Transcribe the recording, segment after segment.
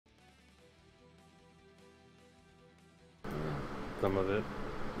some of it.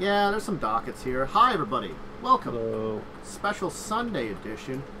 Yeah, there's some dockets here. Hi, everybody. Welcome. Hello. Special Sunday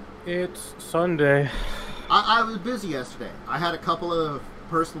edition. It's Sunday. I was busy yesterday. I had a couple of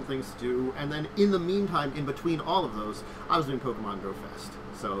personal things to do, and then in the meantime, in between all of those, I was doing Pokemon Go Fest.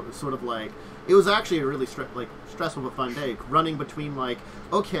 So it was sort of like, it was actually a really stressful but fun day, running between like,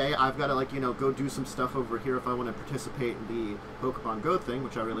 okay, I've got to go do some stuff over here if I want to participate in the Pokemon Go thing,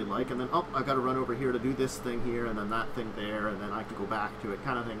 which I really like, and then, oh, I've got to run over here to do this thing here, and then that thing there, and then I can go back to it,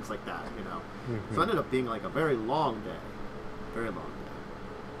 kind of things like that, Mm-hmm. So it ended up being like a very long day. Very long day.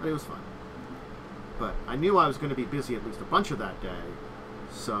 But it was fun. But I knew I was going to be busy at least a bunch of that day,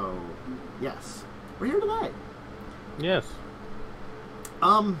 so, yes. We're here today. Yes.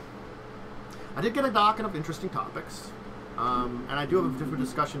 I did get a docket of interesting topics, and I do have a different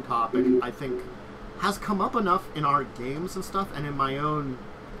discussion topic I think has come up enough in our games and stuff, and in my own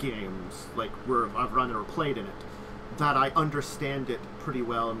games, like where I've run or played in it, that I understand it pretty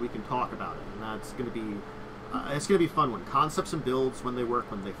well and we can talk about it. And that's going to be, it's going to be a fun one. Concepts and builds, when they work,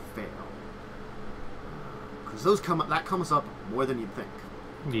 when they fail. Because that comes up more than you'd think.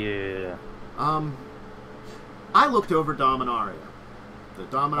 Yeah. I looked over Dominaria. The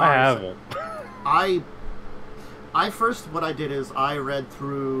Dominaria. I haven't. I first, what I did is I read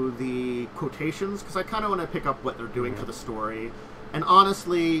through the quotations, because I kind of want to pick up what they're doing for the story. And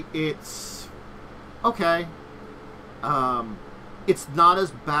honestly, it's okay. It's not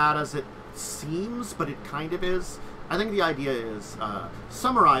as bad as it seems, but it kind of is. I think the idea is,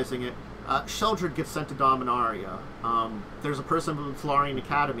 summarizing it, Sheldred gets sent to Dominaria. There's a person from the Florian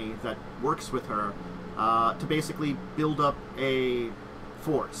Academy that works with her to basically build up a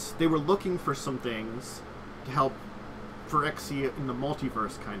force. They were looking for some things to help Phyrexia in the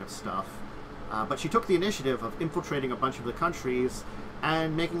multiverse kind of stuff. But she took the initiative of infiltrating a bunch of the countries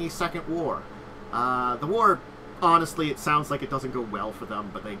and making a second war. The war, honestly, it sounds like it doesn't go well for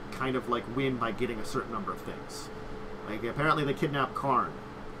them, but they kind of like win by getting a certain number of things. Like apparently they kidnapped Karn.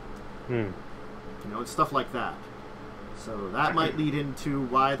 It's stuff like that. So that might lead into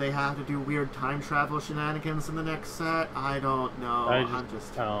why they have to do weird time travel shenanigans in the next set. I don't know. I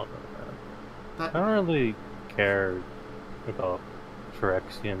don't really care about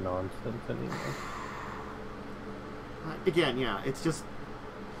Phyrexian nonsense anymore. Again, yeah, it's just...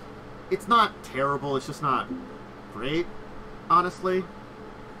 It's not terrible, it's just not great, honestly.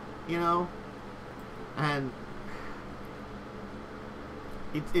 And...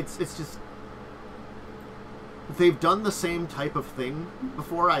 It's just... They've done the same type of thing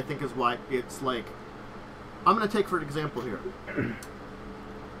before, I think is why it's like... I'm going to take for an example here.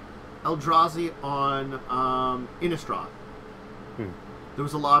 Eldrazi on Innistrad. There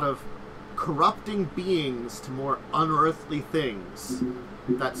was a lot of corrupting beings to more unearthly things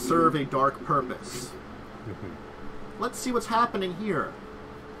that serve a dark purpose. Let's see what's happening here.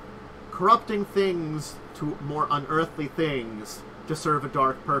 Corrupting things to more unearthly things to serve a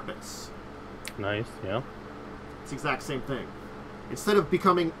dark purpose. Nice, yeah. It's the exact same thing. Instead of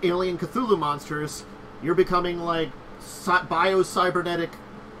becoming alien Cthulhu monsters, you're becoming like bio-cybernetic,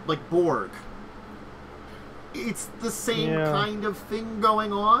 like Borg. It's the same kind of thing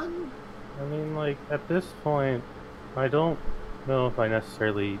going on. I mean, like, at this point, I don't know if I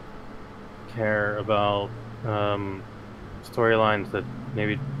necessarily care about storylines that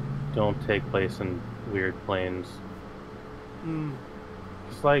maybe don't take place in weird planes.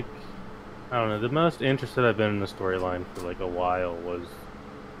 It's like, I don't know, the most interested I've been in the storyline for like a while was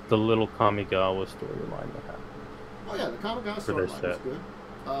the little Kamigawa storyline that happened. Oh yeah, the Kamigawa storyline was good.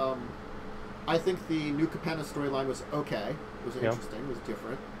 I think the New Capenna storyline was okay. It was interesting, it was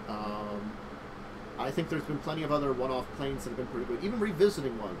different. I think there's been plenty of other one-off planes that have been pretty good. Even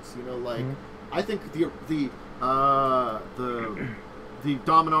revisiting ones, I think the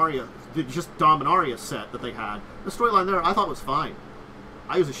Dominaria, just Dominaria set that they had, the storyline there I thought was fine.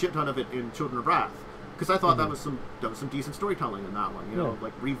 I used a shit ton of it in Children of Wrath because I thought that was some decent storytelling in that one.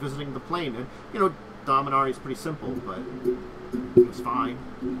 Like revisiting the plane, and Dominaria is pretty simple, but it was fine.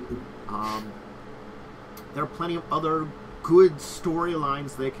 There are plenty of other good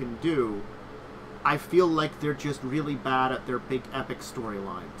storylines they can do. I feel like they're just really bad at their big epic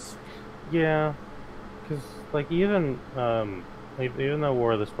storylines. Yeah, because like even though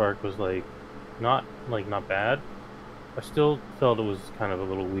War of the Spark was not bad, I still felt it was kind of a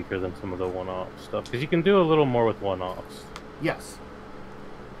little weaker than some of the one-off stuff because you can do a little more with one-offs. Yes,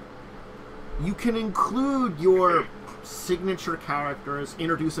 you can include your signature characters,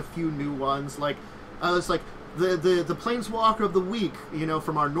 introduce a few new ones. It's like the Planeswalker of the week,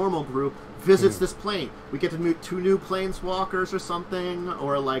 from our normal group visits this plane. We get to meet 2 new Planeswalkers or something,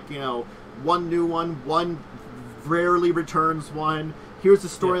 or one new one, one rarely returns one. Here's a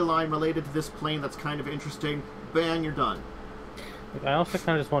storyline related to this plane that's kind of interesting. Bang, you're done. I also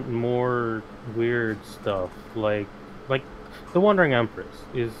kind of just want more weird stuff, like the Wandering Empress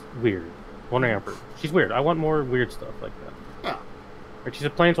is weird. Wandering Empress, she's weird. I want more weird stuff like that. Yeah. Like she's a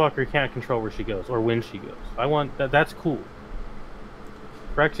planeswalker, you can't control where she goes or when she goes. I want that. That's cool.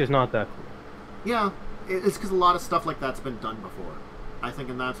 Phyrexia's not that cool. Yeah, it's because a lot of stuff like that's been done before, I think,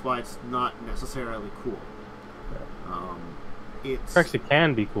 and that's why it's not necessarily cool. Yeah. Phyrexia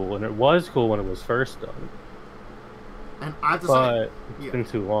can be cool, and it was cool when it was first done. And I have to say, it's been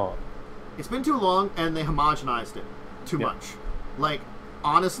too long. It's been too long, and they homogenized it too much. Like,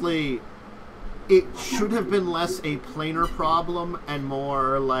 honestly, it should have been less a planar problem and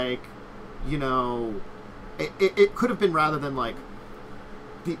more like, you know, it could have been rather than like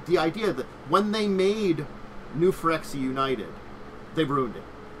the idea that when they made New Phyrexia United, they ruined it.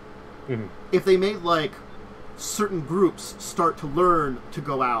 Mm-hmm. If they made like certain groups start to learn to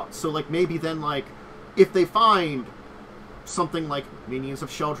go out, so like maybe then like if they find something like minions of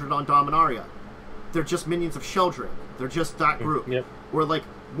Sheldred on Dominaria, they're just minions of Sheldred. They're just that group. Yep. Or like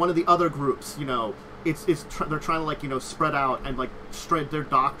one of the other groups, you know, they're trying to like, you know, spread out and like spread their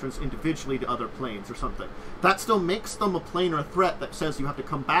doctrines individually to other planes or something. That still makes them a planar threat that says you have to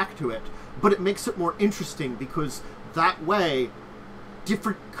come back to it, but it makes it more interesting because that way,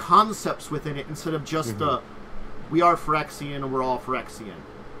 different concepts within it instead of just we are Phyrexian and we're all Phyrexian.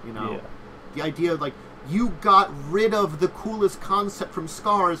 You know, the idea of like you got rid of the coolest concept from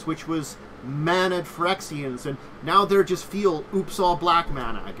Scars, which was mana'd Phyrexians, and now they're just feel oops all black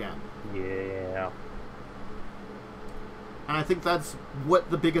mana again. Yeah. And I think that's what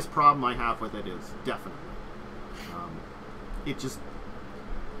the biggest problem I have with it is, definitely. It just...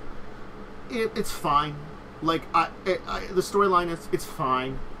 It's fine. Like, the storyline is... It's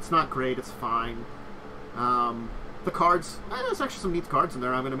fine. It's not great. It's fine. The cards... there's actually some neat cards in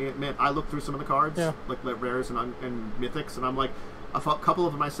there, I'm going to admit. I looked through some of the cards, like rares and mythics, and I'm like... A couple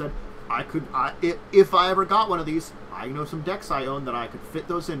of them I said, if I ever got one of these, I know some decks I own that I could fit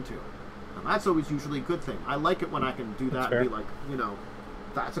those into. And that's always usually a good thing. I like it when I can do that and be like, you know,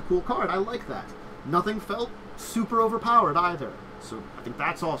 that's a cool card. I like that. Nothing felt super overpowered either. So I think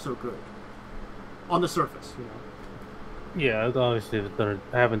that's also good. On the surface, you know. Yeah, obviously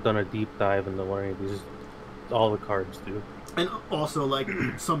I haven't done a deep dive into one of these. All the cards do. And also, like,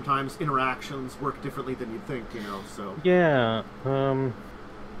 sometimes interactions work differently than you'd think, you know, so... Yeah,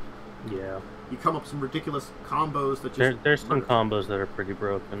 yeah. You come up with some ridiculous combos that just... There's some combos that are pretty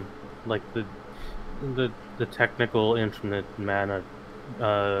broken. Like the technical infinite mana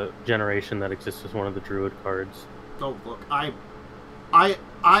generation that exists as one of the druid cards. Oh, look, I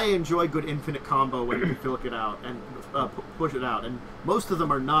enjoy good infinite combo when you can fill it out and push it out, and most of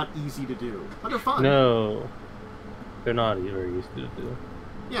them are not easy to do, but they're fun. No, they're not very easy to do.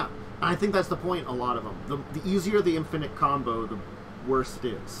 Yeah, and I think that's the point. A lot of them, the easier the infinite combo, the worse it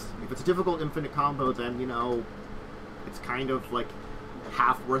is. If it's a difficult infinite combo, then you know it's kind of like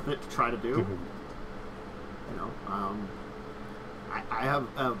half worth it to try to do. You know, I have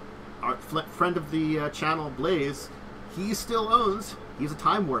our friend of the channel, Blaze. He still owns. He's a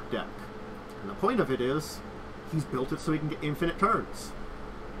Time Warp deck, and the point of it is, he's built it so he can get infinite turns.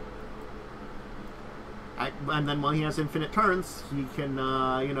 And then when he has infinite turns, he can,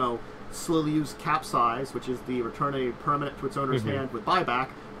 you know, slowly use Capsize, which is the return a permanent to its owner's hand with buyback,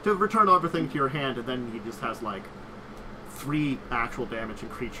 to return everything to your hand, and then he just has like 3 actual damaging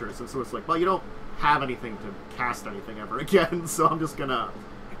creatures, and so it's like, well, you don't have anything to cast anything ever again, so I'm just gonna,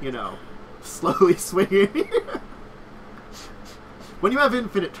 you know, slowly swing in. When you have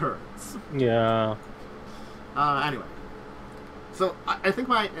infinite turns. Yeah. Anyway, so I think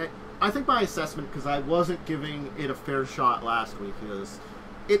my assessment, because I wasn't giving it a fair shot last week, is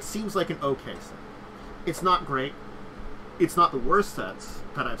it seems like an okay set. It's not great. It's not the worst sets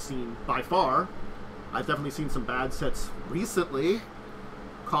that I've seen by far. I've definitely seen some bad sets recently.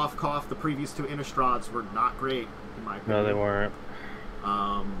 Cough, cough. The previous 2 Innistrads were not great, in my opinion. No, they weren't.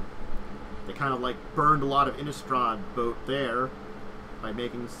 They kind of like burned a lot of Innistrad boat there by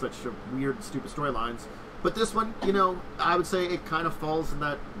making such a weird, stupid storylines. But this one, you know, I would say it kind of falls in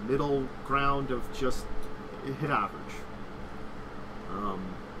that middle ground of just hit average.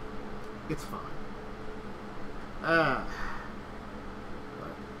 It's fine.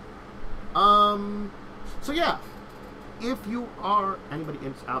 So yeah, if you are, anybody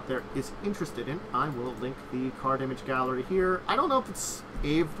out there is interested in, I will link the card image gallery here. I don't know if it's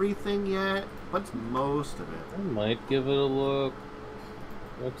everything yet, but it's most of it. I might give it a look.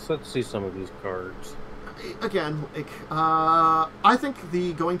 Let's see some of these cards. again, like, I think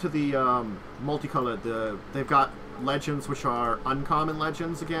going to the multicolored, they've got legends which are uncommon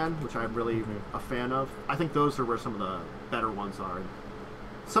legends again, which I'm really a fan of. I think those are where some of the better ones are. And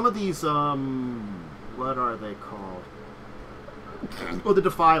some of these, what are they called? Oh, the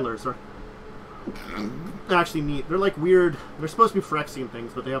Defilers are actually neat. They're like weird. They're supposed to be Phyrexian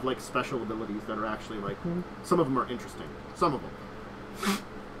things, but they have like special abilities that are actually like. Some of them are interesting. Some of them.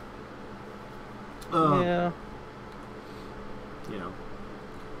 Yeah. You know.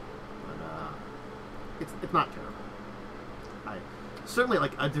 But it's not terrible. I certainly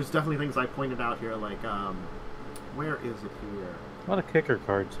like. There's definitely things I pointed out here. Like, where is it here? A lot of kicker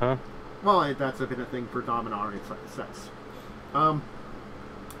cards, huh? Well, that's been a thing for Dominaria sets. Oh,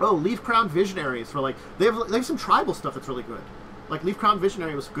 Leaf Crown Visionaries for like they have some tribal stuff that's really good. Like Leaf Crown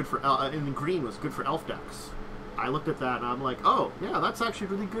Visionary was good for in green was good for elf decks. I looked at that and I'm like, oh yeah, that's actually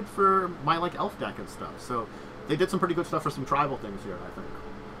really good for my like elf deck and stuff. So they did some pretty good stuff for some tribal things here, I think.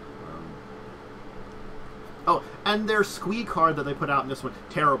 Oh, and their Squee card that they put out in this one,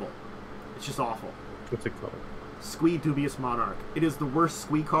 terrible. It's just awful. What's it called? Squee Dubious Monarch. It is the worst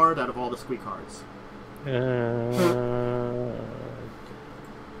Squee card out of all the Squee cards.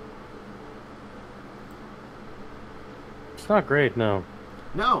 It's not great, no.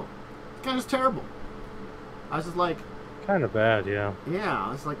 No, it's kind of terrible. I was just like, kind of bad, yeah. Yeah,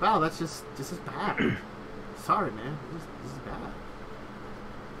 I was like, wow, this is bad. Sorry, man, this is bad.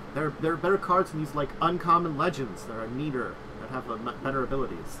 There are better cards than these like uncommon legends that are neater, that have better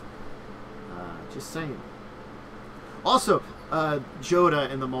abilities. Just saying. Also, Joda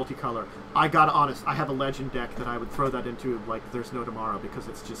in the multicolor. I gotta honest, I have a legend deck that I would throw that into like there's no tomorrow because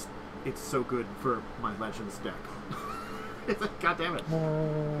it's so good for my legends deck. God damn it.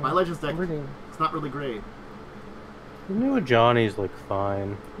 My legends deck, it's not really great. The new Johnny's look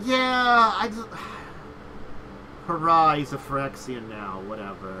fine. Yeah, hurrah, he's a Phyrexian now,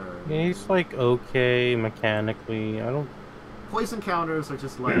 whatever. Yeah, he's like okay mechanically. I don't. Poison counters are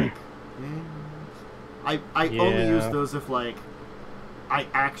just like. I only use those if like I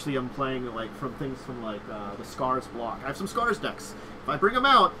actually am playing like from things from like the Scars block. I have some Scars decks. If I bring them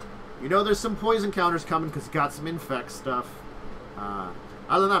out, you know there's some poison counters coming because it's got some infect stuff.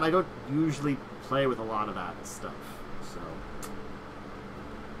 Other than that, I don't usually play with a lot of that stuff, so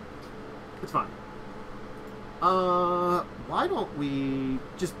it's fine. Why don't we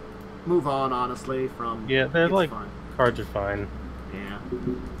just move on? Honestly, from they're like fine. Cards are fine. Yeah.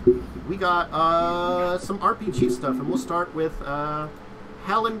 We got some RPG stuff, and we'll start with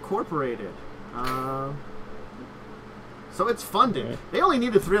Hell Incorporated. So it's funded. Okay. They only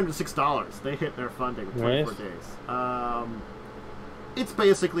needed $306. They hit their funding in 24 days. It's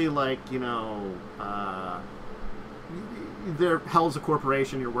basically like, you know, Hell's a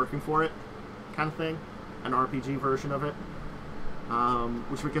corporation, you're working for it, kind of thing. An RPG version of it.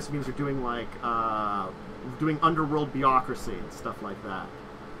 Which I guess means you're doing like doing underworld bureaucracy and stuff like that.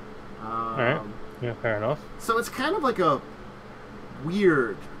 Alright. Yeah, fair enough. So it's kind of like a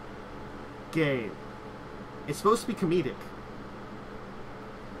weird game. It's supposed to be comedic.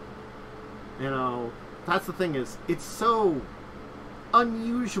 You know, that's the thing is, it's so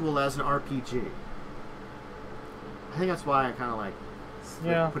unusual as an RPG. I think that's why I kind of like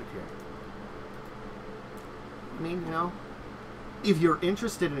put it here. I mean, you know, if you're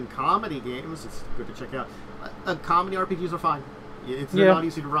interested in comedy games, it's good to check out. Comedy RPGs are fine. They're not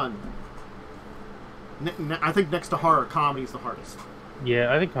easy to run. I think next to horror, comedy is the hardest.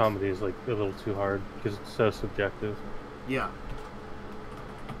 Yeah, I think comedy is like a little too hard because it's so subjective. Yeah.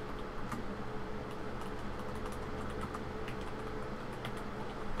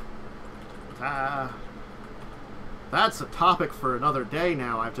 That's a topic for another day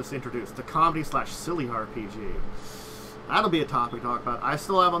now. I've just introduced the comedy/silly RPG. That'll be a topic to talk about. I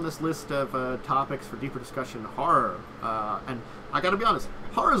still have on this list of topics for deeper discussion horror. And I gotta be honest,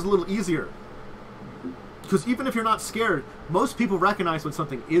 horror is a little easier. Because even if you're not scared, most people recognize when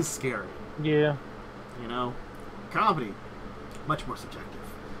something is scary. Yeah. You know? Comedy, much more subjective.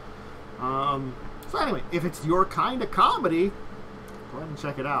 So anyway, if it's your kind of comedy, go ahead and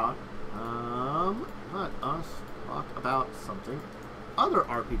check it out. Let us talk about something other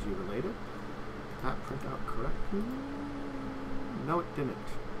RPG related. That print out correctly? No, it didn't.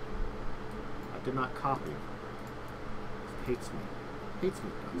 I did not copy. It hates me. Hates me.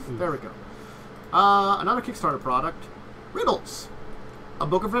 It does. There we go. Another Kickstarter product, Riddles. A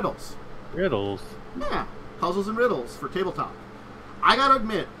book of riddles. Riddles? Yeah. Puzzles and riddles for tabletop. I gotta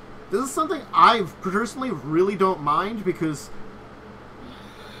admit, this is something I personally really don't mind because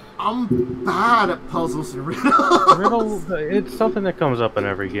I'm bad at puzzles and riddles. Riddle, it's something that comes up in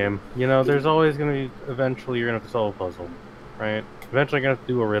every game. You know, there's always going to be, eventually you're going to have to solve a puzzle, right? Eventually you're going to have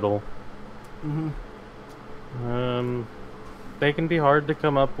to do a riddle. They can be hard to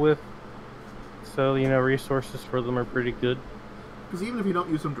come up with, so, you know, resources for them are pretty good. Because even if you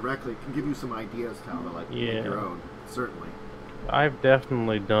don't use them directly, it can give you some ideas to how to, like, make your own, certainly. I've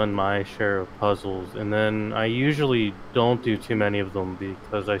definitely done my share of puzzles, and then I usually don't do too many of them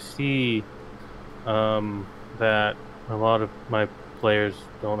because I see that a lot of my players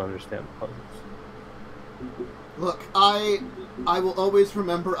don't understand the puzzles. Look, I will always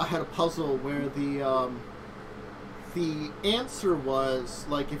remember I had a puzzle where the answer was,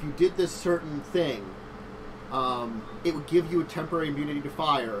 like, if you did this certain thing, it would give you a temporary immunity to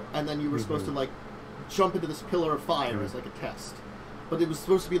fire, and then you were supposed to, like, jump into this pillar of fire as, like, a test. But it was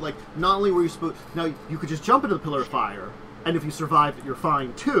supposed to be, like, not only were you supposed... Now, you could just jump into the pillar of fire, and if you survived it, you're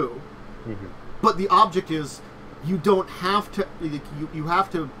fine, too. But the object is, you don't have to... You have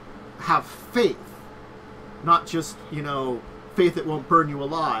to have faith. Not just, you know, faith that won't burn you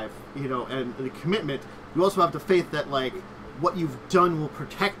alive, you know, and the commitment. You also have the faith that, like, what you've done will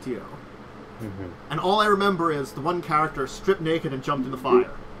protect you. And all I remember is the one character stripped naked and jumped in the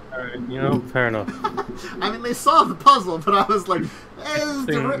fire. Alright, you know, fair enough. I mean, they solved the puzzle, but I was like, That's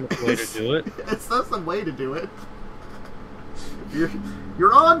the way to do it. That's the way to do it.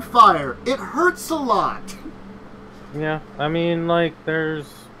 You're on fire. It hurts a lot. Yeah, I mean, like,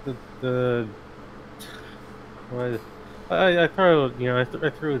 there's the I throw, you know, I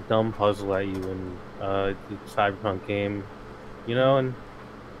threw a dumb puzzle at you in the Cyberpunk game, you know, and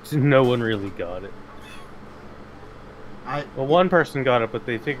no one really got it. Well, one person got it, but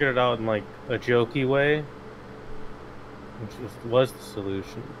they figured it out in, like, a jokey way, which was the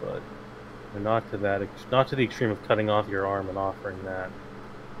solution, but not to that, not to the extreme of cutting off your arm and offering that.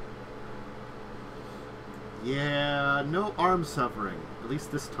 Yeah, no arm severing, at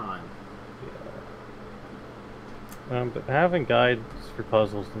least this time. Yeah. But having guides for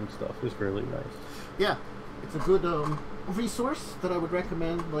puzzles and stuff is really nice. Yeah, it's a good resource that I would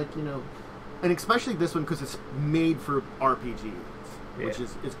recommend, like, you know, and especially this one because it's made for RPGs, which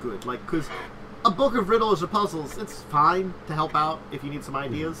is good. Like, because a book of riddles or puzzles, it's fine to help out if you need some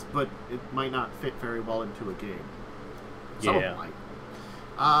ideas, but it might not fit very well into a game. Some of them might.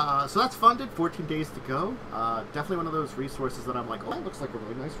 So that's funded, 14 days to go. Definitely one of those resources that I'm like, oh, that looks like a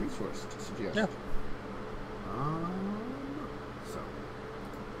really nice resource to suggest. Yeah.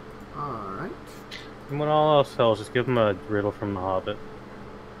 Alright. And when all else fails, just give them a riddle from The Hobbit.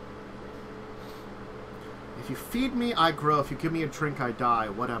 If you feed me, I grow. If you give me a drink, I die.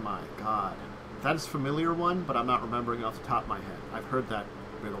 What am I? God. That is a familiar one, but I'm not remembering off the top of my head. I've heard that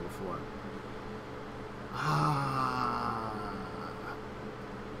riddle before.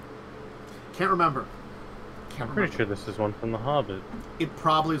 Can't remember. I'm pretty sure this is one from The Hobbit. It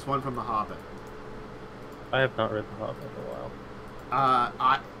probably is one from The Hobbit. I have not read The Hobbit in a while.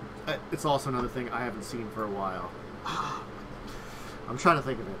 It's also another thing I haven't seen for a while. I'm trying to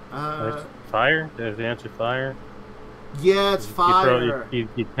think of it. Fire? There's the answer, fire? Yeah, it's fire. You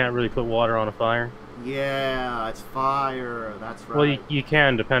can't really put water on a fire? Yeah, it's fire. That's right. Well, you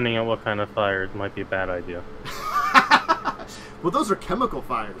can, depending on what kind of fire. It might be a bad idea. Well, those are chemical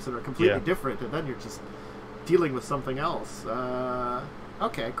fires that are completely different, and then you're just dealing with something else.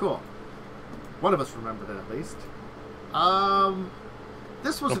 Okay, cool. One of us remembered it, at least.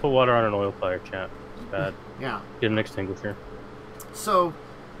 This was... Don't put water on an oil fire, chat. It's bad. Yeah. Get an extinguisher. So,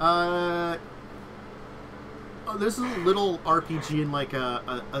 this is a little RPG in, like, a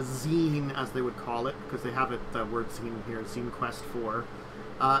zine, as they would call it, because they have it, the word zine here, Zine Quest 4.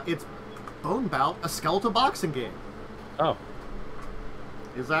 It's Bonebout, a skeletal boxing game. Oh.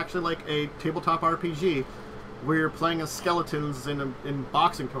 It's actually like a tabletop RPG where you're playing as skeletons in a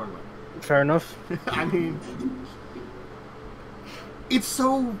boxing tournament. Fair enough. I mean, it's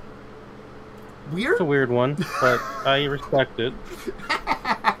so weird. It's a weird one, but I respect it.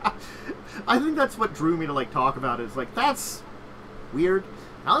 I think that's what drew me to, like, talk about it. Is like, that's weird.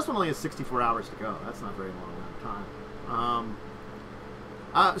 Now this one only has 64 hours to go. That's not very long time.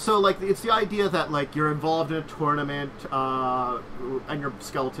 So, like, it's the idea that, like, you're involved in a tournament, and you're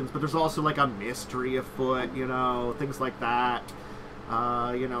skeletons, but there's also, like, a mystery afoot, you know, things like that.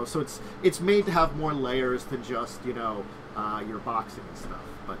 You know, so it's made to have more layers than just, you know, your boxing and stuff.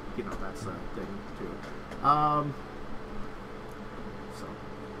 But, you know, that's a thing, too.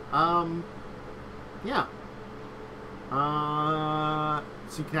 Yeah.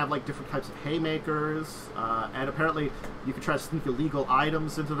 So you can have, like, different types of haymakers, and apparently you can try to sneak illegal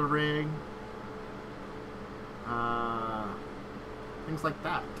items into the ring. Things like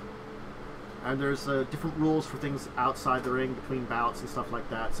that. and there's different rules for things outside the ring between bouts and stuff like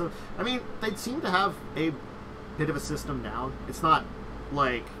that. So, I mean, they seem to have a bit of a system down. It's not,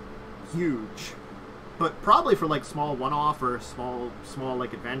 like, huge, but probably for, like, small one-off or small,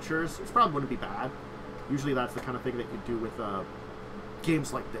 like, adventures, it probably wouldn't be bad. Usually that's the kind of thing that you do with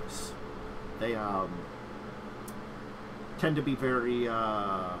games like this. They tend to be very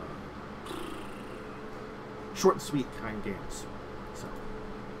short and sweet kind of games. So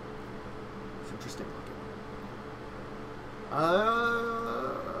it's interesting looking.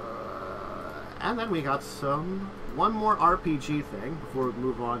 And then we got one more RPG thing before we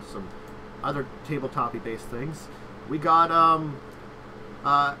move on to some other tabletop-y based things. We got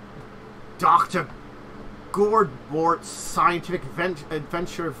Dr. Gordbort's Scientific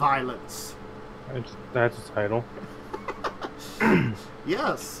Adventure Violence. That's the title.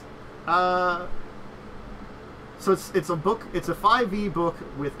 Yes. So it's a book. It's a 5e book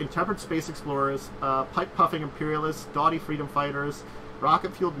with intemperate space explorers, pipe puffing imperialists, doughty freedom fighters,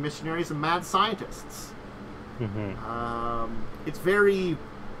 rocket fueled missionaries, and mad scientists. It's very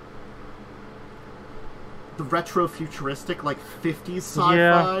the retro futuristic, like 50s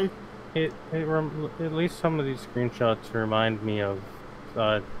sci-fi. Yeah. At least some of these screenshots remind me of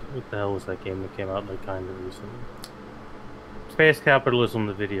what the hell was that game that came out like kind of recently? Space Capitalism,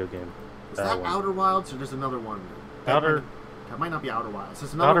 the video game. Is that one. Outer Wilds, or there's another one? That might not be Outer Wilds.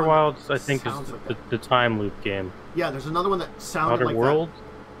 There's another Outer one Wilds, I think, is like the time loop game. Yeah, there's another one that sounded Outer like Worlds? that.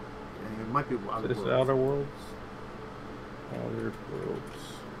 Yeah, it might be Outer Is Worlds. it Outer Worlds? Outer Worlds.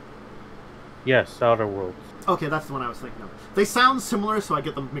 Yes, Outer Worlds. Okay, that's the one I was thinking of. They sound similar, so I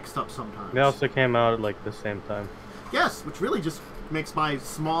get them mixed up sometimes. They also came out at like the same time. Yes, which really just makes my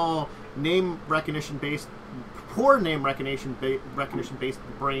small name recognition based, poor name recognition based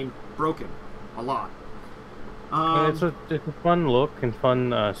brain broken a lot. It's a fun look and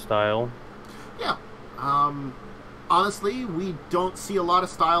fun style. Yeah. Honestly, we don't see a lot of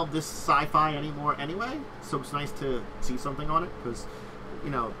style of this sci-fi anymore anyway, so it's nice to see something on it, because, you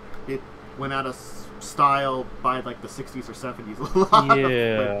know, it went out of style by, like, the 60s or 70s a lot.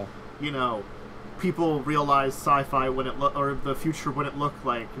 Yeah. But, you know, people realized sci-fi when it or the future wouldn't look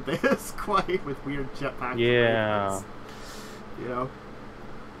like this quite, with weird jetpacks. Yeah. You know?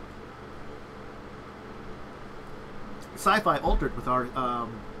 Sci-fi altered with our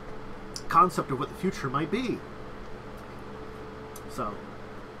concept of what the future might be. So,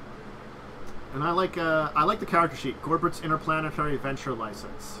 and I like the character sheet, Gorbert's Interplanetary Adventure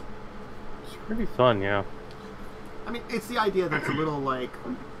License. It's pretty fun, yeah. I mean, it's the idea that's a little like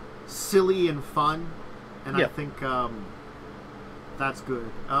silly and fun, and yeah. I think that's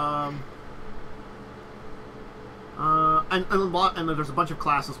good. And there's a bunch of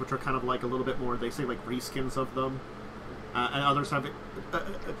classes which are kind of like a little bit more. They say like reskins of them. And others have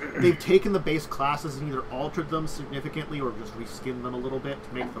they've taken the base classes and either altered them significantly or just reskinned them a little bit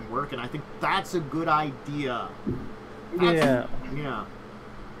to make them work, and I think that's a good idea. Yeah.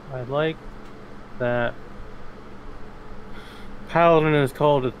 I like that Paladin is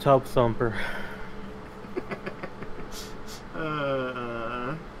called a tub thumper.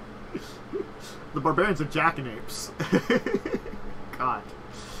 The barbarians are jackanapes. God.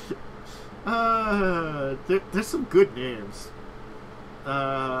 There's some good names.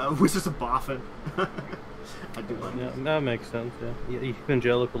 Wizards of Boffin. I do like that. That makes sense, yeah.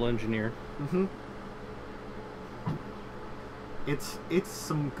 Evangelical engineer. Mm-hmm. It's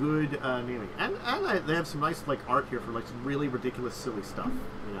some good naming. And they have some nice like art here for like some really ridiculous silly stuff.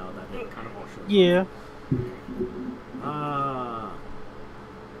 You know, that they kind of all show. Yeah.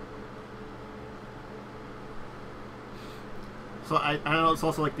 So I know it's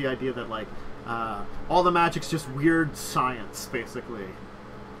also like the idea that like all the magic's just weird science basically.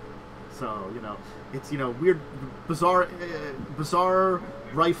 So you know it's weird, bizarre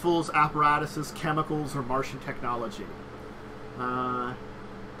rifles, apparatuses, chemicals, or Martian technology.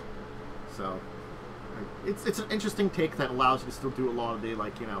 So it's an interesting take that allows you to still do a lot of the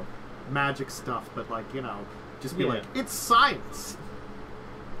like magic stuff, but like just be like it's science,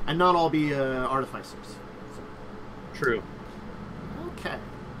 and not all be artificers. So. True. Okay.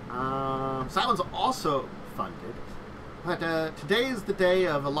 So that one's also funded. But today is the day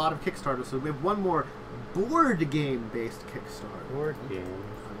of a lot of Kickstarters, so we have one more board game-based Kickstarter. Board game?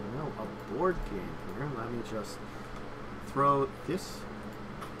 I know, a board game here. Let me just throw this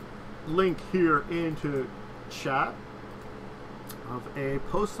link here into chat of a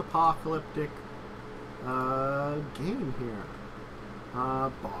post-apocalyptic game here.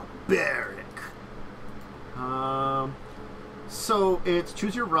 Barbaric. So it's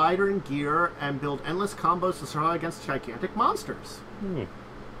choose your rider and gear and build endless combos to survive against gigantic monsters.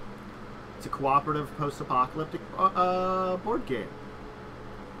 It's a cooperative post-apocalyptic board game.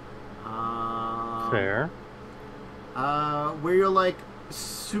 Fair. Where you're like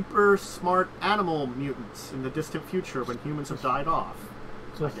super smart animal mutants in the distant future when humans have died off.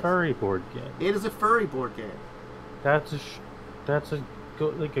 It's a furry board game. It is a furry board game. That's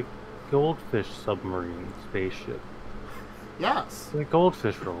like a goldfish submarine spaceship. Yes. It's a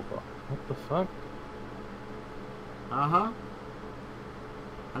goldfish robot. What the fuck? Uh-huh.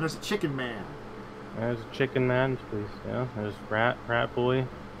 And there's a chicken man. There's a chicken man, please. Yeah. There's rat boy.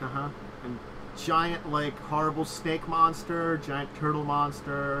 Uh-huh. And giant, like, horrible snake monster, giant turtle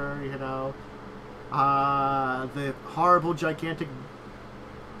monster, you know. The horrible, gigantic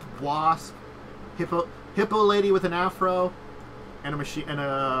wasp, hippo lady with an afro, and a machine, and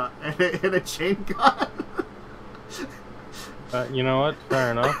a chain gun. You know what?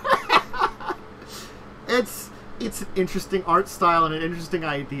 Fair enough. It's an interesting art style and an interesting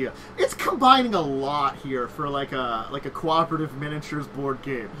idea. It's combining a lot here for like a cooperative miniatures board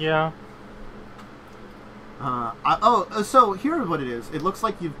game. Yeah. So here's what it is. It looks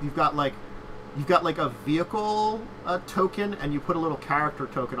like you've got like a vehicle token, and you put a little character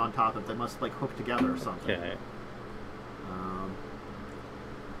token on top of it that must like hook together or something. Okay.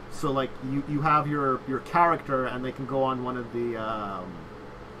 So like you have your character, and they can go on one of the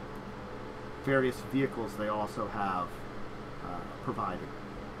various vehicles they also have provided.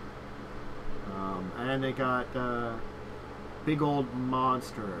 And they got big old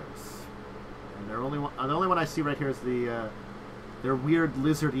monsters, and the only one I see right here is their weird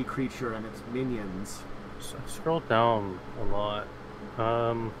lizardy creature and its minions. So I scrolled down a lot.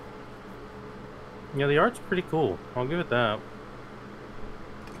 Yeah, the art's pretty cool. I'll give it that.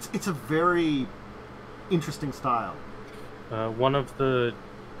 It's a very interesting style. One of the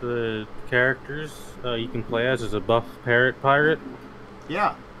characters you can play as is a buff parrot pirate.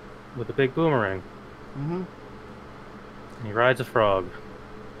 Yeah. With a big boomerang. Mm-hmm. He rides a frog.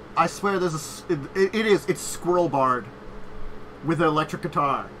 I swear there's it's Squirrel Bard with an electric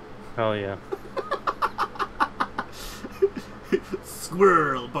guitar. Hell yeah.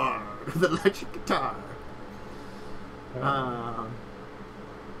 Squirrel Bard with an electric guitar.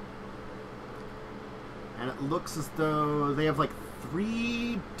 And it looks as though they have like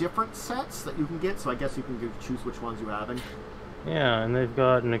 3 different sets that you can get, so I guess you can choose which ones you have. And yeah, and they've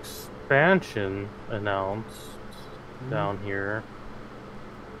got an expansion announced down here.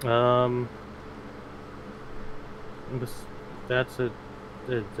 That's a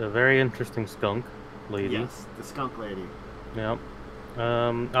very interesting skunk lady. Yes, the skunk lady. Yep.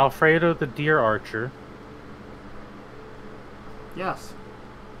 Alfredo the deer archer. Yes.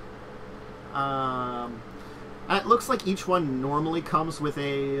 And it looks like each one normally comes with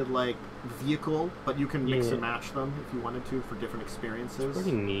a like vehicle, but you can mix and match them if you wanted to for different experiences.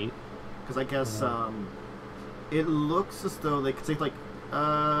 Pretty neat. Because I guess it looks as though they could say like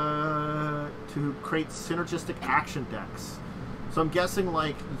to create synergistic action decks. So I'm guessing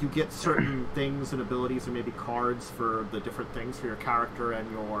like you get certain things and abilities and maybe cards for the different things for your character and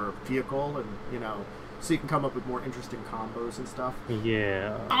your vehicle, and you know, so you can come up with more interesting combos and stuff.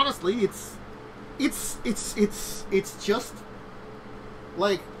 Yeah. Honestly, it's just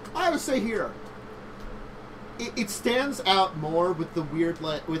like I would say here. It stands out more with the weird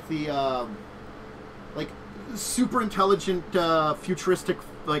with the like super intelligent futuristic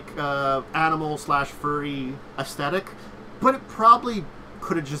like animal / furry aesthetic, but it probably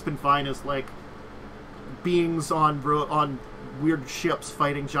could have just been fine as like beings on weird ships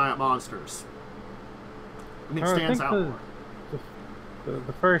fighting giant monsters. I mean, it stands out more.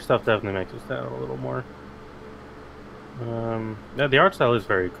 The furry stuff definitely makes it stand out a little more. Yeah, the art style is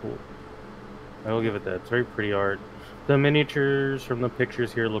very cool. I will give it that. It's very pretty art. The miniatures from the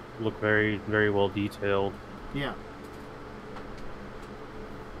pictures here look very, very well detailed. Yeah.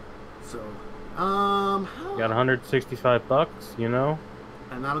 So, you got $165, you know?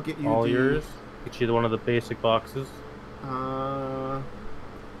 And that'll get you all yours. Get you one of the basic boxes. And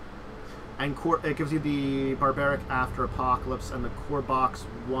it gives you the Barbaric After Apocalypse and the Core Box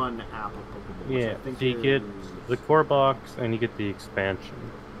 1 applicable. Yeah, so you get the core box and you get the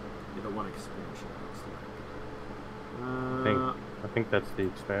expansion. Yeah, the one expansion. Looks like. I think that's the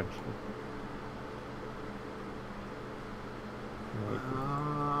expansion.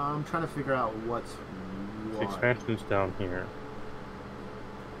 I'm trying to figure out what's what. The expansion's down here.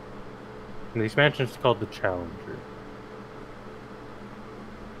 And the expansion's called the Challenger.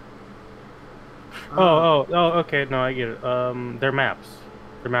 Okay. No, I get it. They're maps.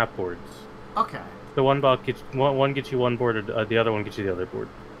 They're map boards. Okay. The one box gets one gets you one board, the other one gets you the other board.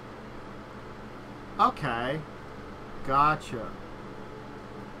 Okay. Gotcha.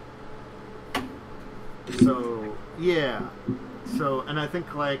 So yeah. So and I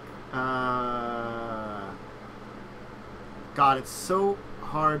think like God, it's so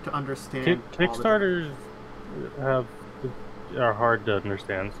hard to understand. Kickstarters are hard to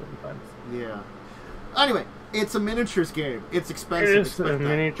understand sometimes. Yeah. Anyway, it's a miniatures game. It's expensive. It is a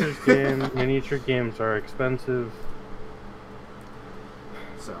miniatures game. Miniature games are expensive.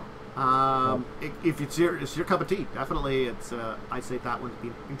 So, if it's your cup of tea, definitely it's. I say that one would be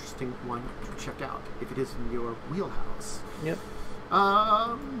an interesting one to check out if it is in your wheelhouse. Yep.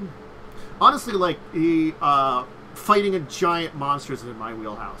 Honestly, like the fighting a giant monsters is in my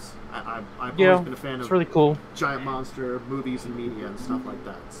wheelhouse. I've always been a fan of really cool giant monster movies and media and stuff like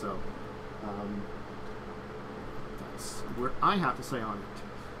that. So, that's what I have to say on it.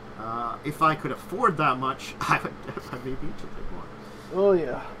 If I could afford that much, I would maybe each a bit more. Oh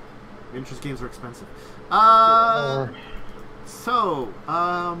yeah. Miniatures games are expensive. So,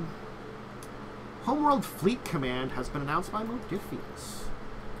 Homeworld Fleet Command has been announced by Modifius.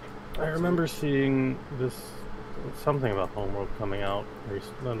 I remember seeing something about Homeworld coming out, or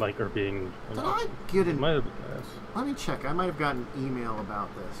being. Did I get an? Might have been this. Let me check. I might have gotten an email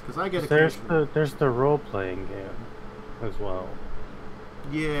about this because I get. There's the role playing game, as well.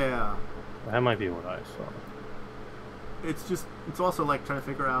 Yeah. That might be what I saw. It's also like trying to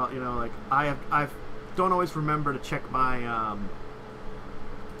figure out, like I don't always remember to check my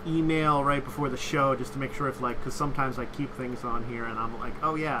email right before the show just to make sure if because sometimes I keep things on here and I'm like,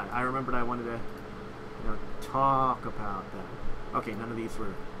 oh yeah, I remembered I wanted to talk about that. Okay, none of these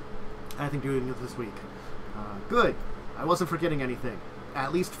were anything doing it this week. Good. I wasn't forgetting anything,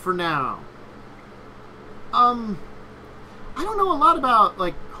 at least for now. I don't know a lot about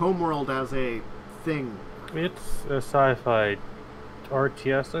Homeworld as a thing. It's a sci-fi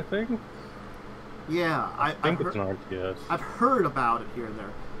RTS, I think. Yeah, I think it's an RTS. I've heard about it here and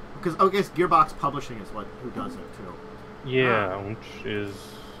there, because I guess Gearbox Publishing is who does it too. Yeah, which is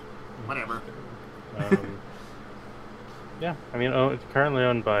whatever. Yeah, I mean, it's currently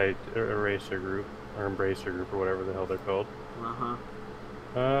owned by Eraser Group or Embracer Group or whatever the hell they're called.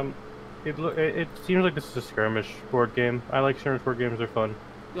 It seems like this is a skirmish board game. I like skirmish board games; they're fun.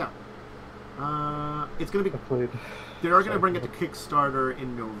 Yeah. It's gonna be. They are gonna bring it to Kickstarter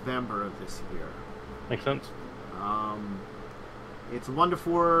in November of this year. Makes sense. It's 1 to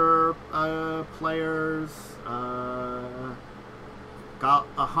 4 players. Got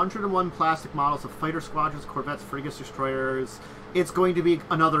 101 plastic models of fighter squadrons, corvettes, frigates, destroyers. It's going to be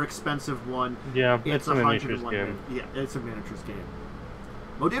another expensive one. Yeah, it's a miniatures game. Yeah, it's a miniatures game.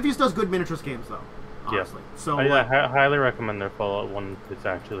 Modifius does good miniatures games, though. Honestly. Yeah. So I highly recommend their Fallout one. It's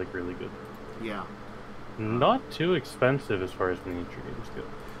actually really good. Yeah. Not too expensive as far as miniature games go.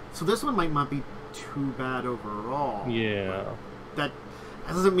 So this one might not be too bad overall. Yeah. That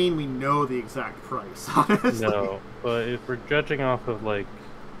doesn't mean we know the exact price, honestly. No, but if we're judging off of let's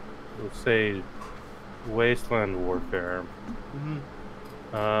say, Wasteland Warfare,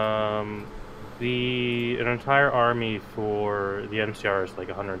 an entire army for the NCR is like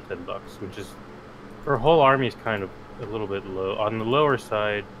 $110, which is for a whole army is kind of a little bit low on the lower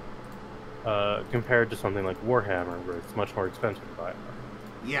side. Compared to something like Warhammer, where it's much more expensive to buy an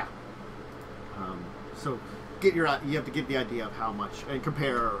army. Yeah. So you have to get the idea of how much, and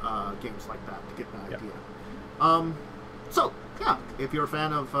compare games like that to get an idea. So yeah, if you're a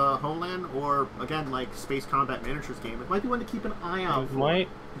fan of Homeland or again Space Combat Miniatures game, it might be one to keep an eye out for. Might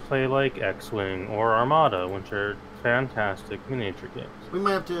play like X-Wing or Armada, which are fantastic miniature games. We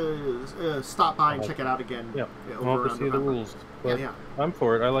might have to stop by and check it out again. Yeah, we'll have to see the rules. But yeah, I'm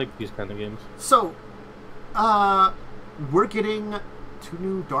for it. I like these kind of games. So, we're getting 2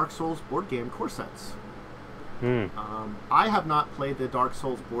 new Dark Souls board game core sets. I have not played the Dark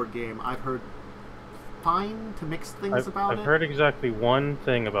Souls board game. I've heard fine to mixed things about it. I've heard exactly one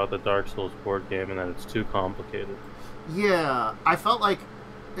thing about the Dark Souls board game, and that it's too complicated. Yeah, I felt like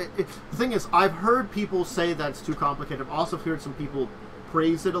the thing is, I've heard people say that it's too complicated. I've also heard some people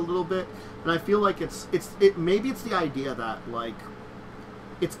praise it a little bit, and I feel like maybe it's the idea that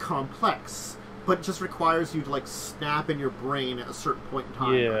it's complex, but it just requires you to snap in your brain at a certain point in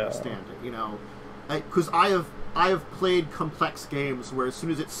time to understand it. Because I have played complex games where as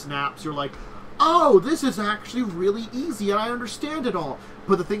soon as it snaps, you're like, oh, this is actually really easy and I understand it all.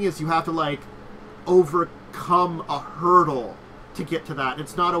 But the thing is, you have to overcome a hurdle to get to that.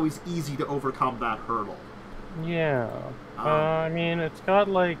 It's not always easy to overcome that hurdle. Yeah. I mean, it's got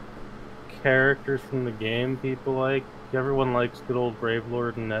characters from the game people like. Everyone likes good old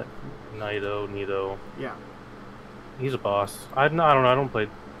Gravelord and Nito. Yeah. He's a boss. I don't know. I don't play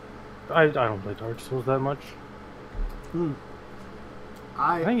Dark Souls that much.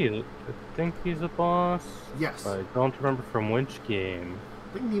 I think he's a boss. Yes. I don't remember from which game.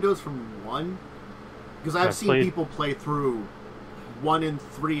 I think Nito's from 1. Because I've seen people play through 1 and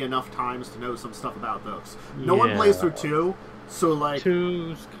 3 enough times to know some stuff about those. No one plays through 2, so like...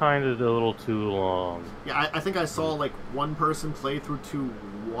 2's kind of a little too long. Yeah, I think I saw like one person play through 2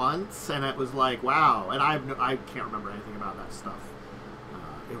 once, and it was like, wow. And I can't remember anything about that stuff.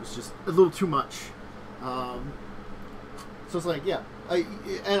 It was just a little too much. So it's like, yeah.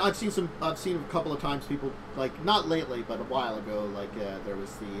 And I've seen a couple of times people, like, not lately, but a while ago, like, there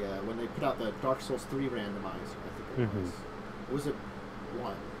was the, when they put out the Dark Souls 3 randomizer, I think it was. Or was it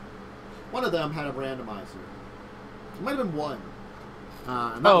 1? One of them had a randomizer. It might have been 1.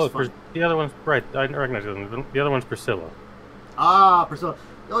 And that was fun. The other one's, right, I recognize it. The other one's Priscilla. Ah, Priscilla.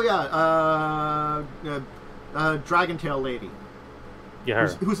 Oh, yeah, Dragon Tail Lady. Yeah,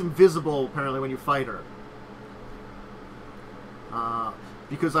 who's invisible, apparently, when you fight her.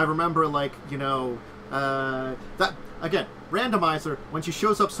 Because I remember, like, you know, that, again, randomizer, when she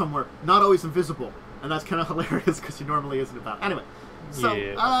shows up somewhere, not always invisible. And that's kind of hilarious, because she normally isn't about. Anyway, so,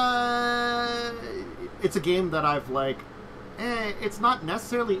 it's a game that I've, like, it's not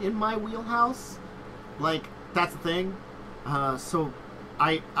necessarily in my wheelhouse. Like, that's the thing. So,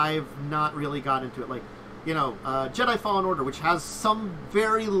 I've not really got into it. Like, you know, Jedi Fallen Order, which has some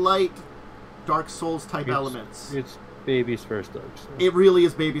very light Dark Souls type elements. It's baby's first Dark Souls. It really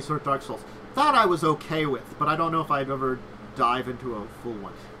is baby's first Dark Souls. That I was okay with, but I don't know if I'd ever dive into a full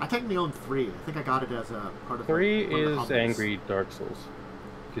one. I technically own 3. I think I got it as a part of 3 is angry Dark Souls,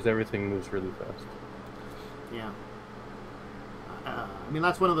 because everything moves really fast. Yeah. I mean,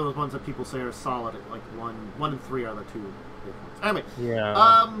 that's one of those ones that people say are solid. Like 1 and 3 are the 2 big ones. Anyway.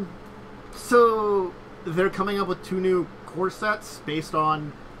 Yeah. So they're coming up with 2 new core sets based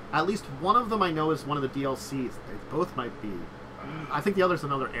on, at least one of them I know is one of the DLCs. They both might be. I think the other's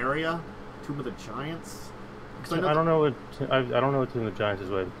another area, Tomb of the Giants. I don't know what Tomb of the Giants is,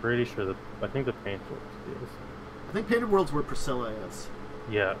 but I'm pretty sure I think the Painted Worlds is. I think Painted Worlds where Priscilla is.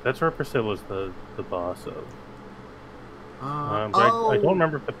 Yeah, that's where Priscilla's the boss of. I don't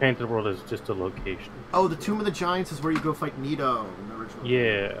remember if the Painted World is just a location. Oh, the Tomb of the Giants is where you go fight Nito in the original.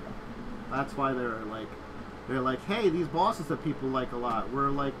 Yeah. That's why they're like, hey, these bosses that people like a lot, we're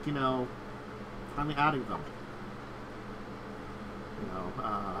like, you know, finally adding them. You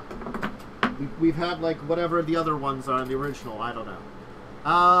know, we've had like whatever the other ones are in the original. I don't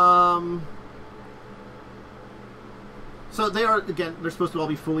know. So they are, again, they're supposed to all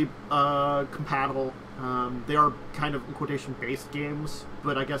be fully compatible. They are kind of, in quotation, based games,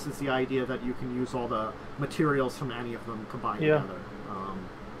 but I guess it's the idea that you can use all the materials from any of them combined together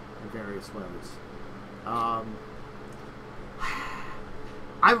in various ways. I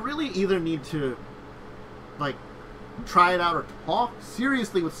really either need to, like, try it out or talk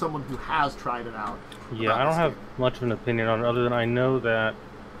seriously with someone who has tried it out. Yeah, I don't have much of an opinion on it, other than I know that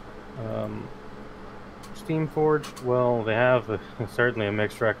Steamforged, well, they have certainly a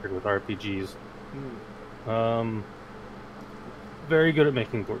mixed record with RPGs. Very good at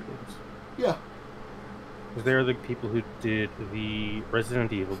making board games. Yeah. They're the people who did the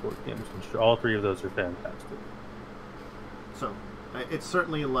Resident Evil board games, which all 3 of those are fantastic. So, it's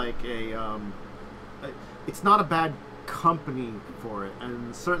certainly like it's not a bad company for it,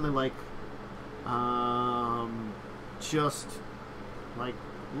 and certainly like, just like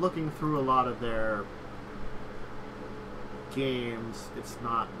looking through a lot of their games, it's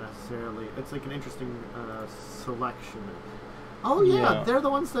not necessarily, it's like an interesting selection. Oh yeah, they're the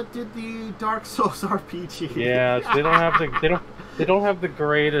ones that did the Dark Souls RPG. Yeah, they don't have the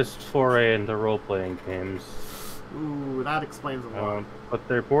greatest foray into role-playing games. Ooh, that explains a lot. But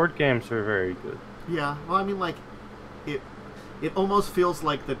their board games are very good. Yeah, well, I mean, like, it almost feels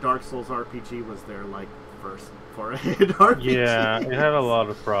like the Dark Souls RPG was their, like, first foray into RPG. Yeah, it had a lot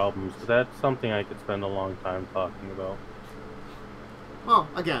of problems, but that's something I could spend a long time talking about. Well,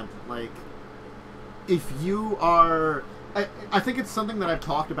 again, like, if you are... I think it's something that I've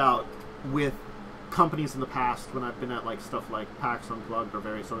talked about with companies in the past when I've been at, like, stuff like PAX Unplugged or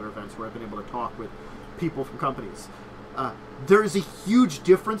various other events where I've been able to talk with people from companies. There is a huge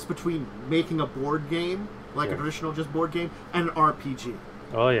difference between making a board game, like a traditional just board game, and an RPG.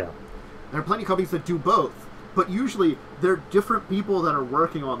 Oh, yeah. There are plenty of companies that do both, but usually they're different people that are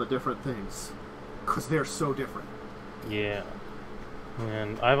working on the different things, because they're so different. Yeah.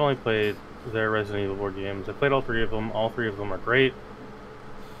 And I've only played their Resident Evil board games. I played all 3 of them. All 3 of them are great.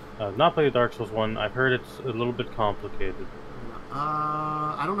 I've not played the Dark Souls one. I've heard it's a little bit complicated.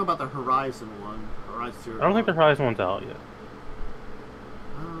 I don't know about the Horizon one. Horizon Zero I don't think the Horizon one's out yet.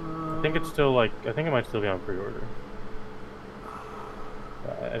 I think it's still, like, I think it might still be on pre-order.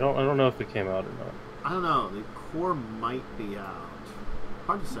 I don't know if it came out or not. I don't know. The core might be out.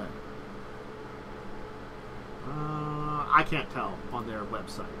 Hard to say. I can't tell on their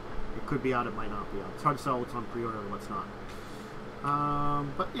website. It could be out. It might not be out. It's hard to tell what's on pre-order and what's not.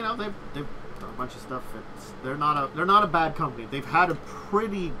 But you know they've done a bunch of stuff. They're not a bad company. They've had a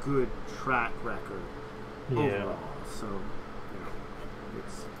pretty good track record overall. So you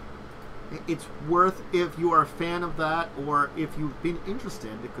know, it's worth, if you are a fan of that, or if you've been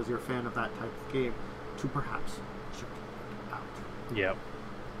interested because you're a fan of that type of game, to perhaps check it out. Yep.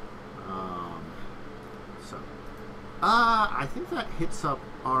 So, I think that hits up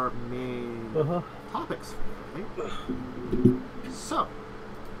our main topics. Right? So,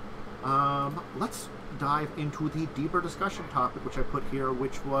 let's dive into the deeper discussion topic, which I put here,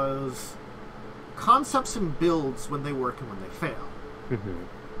 which was concepts and builds when they work and when they fail.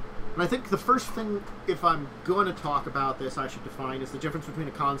 And I think the first thing, if I'm going to talk about this, I should define is the difference between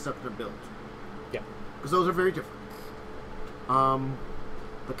a concept and a build. Yeah. Because those are very different.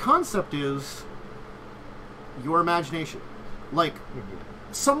 The concept is your imagination. Like,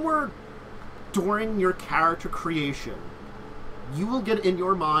 somewhere during your character creation, you will get in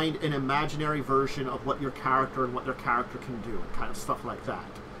your mind an imaginary version of what your character and what their character can do, and kind of stuff like that.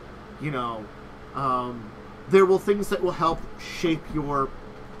 You know, there will things that will help shape your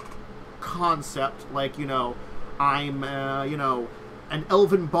concept, like, you know, I'm, you know, an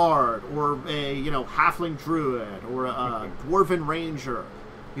elven bard, or a, you know, halfling druid, or a dwarven ranger,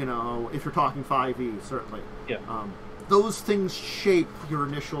 you know, if you're talking 5e, certainly. Yeah. Those things shape your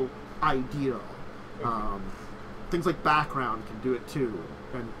initial ideal. Things like background can do it too,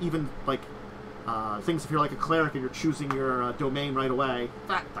 and even like things if you're like a cleric and you're choosing your domain right away,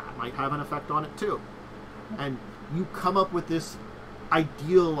 that might have an effect on it too. And you come up with this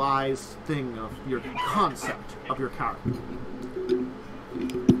idealized thing of your concept of your character.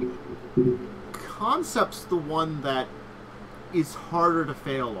 Concept's the one that is harder to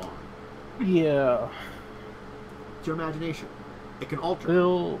fail on. Yeah. It's your imagination. It can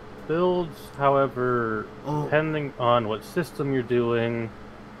alter. Builds, however, depending on what system you're doing,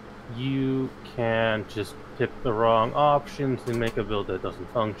 you can just pick the wrong options and make a build that doesn't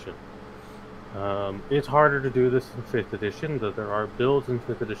function. It's harder to do this in 5th edition, though there are builds in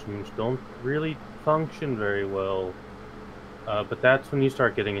 5th edition which don't really function very well. But that's when you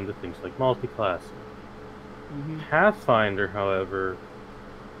start getting into things like multi-classing. Pathfinder, however,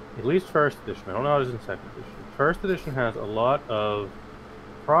 at least 1st edition, I don't know how it is in 2nd edition, 1st edition has a lot of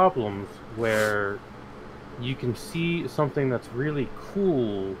problems where you can see something that's really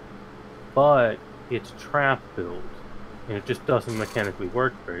cool, but it's trap build, and it just doesn't mechanically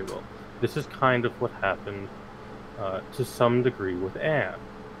work very well. This is kind of what happened to some degree with Anne.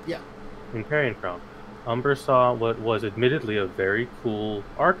 Yeah. In Carrion Crown. Umber saw what was admittedly a very cool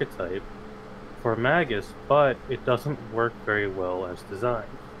archetype for Magus, but it doesn't work very well as designed.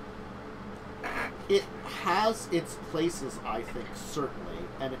 It has its places, I think, certainly,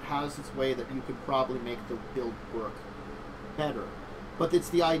 and it has its way that you could probably make the build work better. But it's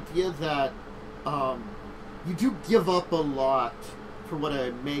the idea that you do give up a lot for what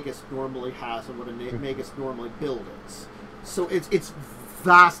a Magus normally has and what a Magus normally builds. So it's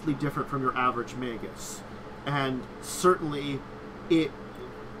vastly different from your average Magus. And certainly it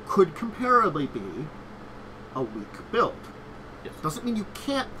could comparably be a weak build. Yes. Doesn't mean you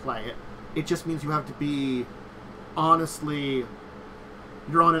can't play it. It just means you have to be, honestly,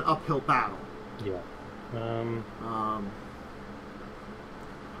 you're on an uphill battle. Yeah.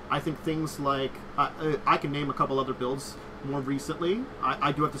 I think things like, I can name a couple other builds more recently.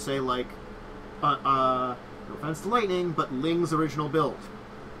 I do have to say, like, no offense to Lightning, but Ling's original build.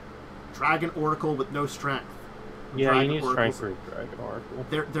 Dragon Oracle with no strength. Yeah, Dragon you need Oracles, strength for Dragon Oracle.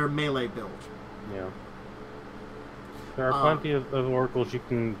 Their melee build. Yeah. There are plenty of oracles you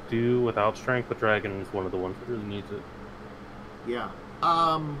can do without strength, but Dragon is one of the ones that really needs it. Yeah.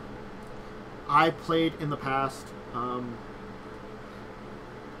 I played in the past.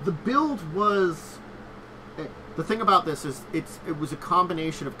 The build was... The thing about this is it was a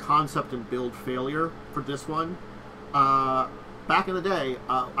combination of concept and build failure for this one. Back in the day,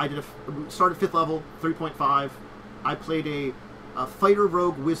 I started 5th level, 3.5. I played a fighter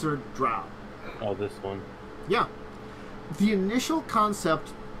rogue wizard drow. Oh, this one. Yeah. The initial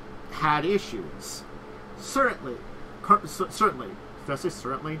concept had issues. Certainly. Certainly. Did I say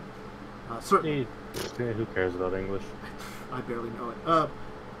certainly? Certainly. Hey, who cares about English? I barely know it.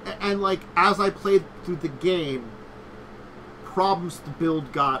 And, like, as I played through the game, problems to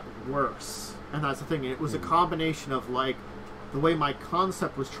build got worse. And that's the thing. It was a combination of, like, the way my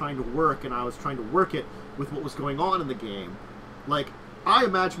concept was trying to work, and I was trying to work it with what was going on in the game. Like, I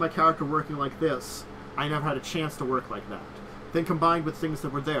imagine my character working like this. I never had a chance to work like that. Then combined with things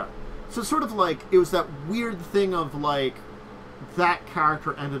that were there. So it's sort of like, it was that weird thing of like, that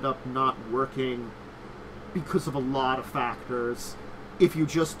character ended up not working because of a lot of factors. If you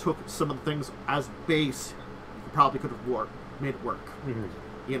just took some of the things as base, you probably could have made it work. Mm-hmm.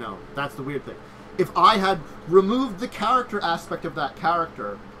 You know, that's the weird thing. If I had removed the character aspect of that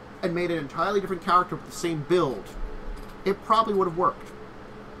character and made an entirely different character with the same build, it probably would have worked.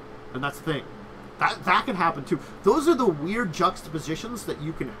 And that's the thing. That can happen too. Those are the weird juxtapositions that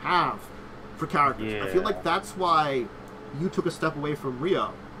you can have for characters. Yeah. I feel like that's why you took a step away from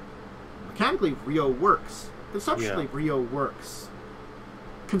Rio. Mechanically, Rio works. Conceptually, Rio works.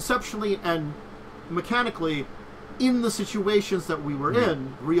 Conceptually and mechanically, in the situations that we were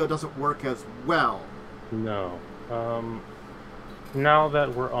in, Rio doesn't work as well. No. Now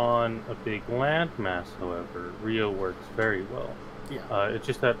that we're on a big landmass, however, Rio works very well. Yeah. It's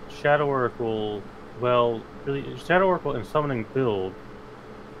just that Shadow Oracle, well, really, Shadow Oracle and Summoning build,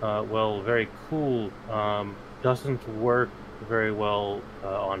 well, very cool, doesn't work very well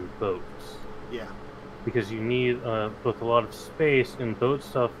on boats. Yeah. Because you need both a lot of space, and boat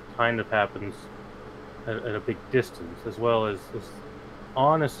stuff kind of happens at a big distance, as well as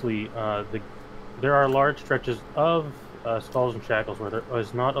honestly, there are large stretches of Skulls and Shackles where there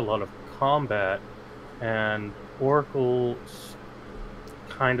is not a lot of combat, and Oracle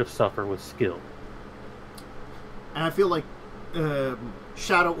kind of suffer with skill. And I feel like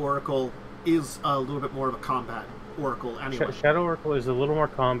Shadow Oracle is a little bit more of a combat Oracle anyway. Shadow Oracle is a little more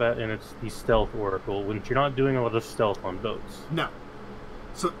combat, and it's the stealth Oracle, when you're not doing a lot of stealth on boats. No.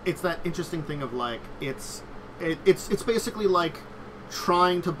 So it's that interesting thing of like, it's basically like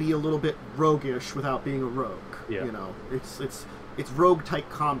trying to be a little bit roguish without being a rogue. Yeah. You know, it's rogue type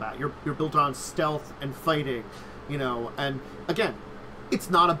combat. You're built on stealth and fighting, you know, and again, it's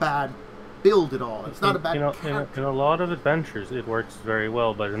not a bad build at all. It's not a bad in a lot of adventures it works very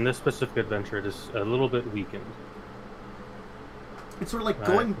well, but in this specific adventure it is a little bit weakened. It's sort of like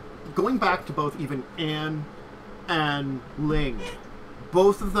going back to both even Anne and Ling.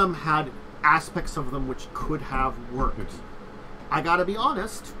 Both of them had aspects of them which could have worked. I gotta be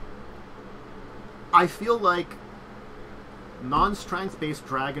honest, I feel like non-strength based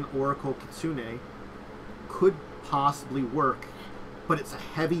Dragon Oracle Kitsune could possibly work, but it's a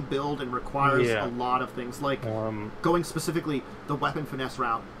heavy build and requires a lot of things, like going specifically the weapon finesse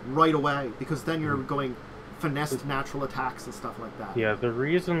route right away, because then you're going finessed natural attacks and stuff like that. Yeah, the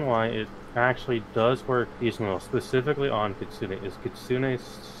reason why it actually does work decently well, specifically on Kitsune, is Kitsune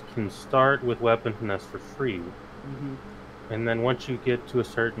can start with weapon finesse for free. Mm-hmm. And then once you get to a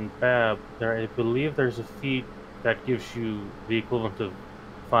certain BAB, I believe there's a feat that gives you the equivalent of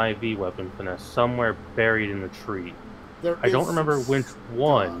 5e weapon finesse somewhere buried in the tree. I don't remember which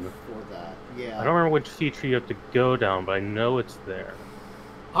one. For that. Yeah. I don't remember which feature you have to go down, but I know it's there.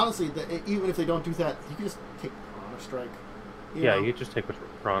 Honestly, even if they don't do that, you can just take Piranha Strike. Yeah, you just take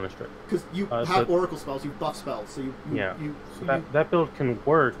Piranha Strike. Because you have Oracle spells, you buff spells, so that build can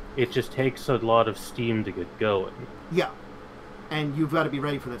work. It just takes a lot of steam to get going. Yeah, and you've got to be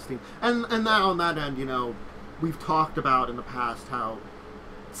ready for that steam. And now on that end, you know, we've talked about in the past how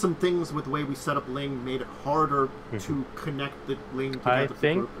some things with the way we set up Ling made it harder to connect the Ling together. I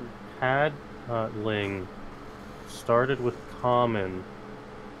think had Ling started with Common,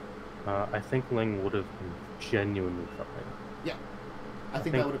 I think Ling would have been genuinely fine. Yeah, I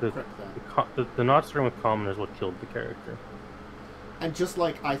think that would have corrected that. The not starting with Common is what killed the character. And just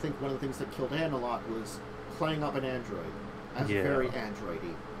like I think one of the things that killed Anne a lot was playing up an android as very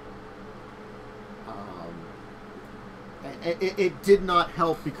androidy. It did not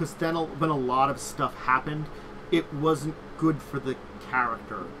help, because then when a lot of stuff happened, it wasn't good for the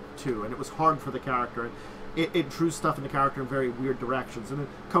character too, and it was hard for the character. And it drew stuff in the character in very weird directions, and then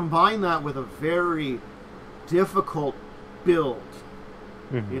combine that with a very difficult build.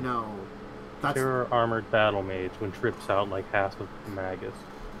 You know, that's Terror Armored Battle Mage when trips out like half of Magus.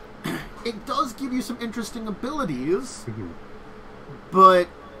 It does give you some interesting abilities, but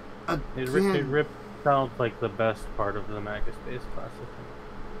again, it ripped out like the best part of the Magus base class, I think.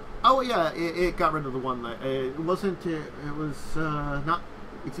 Oh yeah, it got rid of the one that it wasn't. It was not.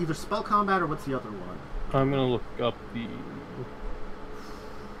 It's either spell combat or what's the other one? I'm gonna look up the. I'm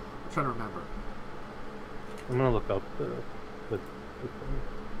trying to remember. I'm gonna look up the thing.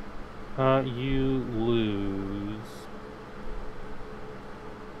 You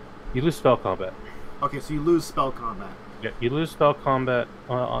lose spell combat. Okay, so you lose spell combat. Yeah, you lose spell combat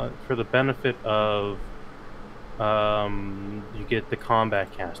for the benefit of you get the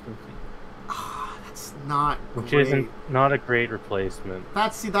combat casting fee. Ah, that's It's not which great. isn't not a great replacement.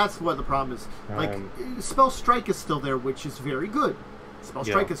 That's what the problem is. Like, Spell Strike is still there, which is very good. Spell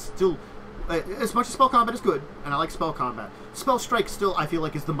Strike is still, as much as Spell Combat is good, and I like Spell Combat. Spell Strike still, I feel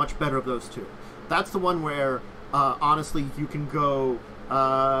like, is the much better of those two. That's the one where, honestly, you can go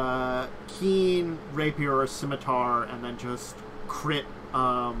Keen, Rapier, or Scimitar, and then just crit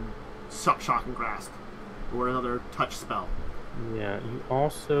Shock and Grasp, or another touch spell. Yeah, you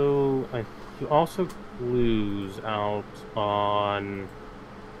also lose out on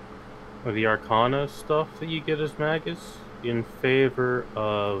the Arcana stuff that you get as Magus in favor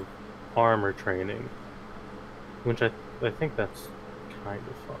of armor training, which I think that's kind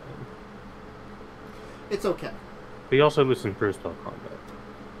of fine. It's okay. But you also lose some Spell Combat.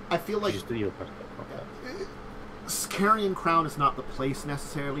 I feel like Carrion Crown is not the place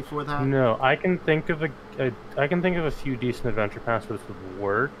necessarily for that. No, I can think of a few decent adventure paths where this would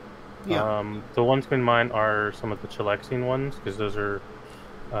work. Yeah. The ones in mind are some of the Chilexian ones, because those are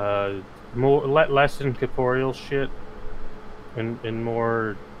less incorporeal shit, and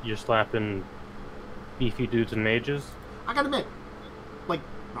more you're slapping beefy dudes and mages. I gotta admit, like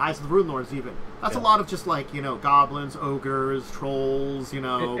Rise of the Rune Lords, even that's a lot of just like goblins, ogres, trolls.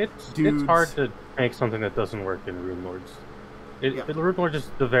 It's dudes. It's hard to make something that doesn't work in Rune Lords. Rune Lords is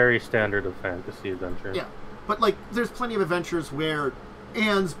the very standard of fantasy adventure. Yeah, but like there's plenty of adventures where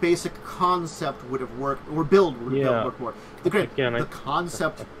Anne's basic concept would have worked, or build would have worked more. The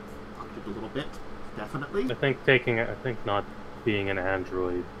concept fucked it a little bit, definitely. I think not being an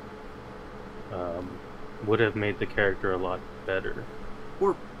android would have made the character a lot better.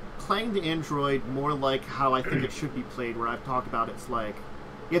 Or playing the android more like how I think it should be played, where I've talked about it's like,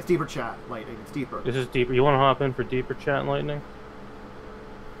 it's deeper chat, Lightning, it's deeper. This is deeper. You want to hop in for deeper chat, Lightning?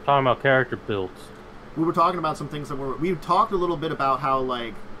 Talking about character builds. We were talking about some things we talked a little bit about how,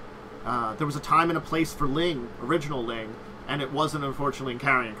 like, there was a time and a place for Ling, original Ling, and it wasn't, unfortunately, in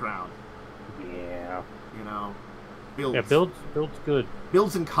Carrion Crown. Yeah. Builds. Yeah, builds good.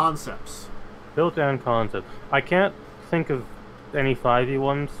 Builds and concepts. Build and concept. I can't think of any 5e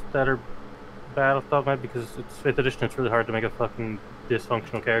ones that are bad off the top of my head, because it's 5th edition, it's really hard to make a fucking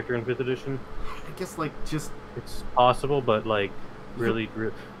dysfunctional character in 5th edition. I guess, like, just... It's possible, but, like, really...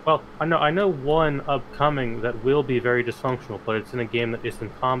 Well, I know one upcoming that will be very dysfunctional, but it's in a game that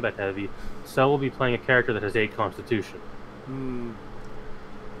isn't combat heavy, so we'll be playing a character that has 8 constitution.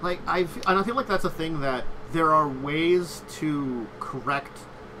 Like, and I feel like that's a thing that there are ways to correct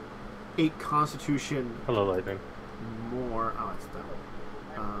 8 constitution... Hello, Lightning. More... Oh, it's that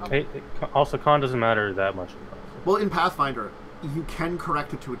one. Also, con doesn't matter that much. Well, in Pathfinder, you can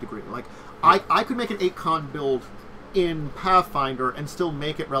correct it to a degree. Like, I could make an 8 con build in Pathfinder and still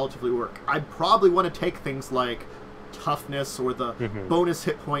make it relatively work. I'd probably want to take things like toughness or the bonus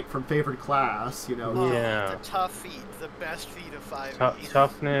hit point from favored class, Yeah. The tough feat, the best feat of 5e.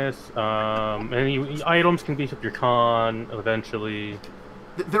 Toughness, and items can beef up your con eventually.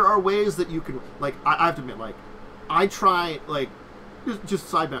 There are ways that you can, like, I have to admit, like, I try, like, just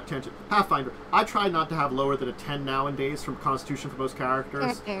side note tangent, Pathfinder, I try not to have lower than a 10 nowadays from Constitution for most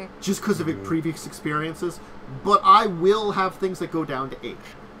characters, just because of previous experiences, but I will have things that go down to 8.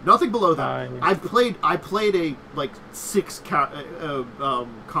 Nothing below that. I played a, like, 6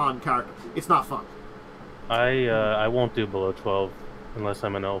 con character. It's not fun. I won't do below 12 unless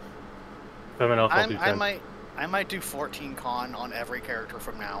I'm an elf. If I'm an elf, I'll do 10. I might do 14 con on every character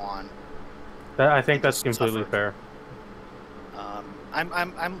from now on. I think that's completely fair.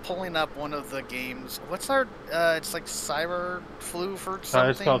 I'm pulling up one of the games. What's our? It's like Cyber Flu for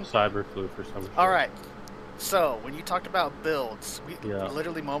something. It's called Cyber Flu for some shit. All right. So when you talked about builds,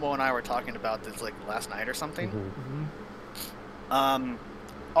 literally Momo and I were talking about this like last night or something.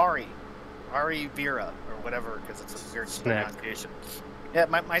 Ari Vera or whatever, because it's a weird pronunciation. Yeah,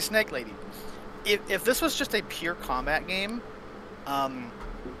 my snake lady. If this was just a pure combat game,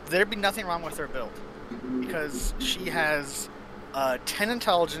 there'd be nothing wrong with her build, because she has 10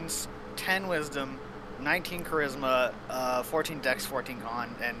 intelligence, 10 wisdom, 19 charisma, 14 dex, 14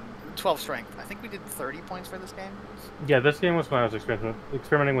 con, and 12 strength. I think we did 30 points for this game. Yeah, this game was when I was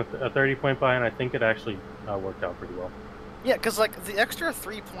experimenting with a 30-point buy, and I think it actually worked out pretty well. Yeah, because like the extra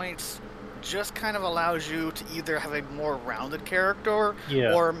 3 points just kind of allows you to either have a more rounded character,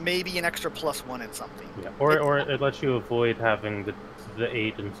 or maybe an extra +1 in something. Yeah, or it lets you avoid having the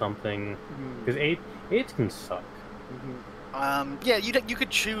 8 in something, because 8 can suck. Yeah, you could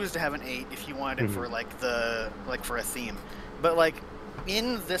choose to have an 8 if you wanted it for for a theme, but like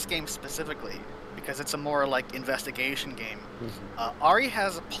in this game specifically, because it's a more like investigation game, Ari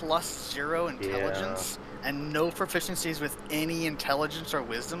has a +0 intelligence and no proficiencies with any intelligence or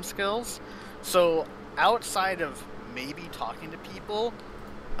wisdom skills. So outside of maybe talking to people,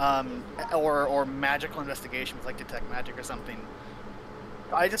 or magical investigation with like detect magic or something,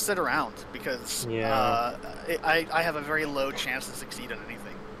 I just sit around because I have a very low chance to succeed at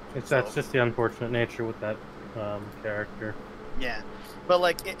anything. That's just the unfortunate nature with that character. Yeah, but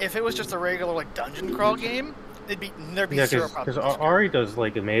like if it was just a regular like dungeon crawl game, there'd be zero problems. Because Ari does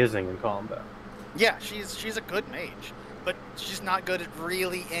like amazing in combat. Yeah, she's a good mage, but she's not good at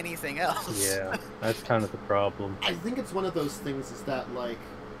really anything else. Yeah, that's kind of the problem. I think it's one of those things is that, like,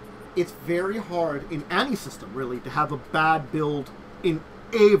 it's very hard in any system, really, to have a bad build in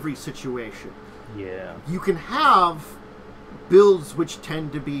every situation. Yeah. You can have builds which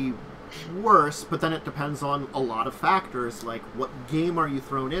tend to be worse, but then it depends on a lot of factors, like what game are you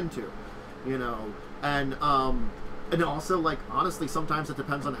thrown into, you know? And also, like, honestly, sometimes it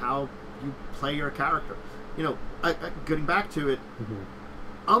depends on how you play your character. You know, getting back to it,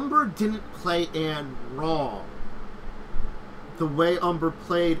 Umber didn't play Anne wrong. The way Umber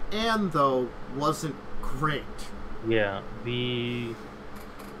played Anne, though, wasn't great. Yeah, the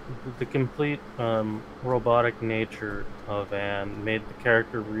complete robotic nature of Anne made the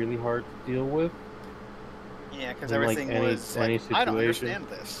character really hard to deal with. Yeah, because everything was like, I don't understand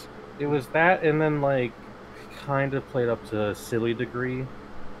this. It was that, and then like kind of played up to a silly degree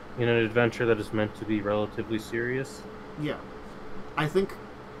in an adventure that is meant to be relatively serious. Yeah, I think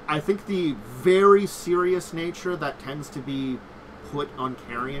the very serious nature that tends to be put on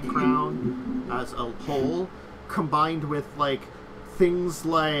Carrion Crown as a whole, combined with like things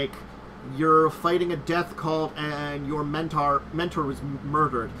like you're fighting a death cult and your mentor was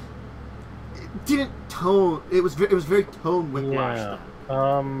murdered, it didn't tone. It was very tone whiplash. Yeah.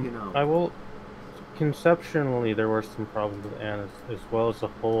 You know. I will. Conceptually, there were some problems with Anne as well as a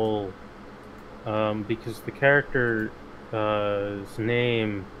whole, because the character's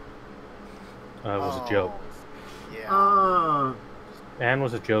name was a joke. Yeah. Anne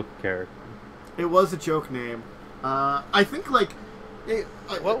was a joke character. It was a joke name. I think like.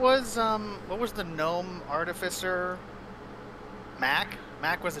 What was the gnome artificer? Mac?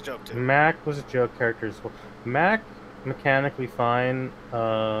 Mac was a joke too. Mac was a joke character as well. Mac, mechanically fine.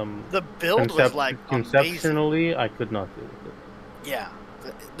 The build was like conceptually, amazing. I could not deal with it. Yeah,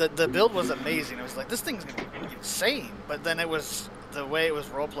 the build was amazing. It was like, this thing's gonna be insane, but then it was the way it was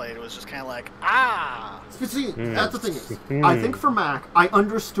roleplayed. It was just kind of like, See, that's the thing is, I think for Mac, I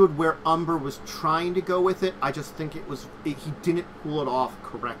understood where Umber was trying to go with it. I just think he didn't pull it off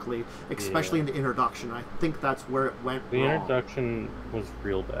correctly, especially in the introduction. I think that's where it went wrong. The introduction was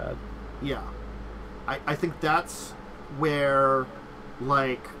real bad. Yeah, I think that's where,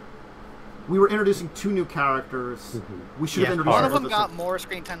 like, we were introducing two new characters. We should have introduced one of them got more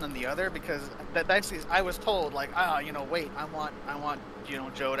screen time than the other because I was told like, wait, I want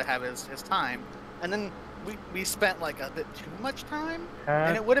Joe to have his time, and then we spent like a bit too much time,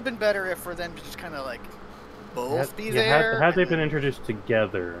 and it would have been better if for them to just kind of like both be there. Had they been introduced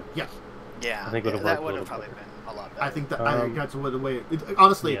together, yeah, I think that would have probably been a lot better. I think that's the way.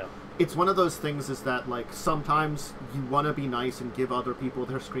 Honestly. Yeah. It's one of those things is that, like, sometimes you want to be nice and give other people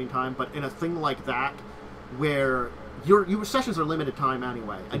their screen time, but in a thing like that, where your sessions are limited time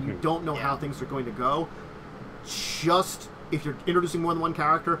anyway, and you don't know how things are going to go, just, if you're introducing more than one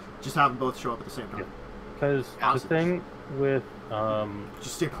character, just have them both show up at the same time. Because the thing with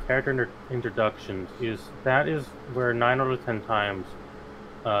character introductions is where 9 out of 10 times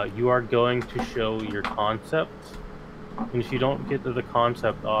you are going to show your concepts. And if you don't get to the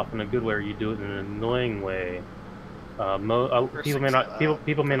concept off in a good way, or you do it in an annoying way, people may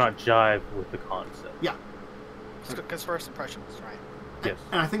not jive with the concept. Yeah, because first impressions, right? Yes,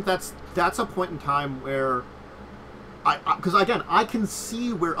 and I think that's a point in time where because again, I can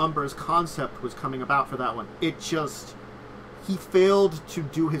see where Umber's concept was coming about for that one. It just he failed to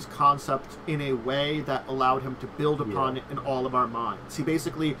do his concept in a way that allowed him to build upon it in all of our minds. He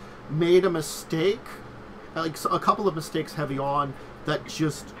basically made a mistake. Like a couple of mistakes heavy on that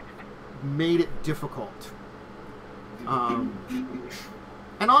just made it difficult. And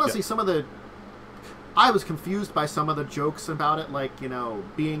honestly, I was confused by some of the jokes about it, like,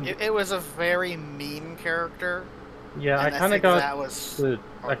 being... It was a very meme character. Yeah, I kind of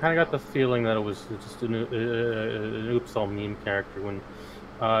got the feeling that it was just an oops all meme character when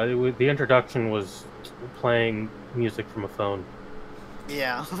the introduction was playing music from a phone.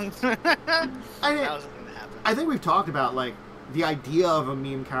 Yeah. I think we've talked about, like, the idea of a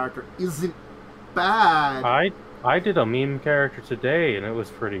meme character isn't bad. I did a meme character today, and it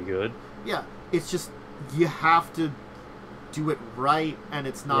was pretty good. Yeah, it's just, you have to do it right, and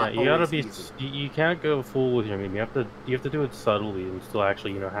it's not. Yeah, you gotta always be. easy. You can't go full with your meme. You have to do it subtly and still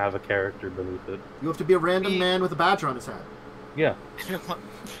actually have a character beneath it. You have to be a random man with a badger on his head. Yeah.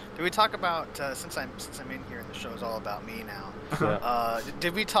 Did we talk about since I'm in here and the show's all about me now? Yeah.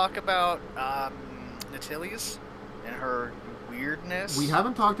 Did we talk about Natilius and her weirdness? We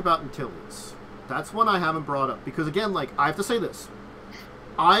haven't talked about Natilius. That's one I haven't brought up because again, like I have to say this.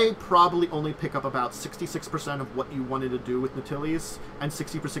 I probably only pick up about 66% of what you wanted to do with Natilius and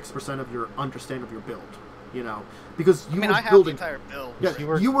 66% of your understanding of your build. Because you were I have building the entire build. Yeah,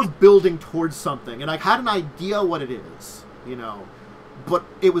 you were building towards something, and I had an idea what it is, but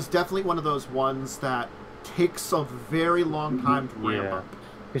it was definitely one of those ones that takes a very long time to ramp up.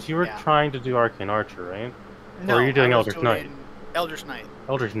 Because you were trying to do Arcane Archer, right? No, or are you doing I was Eldritch Knight? Eldritch Knight.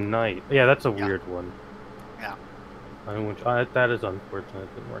 Eldritch Knight. Yeah, that's a weird one. Yeah. That is unfortunate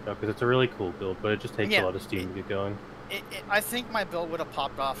it didn't work out, because it's a really cool build, but it just takes a lot of steam to get going. I think my build would have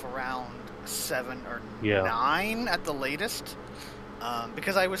popped off around 7 or 9 at the latest,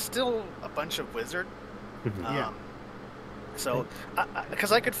 because I was still a bunch of wizard. So,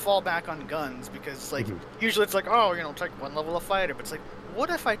 because I could fall back on guns, because usually it's like, take 1 level of fighter, but it's like, what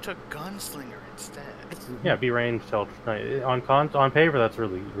if I took gunslinger instead? Yeah, be ranged Eldritch Knight. On paper, that's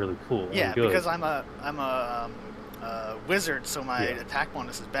really really cool. Yeah, good. because I'm a wizard, so my attack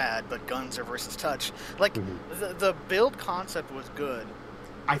bonus is bad, but guns are versus touch. The build concept was good.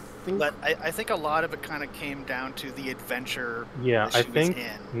 I think a lot of it kind of came down to the adventure. Yeah, I think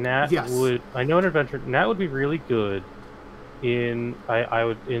Nat would. I know an adventure. Nat would be really good in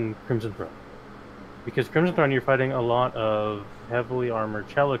in Crimson Throne, because Crimson Throne you're fighting a lot of heavily armored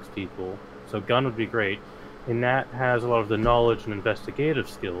Chelix people, so gun would be great. And Nat has a lot of the knowledge and investigative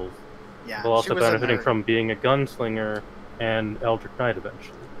skills. Yeah, while also benefiting from being a gunslinger and Eldritch Knight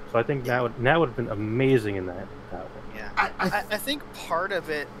eventually. So I think Nat would have been amazing in that one. Yeah, I think part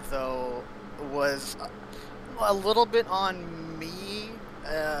of it though was a little bit on me,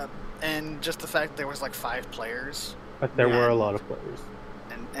 and just the fact that there was 5 players. But there were a lot of players.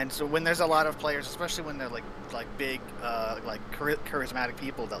 And so when there's a lot of players, especially when they're big, charismatic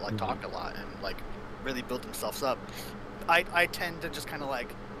people that talk a lot and really build themselves up, I tend to just kind of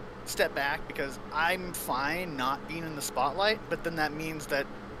step back, because I'm fine not being in the spotlight, but then that means that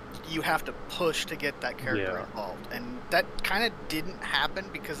you have to push to get that character involved, and that kind of didn't happen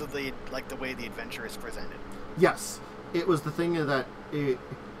because of the way the adventure is presented. Yes, it was the thing that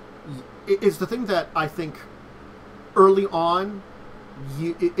it's the thing that I think early on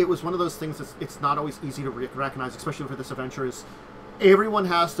it was one of those things that it's not always easy to recognize, especially for this adventure, is everyone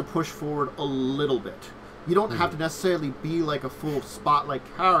has to push forward a little bit. You don't have to necessarily be a full spotlight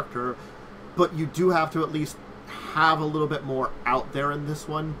character, but you do have to at least have a little bit more out there in this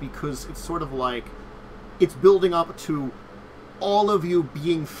one, because it's sort of it's building up to all of you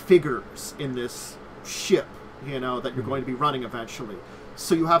being figures in this ship, that you're going to be running eventually.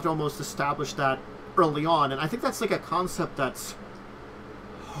 So you have to almost establish that early on, and I think that's a concept that's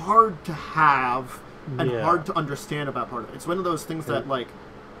hard to have and hard to understand about part of it. It's one of those things that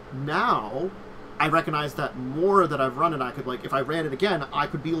now I recognize that more that I've run it, I could if I ran it again, I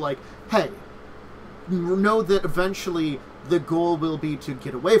could be hey, know that eventually the goal will be to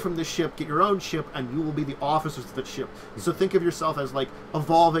get away from this ship, get your own ship, and you will be the officers of the ship. So think of yourself as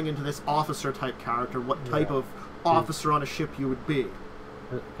evolving into this officer type character, what type of officer on a ship you would be.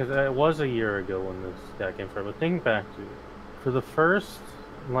 Because it was a year ago when this deck came from, but thinking back to it, for the first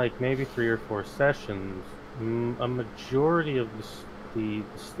maybe 3 or 4 sessions, a majority of the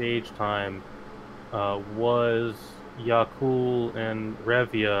stage time was Yakul and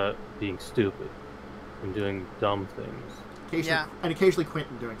Revia being stupid and doing dumb things. And occasionally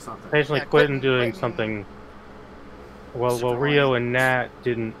Quentin doing something. Occasionally Quentin doing something. Well, Rio and Nat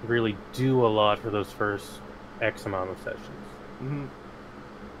didn't really do a lot for those first X amount of sessions.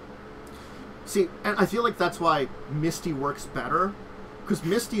 See, and I feel that's why Misty works better. Because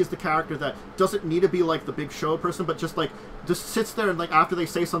Misty is the character that doesn't need to be the big show person, but just sits there and after they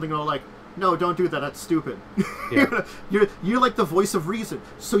say something, they're no, don't do that, that's stupid. Yeah. you're the voice of reason,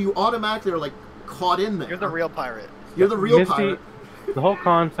 so you automatically are caught in there. You're the real pirate. You're the real pirate. The whole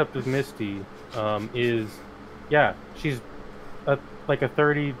concept of Misty is, she's a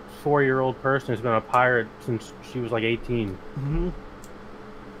 34-year-old person who's been a pirate since she was 18.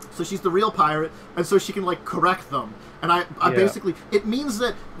 So she's the real pirate, and so she can correct them. And I basically, it means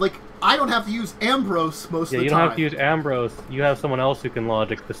that I don't have to use Ambrose most of the time. Yeah, you don't have to use Ambrose. You have someone else who can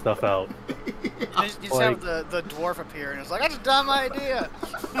logic the stuff out. You just have the dwarf appear, and it's that's a dumb idea.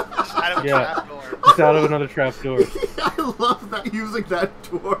 Just out of a trapdoor. Just out of another trapdoor. I love that, using that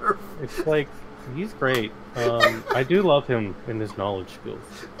dwarf. It's He's great. I do love him in his knowledge skills.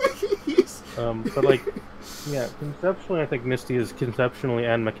 But like, yeah, conceptually, I think Misty is conceptually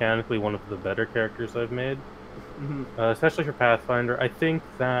and mechanically one of the better characters I've made. Especially for Pathfinder. I think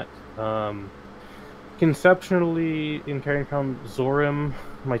that conceptually, in Carrying Crown, Zorim,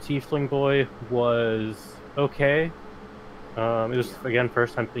 my Tiefling boy, was okay. It was, again,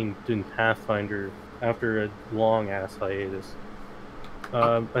 first time doing Pathfinder after a long-ass hiatus.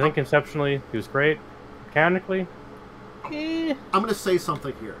 I think conceptually, he was great. Mechanically, I'm going to say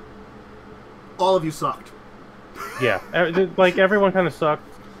something here. All of you sucked. Yeah, like, everyone kind of sucked.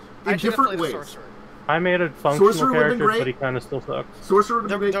 In different ways. I made a functional Sorcerer character, but he kind of still sucked. Sorcerer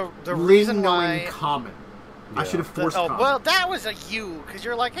would have been great. The reason why... Common. Yeah. I should have forced common. Well, that was a you, because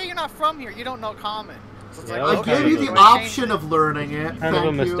you're like, hey, you're not from here, you don't know common. So yeah, like, I gave you the option of learning it. Kind of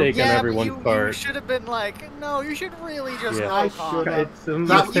a mistake on everyone's part. You should have been like, no, you should really just know common. It's a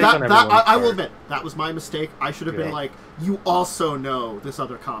mistake on everyone's part. I will admit, that was my mistake. I should have been like, you also know this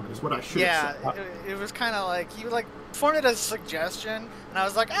other common, is what I should have said. Yeah, it was kind of like, you like formed it as a suggestion, and I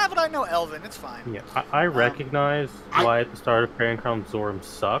was like, but I know Elven, it's fine. Yeah, I recognize why at the start of Carrying Crown Zorim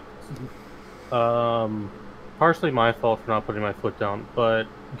sucked. Partially my fault for not putting my foot down, but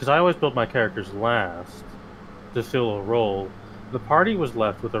because I always build my characters last to fill a role, the party was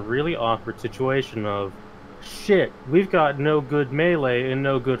left with a really awkward situation of, shit, we've got no good melee and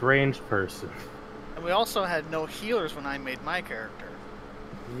no good ranged person. And we also had no healers when I made my character.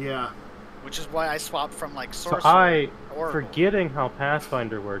 Yeah. Which is why I swapped from, like, Sorcerer to Oracle. Forgetting how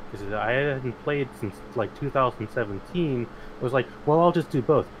Pathfinder worked, because I hadn't played since, like, 2017, was like, well, I'll just do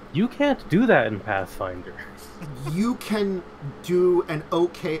both. You can't do that in Pathfinder. You can do an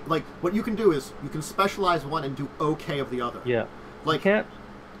okay... Like, what you can do is, you can specialize one and do okay of the other. Yeah. Like, you can't...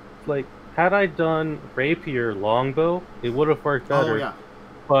 Like, had I done Rapier Longbow, it would have worked better. Oh, yeah.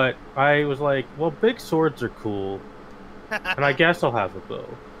 But I was like, well, big swords are cool, and I guess I'll have a bow.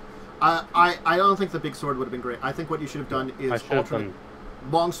 I don't think the big sword would have been great. I think what you should have done is alternate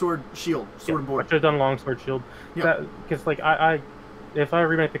longsword, shield, sword and board. I should have done longsword, shield. Yeah. Because, like, if I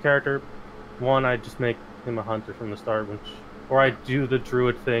remake the character, one, I just make him a hunter from the start, or I do the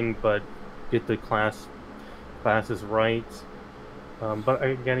druid thing, but get the classes right. But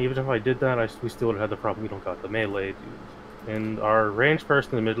again, even if I did that, we still would have had the problem we don't got the melee dude. And our ranged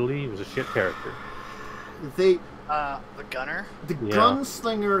person, admittedly, was a shit character. The gunner? The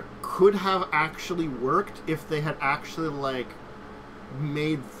gunslinger could have actually worked if they had actually, like,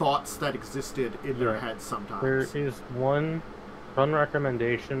 made thoughts that existed in their heads sometimes. There is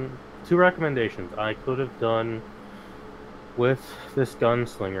two recommendations I could have done with this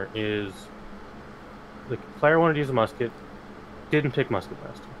gunslinger is the player wanted to use a musket, didn't pick musket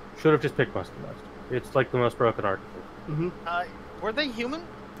master. Should have just picked musket master. It's like the most broken article. Were they human?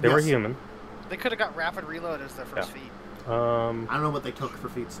 They were human. They could have got rapid reload as their first feat. I don't know what they took for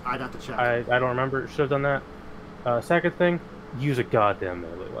feats. I'd have to check. I don't remember. Should have done that. Second thing, use a goddamn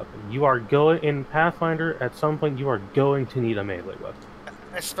melee weapon. You are going in Pathfinder. At some point, you are going to need a melee weapon.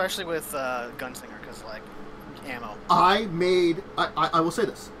 Especially with gunslinger, because like ammo. I will say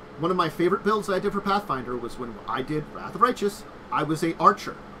this. One of my favorite builds that I did for Pathfinder was when I did Wrath of Righteous. I was a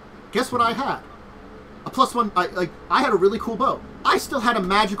archer. Guess what I had? A +1. I had a really cool bow. I still had a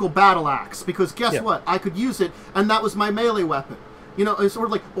magical battle axe because guess what? I could use it, and that was my melee weapon. You know, it's sort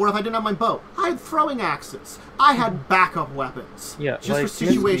of like, or if I didn't have my bow, I had throwing axes. I had backup weapons. Yeah, just like for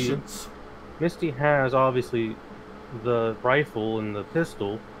situations. Misty has obviously the rifle and the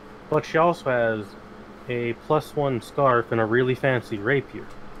pistol, but she also has a +1 scarf and a really fancy rapier.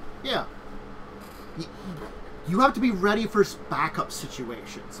 Yeah. You have to be ready for backup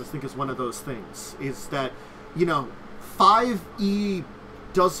situations, I think is one of those things. Is that, you know, 5e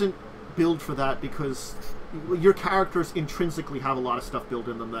doesn't build for that because your characters intrinsically have a lot of stuff built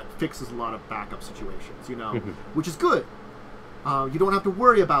in them that fixes a lot of backup situations, you know, which is good. You don't have to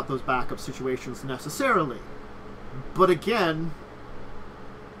worry about those backup situations necessarily. But again,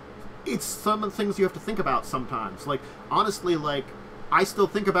 it's some of the things you have to think about sometimes. Like, honestly, like, I still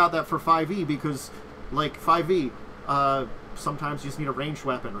think about that for 5e because, like, 5e, sometimes you just need a ranged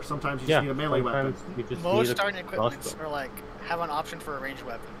weapon, or sometimes you just need a melee weapon. Most starting equipments are, like, have an option for a ranged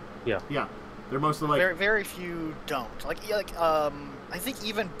weapon. Yeah. Yeah. They're mostly like... Very, very few don't. I think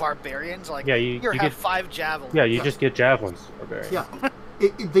even barbarians, like, you have get 5 javelins. Yeah, you just get javelins, barbarians. Yeah.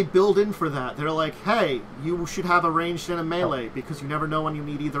 They build in for that. They're like, hey, you should have a ranged and a melee, because you never know when you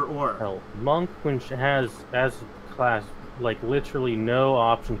need either or. Hell, Monk, when she has, as a class, like, literally no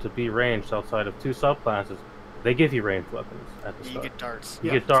option to be ranged outside of 2 subclasses, they give you ranged weapons at the start. You get darts.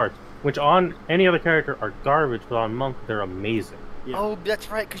 You get darts, which on any other character are garbage, but on Monk, they're amazing. Yeah. Oh, that's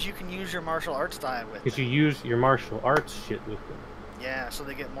right, because you can use your martial arts die with Because them. you use your martial arts shit with them. Yeah, so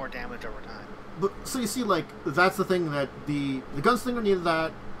they get more damage over time. But so you see, like, that's the thing that the gunslinger needed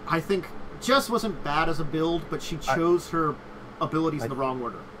that. I think Jess wasn't bad as a build, but she chose her abilities in the wrong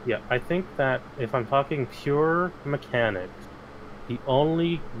order. Yeah, I think that if I'm talking pure mechanics, the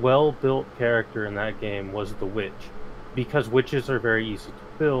only well-built character in that game was the witch, because witches are very easy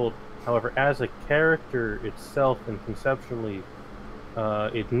to build. However, as a character itself and conceptually,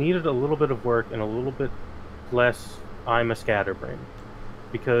 it needed a little bit of work and a little bit less I'm a scatterbrain.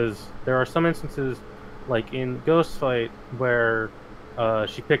 Because there are some instances, like in Ghost Fight, where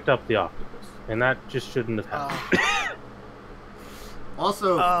she picked up the octopus, and that just shouldn't have happened.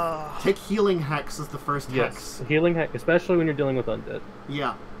 Also, take Healing Hex as the first hex. Healing Hex, especially when you're dealing with undead.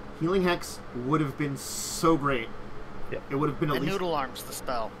 Yeah, Healing Hex would have been so great. Yeah. It would have been at And least... Noodle Arms the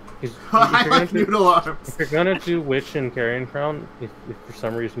spell. I like Noodle Arms. If you're gonna do Witch and Carrion Crown, if for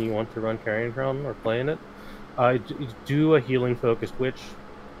some reason you want to run Carrion Crown or play in it, do a healing focused Witch.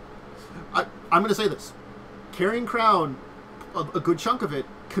 I'm gonna say this. Carrying Crown, a good chunk of it,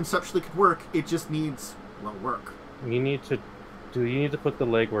 conceptually could work. It just needs, well, work. You need to put the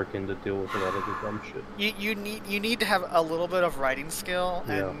legwork in to deal with a lot of the dumb shit. You need to have a little bit of writing skill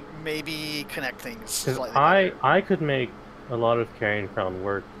Yeah. and maybe connect things Because slightly better. I could make a lot of Carrion Crown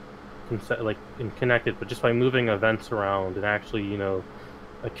work, like connected, but just by moving events around and actually,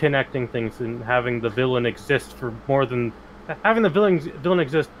 connecting things and having the villain exist for more than having the villain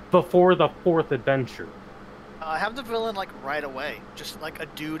exist before the fourth adventure. Have the villain like right away, just like a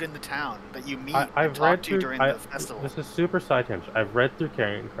dude in the town that you meet I've and talk read to through, during the festival. This is super side tangent. I've read through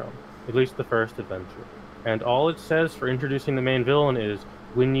Carrion Crown, at least the first adventure, and all it says for introducing the main villain is,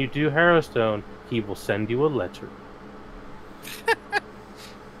 when you do Harrowstone, he will send you a letter.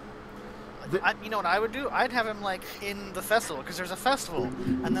 You know what I would do? I'd have him like in the festival, because there's a festival,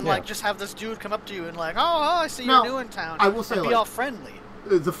 and then like just have this dude come up to you and like, oh, I see you're new in town. I will say, and be like, all friendly.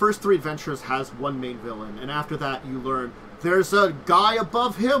 The first 3 adventures has one main villain, and after that you learn there's a guy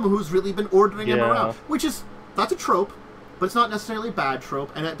above him who's really been ordering him around, that's a trope, but it's not necessarily a bad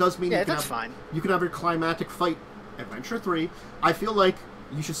trope, and it does mean you can have your climactic fight. Adventure 3, I feel like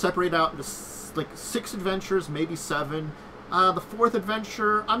you should separate out into like 6 adventures, maybe 7. The 4th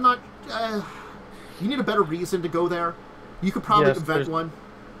adventure, I'm not. You need a better reason to go there. You could probably invent one.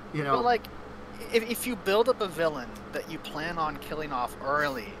 But like, if you build up a villain that you plan on killing off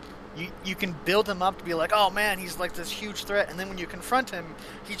early, you can build him up to be like, oh man, he's like this huge threat, and then when you confront him,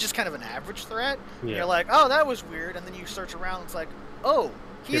 he's just kind of an average threat. Yeah. You're like, oh, that was weird, and then you search around, it's like, oh,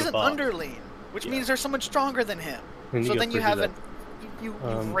 he's an underling, which means there's someone stronger than him. And so then you have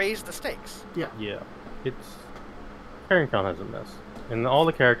you've raised the stakes. Yeah. Yeah. Carrion Crown has a mess. And all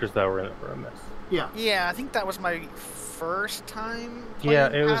the characters that were in it were a mess. Yeah. Yeah, I think that was my first time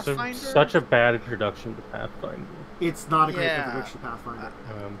playing it was Pathfinder. Such a bad introduction to Pathfinder. It's not a great introduction to Pathfinder.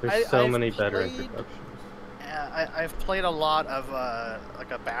 There's so many better introductions. Yeah, I've played a lot of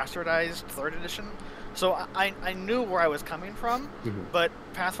like a bastardized 3rd edition, so I knew where I was coming from, but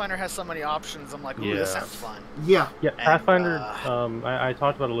Pathfinder has so many options, I'm like, ooh, this sounds fun. Yeah. Yeah, Pathfinder, I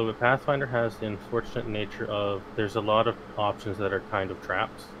talked about it a little bit. Pathfinder has the unfortunate nature of there's a lot of options that are kind of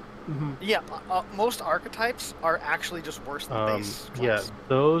traps. Yeah, most archetypes are actually just worse than the base class.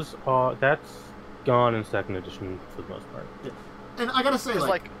 Yeah, that's gone in 2nd edition for the most part. Yeah. And I gotta say,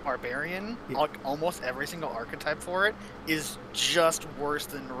 like Barbarian, like almost every single archetype for it is just worse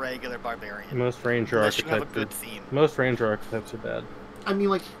than regular Barbarian. Most Ranger archetypes have a good theme. Most Ranger archetypes are bad. I mean,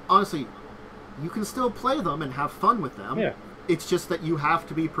 like, honestly, you can still play them and have fun with them. Yeah. It's just that you have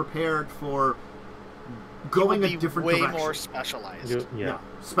to be prepared for going a different direction. Way more specialized. Yeah.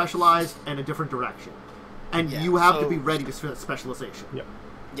 Specialized and a different direction. And you have to be ready to fit specialization. Yeah.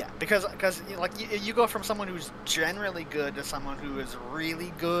 Yeah, because like you go from someone who's generally good to someone who is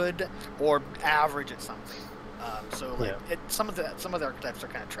really good or average at something. So like some of the archetypes are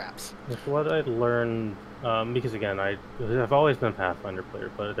kind of traps. That's what I learned because again I've always been a Pathfinder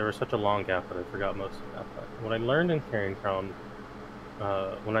player, but there was such a long gap that I forgot most of Pathfinder. What I learned in Carrion Crown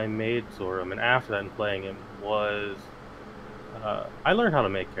when I made Zoram and after that in playing him was I learned how to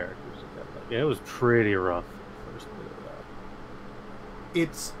make characters again. Like, it was pretty rough.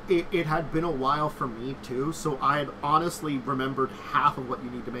 It had been a while for me too, so I had honestly remembered half of what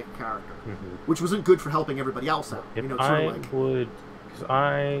you need to make a character, which wasn't good for helping everybody else out. If because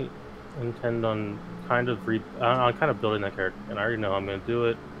I intend on kind of building that character, and I already know I'm going to do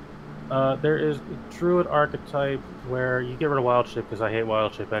it. There is a Druid archetype where you get rid of Wild Shape because I hate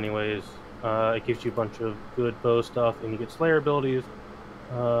Wild Shape anyways. It gives you a bunch of good bow stuff, and you get Slayer abilities,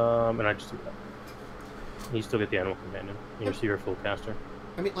 and I just do that. You still get the animal companion. You receive your full caster.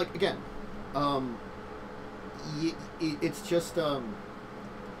 I mean, like, again, it's just,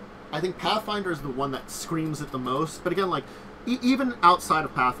 I think Pathfinder is the one that screams it the most. But again, like, even outside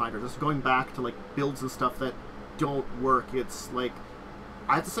of Pathfinder, just going back to, like, builds and stuff that don't work, it's, like,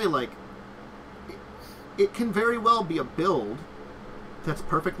 I have to say, like, it can very well be a build that's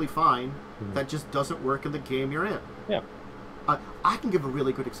perfectly fine that just doesn't work in the game you're in. Yeah. I can give a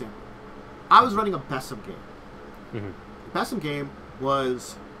really good example. I was running a Besom game. Besom game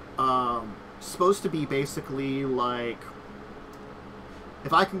was supposed to be basically like,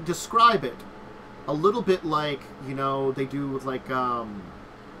 if I can describe it, a little bit like, you know, they do with like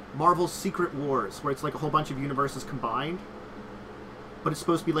Marvel's Secret Wars, where it's like a whole bunch of universes combined, but it's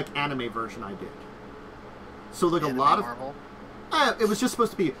supposed to be like anime version I did. So like Anime a lot of Marvel? it was just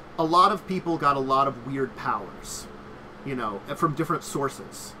supposed to be a lot of people got a lot of weird powers, you know, from different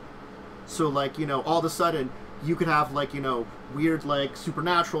sources. So like, you know, all of a sudden you could have like, you know, weird like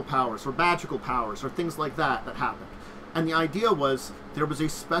supernatural powers or magical powers or things like that happened. And the idea was there was a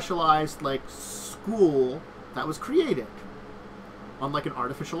specialized like school that was created on like an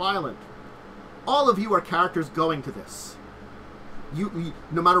artificial island. All of you are characters going to this. You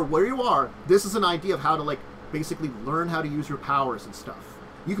no matter where you are, this is an idea of how to like basically learn how to use your powers and stuff.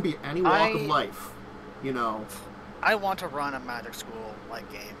 You could be any walk of life, you know. I want to run a magic school like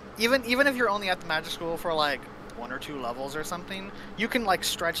game. Even if you're only at the magic school for like 1 or 2 levels or something, you can like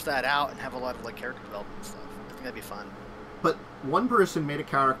stretch that out and have a lot of like character development and stuff. I think that'd be fun. But one person made a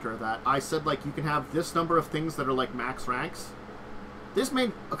character that I said like you can have this number of things that are like max ranks. This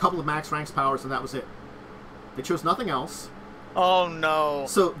made a couple of max ranks powers and that was it. They chose nothing else. Oh no!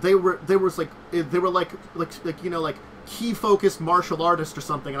 So they were like you know, like key focused martial artist or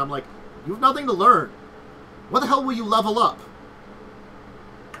something, and I'm like, you have nothing to learn. What the hell will you level up?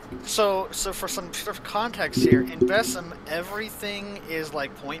 So for some sort of context here, in Besom, everything is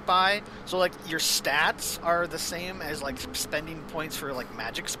like point buy. So like your stats are the same as like spending points for like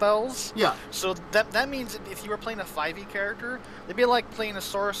magic spells. Yeah. So that means if you were playing a 5e character, it'd be like playing a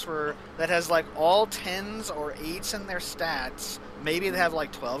sorcerer that has like all 10s or 8s in their stats. Maybe they have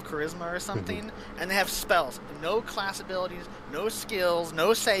like 12 charisma or something, and they have spells, no class abilities, no skills,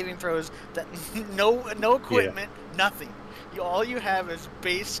 no saving throws, no equipment, nothing. All you have is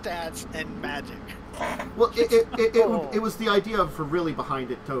base stats and magic. Well, it was the idea for really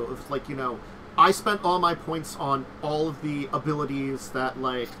behind it, too. It was like, you know, I spent all my points on all of the abilities that,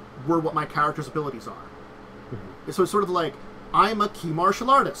 like, were what my character's abilities are. So it's sort of like, I'm a key martial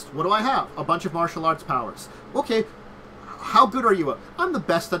artist. What do I have? A bunch of martial arts powers. Okay, how good are you? I'm the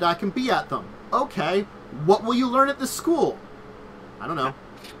best that I can be at them. Okay, what will you learn at this school? I don't know.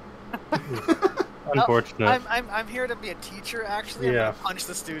 Unfortunate. I'm here to be a teacher, actually. I'm going to punch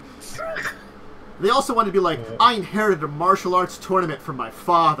the students. They also want to be like, I inherited a martial arts tournament from my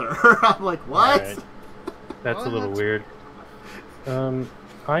father. I'm like, what? Right. That's a little weird.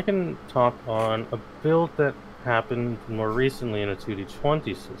 I can talk on a build that happened more recently in a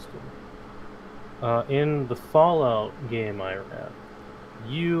 2D20 system. In the Fallout game I ran,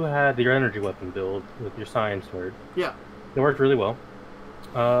 you had your energy weapon build with your science nerd. Yeah. It worked really well.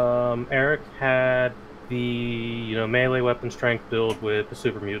 Eric had the melee weapon strength build with the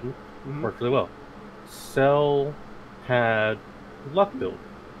super mutant. Worked really well. Cell had luck build,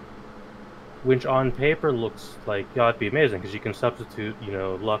 which on paper looks like it'd be amazing because you can substitute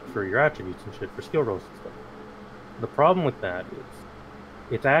luck for your attributes and shit for skill rolls and stuff. The problem with that is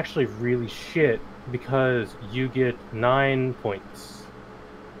it's actually really shit because you get 9 points.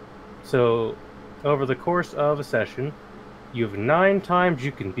 So over the course of a session, you have 9 times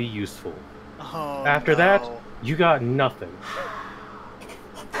you can be useful. After that, you got nothing.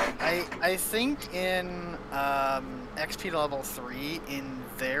 I think in XP level 3, in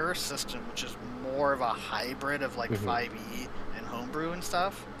their system, which is more of a hybrid of like 5e and homebrew and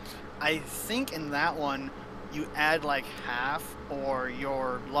stuff, I think in that one you add like half or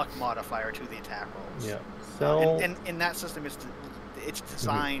your luck modifier to the attack rolls. Yeah. So and in that system, it's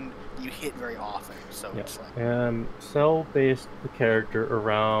designed you hit very often, so it's like Cell based the character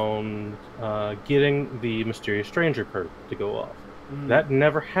around getting the mysterious stranger perk to go off. That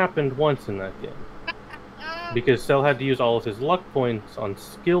never happened once in that game because Cell had to use all of his luck points on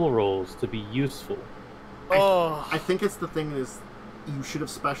skill rolls to be useful. I think it's the thing is you should have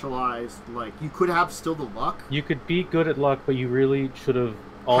specialized. Like you could have still the luck. You could be good at luck, but you really should have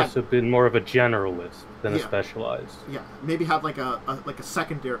also been more of a generalist than a specialized. Yeah, maybe have like a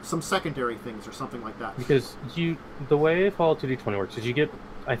secondary, some secondary things or something like that. Because the way Fallout 2D20 works is you get,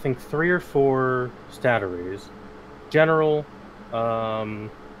 I think, 3 or 4 stat arrays: general,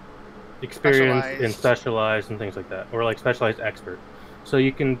 experienced and Specialized. specialized and things like that, or like specialized expert. So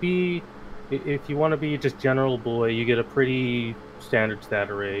you can be, if you want to be just general boy, you get a pretty standard stat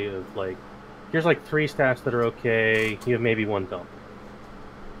array of like, here's like 3 stats that are okay. You have maybe 1 dump.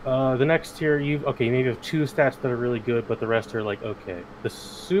 The next tier, you maybe have 2 stats that are really good, but the rest are like okay. The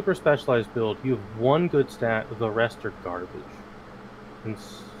super specialized build, you have 1 good stat, the rest are garbage, and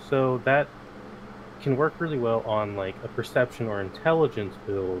so that can work really well on like a perception or intelligence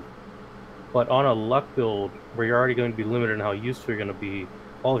build. But on a luck build, where you're already going to be limited in how useful you're going to be,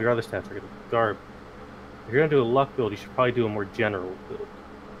 all of your other stats are going to be garbage. If you're going to do a luck build, you should probably do a more general build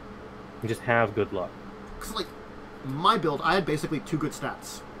and just have good luck. Because like my build, I had basically 2 good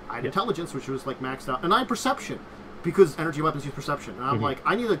stats. I had intelligence, which was like maxed out, and I had perception because energy weapons use perception. And I'm like,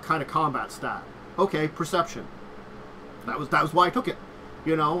 I need a kind of combat stat. Okay, perception. That was why I took it,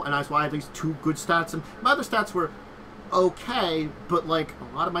 you know, and that's why I had these 2 good stats. And my other stats were okay, but like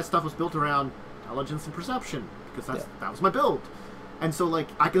a lot of my stuff was built around intelligence and perception because that was my build. And so like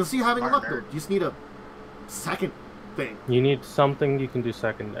I can see having a luck build. You just need a second thing. You need something you can do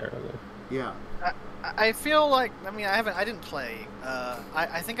secondarily. Yeah. I feel like, I mean, I didn't play.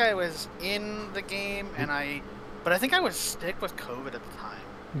 I think I was in the game, but I think I was sick with COVID at the time.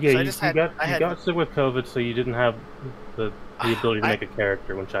 Yeah, so you got sick with COVID, so you didn't have the ability to make a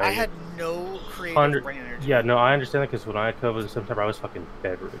character, which I had no creative brain energy. Yeah, no, I understand that because when I had COVID in September, I was fucking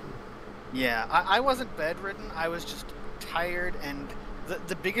bedridden. Yeah, I wasn't bedridden. I was just tired, and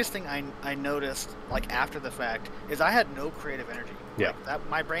the biggest thing I noticed, like after the fact, is I had no creative energy. Yeah, like,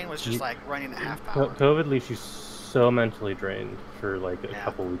 my brain was just like running at half power. COVID leaves you so mentally drained for like a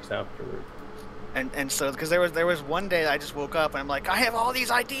couple weeks afterward. And so because there was one day I just woke up and I'm like, I have all these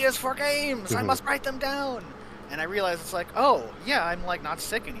ideas for games. I must write them down. And I realized it's like, oh yeah, I'm like not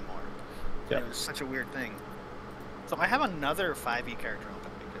sick anymore. Yeah. It was such a weird thing. So I have another 5e character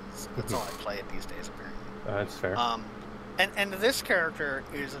open because that's all I play at these days apparently. That's fair. And this character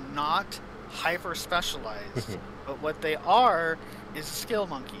is not hyper specialized, but what they are is a skill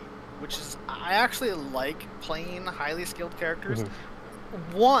monkey, which is, I actually like playing highly skilled characters.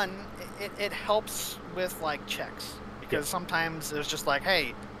 One, it helps with like checks because sometimes there's just like,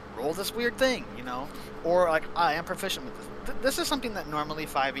 hey, roll this weird thing, you know, or like I am proficient with this. This is something that normally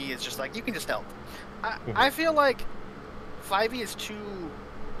 5e is just like you can just help. I feel like 5e is too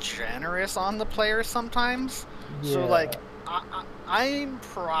generous on the players sometimes. So like I'm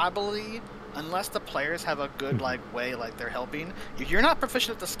probably, unless the players have a good like way like they're helping, if you're not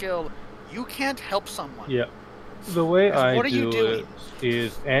proficient at the skill, you can't help someone. Yeah. The way I do it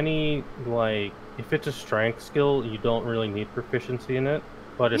is any, like, if it's a strength skill, you don't really need proficiency in it.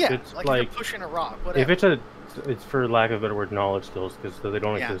 But if it's like if you're pushing a rock, whatever. If it's for lack of a better word, knowledge skills, because they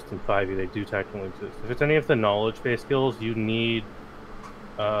don't exist in 5e, they do technically exist. If it's any of the knowledge-based skills, you need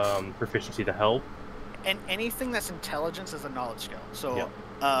proficiency to help. And anything that's intelligence is a knowledge skill. So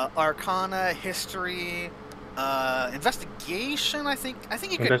Arcana, History, Investigation. I think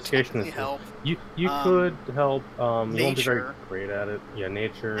you could technically help. You could help. You won't be very great at it. Yeah,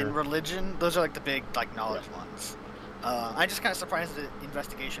 Nature and Religion. Those are like the big like knowledge ones. I'm just kind of surprised that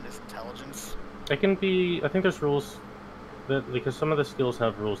Investigation is intelligence. It can be. I think there's rules that, because some of the skills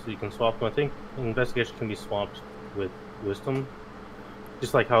have rules that you can swap them. I think Investigation can be swapped with Wisdom,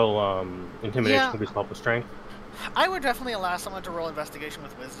 just like how Intimidation can be swapped with Strength. I would definitely allow someone to roll Investigation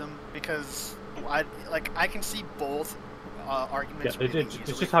with Wisdom because I can see both arguments. Yeah,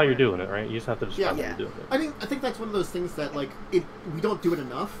 it's just how you're doing it, right? You just have to describe how you're doing it. I mean, I think that's one of those things that like we don't do it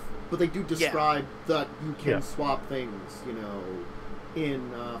enough, but they do describe that you can swap things, you know,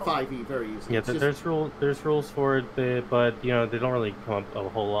 in 5e very easily. Yeah, there's rules for it, but you know they don't really come up a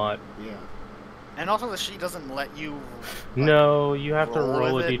whole lot. Yeah. And also the sheet doesn't let you... no, you have to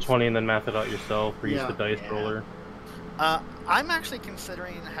roll a d20 and then math it out yourself, or use the dice roller. I'm actually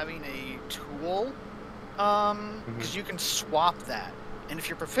considering having a tool, because you can swap that. And if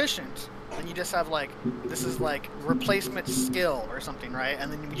you're proficient, then you just have like, this is like replacement skill or something, right?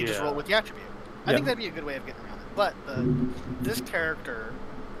 And then you just roll with the attribute. I think that'd be a good way of getting around it. But this character...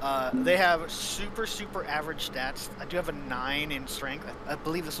 they have super average stats. I do have a 9 in strength. I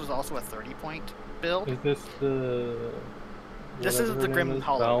believe this was also a 30-point build. Is this the... This is the Grim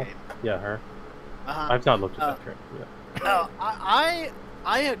Hollow game. Yeah, her. I've not looked at that character yet.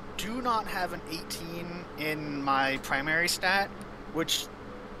 I do not have an 18 in my primary stat, which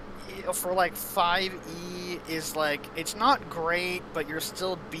for like 5e is like, it's not great, but you're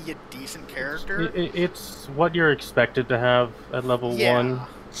still be a decent character. It's what you're expected to have at level 1.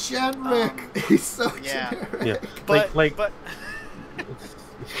 Generic. He's so generic. Yeah, but it's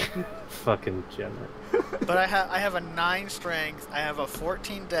fucking generic. but I have a 9 strength. I have a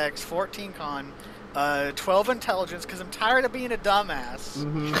 14 dex, 14 con, 12 intelligence because I'm tired of being a dumbass.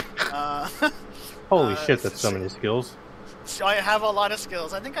 Mm-hmm. Holy shit, that's so many skills. So I have a lot of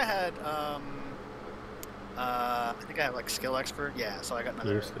skills. I think I had like skill expert. Yeah, so I got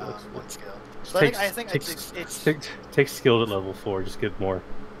another one skill. So I think take skilled at level 4. Just get more.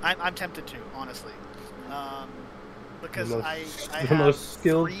 I'm tempted to, honestly, because I the have most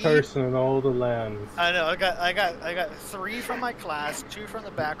skilled 3... person in all the land. I know. I got 3 from my class, 2 from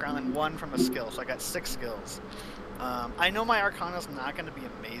the background, and 1 from a skill. So I got 6 skills. I know my Arcana's not going to be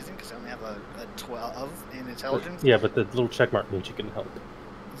amazing because I only have a 12 in intelligence. Yeah, but the little checkmark means you can help.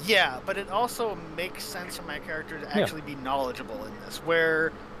 Yeah, but it also makes sense for my character to actually be knowledgeable in this,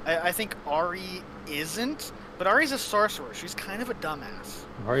 where I think Ari isn't, but Ari's a sorcerer. She's kind of a dumbass.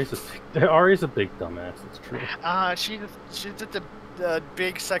 Ari's a big dumbass, it's true. She's the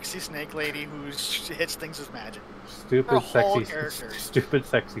big sexy snake lady who hits things with magic. Stupid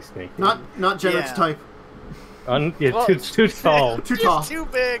sexy snake. Not Janet's type. Too tall. Too tall. Too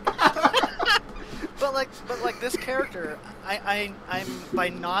big. But like this character, I'm by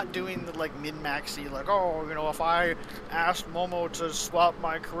not doing the like min-maxy, like, oh, you know, if I asked Momo to swap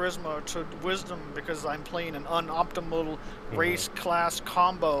my charisma to wisdom because I'm playing an unoptimal race class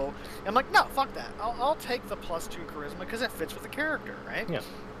combo, I'm like, no, fuck that. I'll take the +2 charisma because it fits with the character, right? Yeah.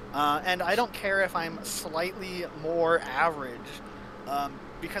 And I don't care if I'm slightly more average,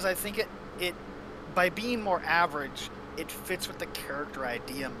 because I think it by being more average, it fits with the character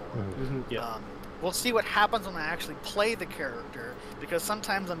idea more. Mm-hmm. Yeah. We'll see what happens when I actually play the character, because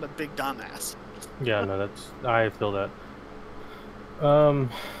sometimes I'm a big dumbass. Yeah, no, I feel that.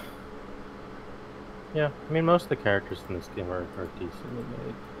 Yeah, I mean, most of the characters in this game are decently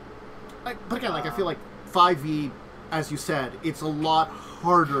made. But again, like, I feel like 5e, as you said, it's a lot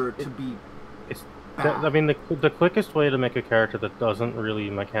harder to be bad. I mean, the quickest way to make a character that doesn't really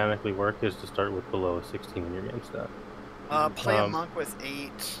mechanically work is to start with below a 16 in your game stat. Play a monk with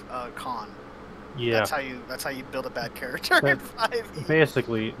 8 con. Yeah, that's how you build a bad character in 5e.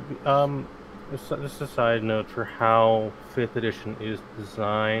 Basically, just a side note for how 5th edition is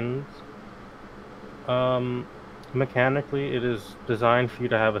designed. Mechanically, it is designed for you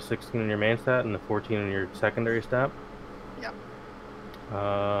to have a 16 in your main stat and a 14 in your secondary stat. Yep.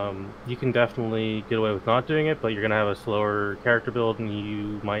 You can definitely get away with not doing it, but you're going to have a slower character build and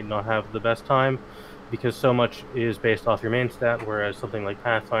you might not have the best time because so much is based off your main stat, whereas something like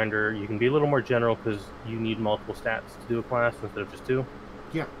Pathfinder, you can be a little more general because you need multiple stats to do a class instead of just 2.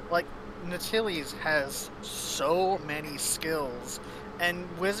 Yeah. Like, Natili's has so many skills, and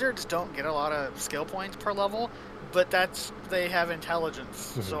wizards don't get a lot of skill points per level, but they have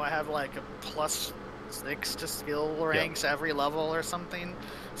intelligence. Mm-hmm. So I have like a +6 to skill ranks every level or something.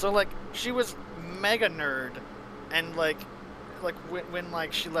 So like, she was mega nerd, and like when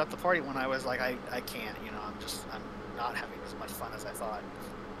like she left the party, when I was like, I can't, you know, I'm not having as much fun as I thought.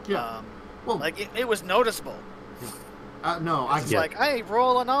 Yeah. Well, like it was noticeable. No, like, I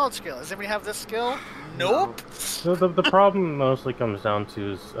roll a knowledge skill. Does anybody have this skill? Nope. So the problem mostly comes down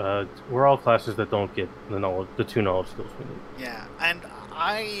to is we're all classes that don't get the 2 knowledge skills we need. Yeah, and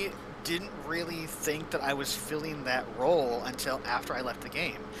I didn't really think that I was filling that role until after I left the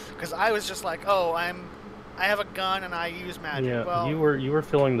game, because I was just like, oh, I have a gun and I use magic. Yeah, well, you were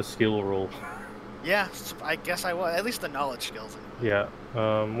filling the skill role. Yeah, I guess I was. At least the knowledge skills. Anyway.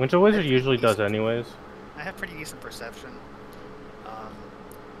 Yeah, which a wizard usually does anyways. I have pretty decent perception.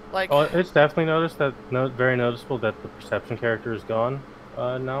 It's definitely very noticeable that the perception character is gone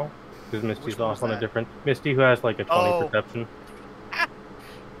now, because Misty's off on a different. Misty, who has like a 20 perception.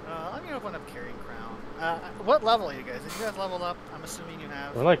 Let me open up Carrying Crown. What level are you guys? Did you guys leveled up? I'm assuming you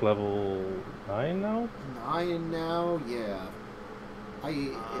have. We're like level 9 now. 9 now, yeah.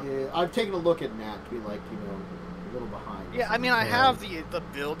 I've taken a look at Nat to be like, you know, a little behind. Yeah, I mean, I have the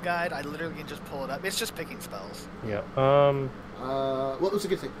build guide. I literally can just pull it up. It's just picking spells. Yeah. What was I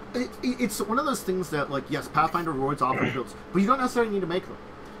gonna say? It's one of those things that, like, yes, Pathfinder rewards offering builds, but you don't necessarily need to make them.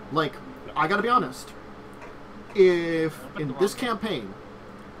 Like, I gotta be honest. If in this campaign,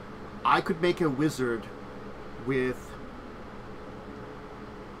 I could make a wizard with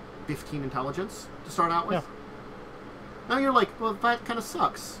 15 intelligence to start out with. Yeah. Now you're like, well, that kind of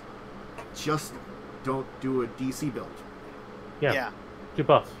sucks. Just don't do a DC build. Yeah. Do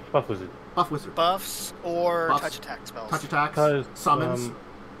buff wizard. Buff wizard. Buffs or touch attack spells. Touch attacks. Summons.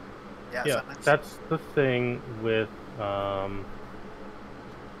 Summons. That's the thing with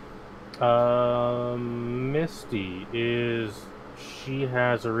Misty is she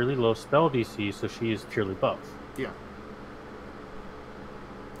has a really low spell DC, so she is purely buff. Yeah.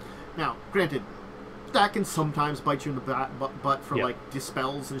 Now, granted, that can sometimes bite you in the butt for like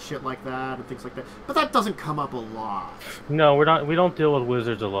dispels and shit like that and things like that. But that doesn't come up a lot. No, we're not. We don't deal with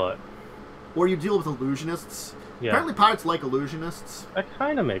wizards a lot. Or you deal with illusionists. Yeah. Apparently, pirates like illusionists. That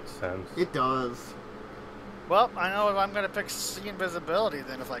kind of makes sense. It does. Well, I know if I'm gonna pick see invisibility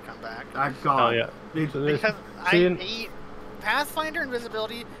then if I come back. God. Oh yeah. Because I hate Pathfinder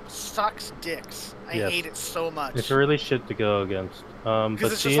invisibility sucks dicks. I hate it so much. It's really shit to go against. But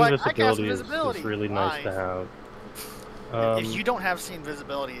it's see like, invisibility is really nice to have. If you don't have see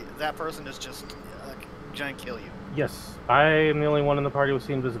invisibility, that person is just gonna kill you. Yes, I am the only one in the party with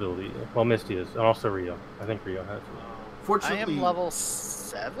see invisibility. Well, Misty is, and also Rio. I think Rio has it. Fortunately, I am level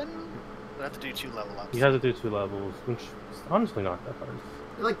 7. I have to do 2 level ups. He has to do 2 levels, which is honestly not that hard.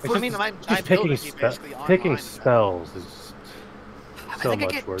 Like, I mean, I'm picking spells is so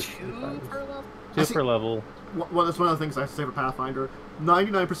much work. 2 per level. 2 per level. Well, that's one of the things I say for Pathfinder.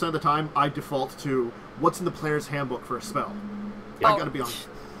 99% of the time, I default to what's in the player's handbook for a spell. I gotta be honest.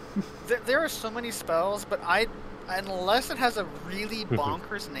 There are so many spells, but unless it has a really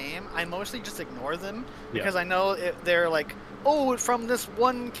bonkers name, I mostly just ignore them because I know they're like, oh, from this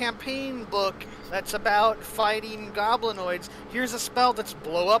one campaign book that's about fighting goblinoids, here's a spell that's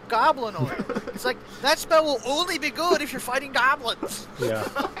blow up goblinoid. It's like, that spell will only be good if you're fighting goblins. Yeah.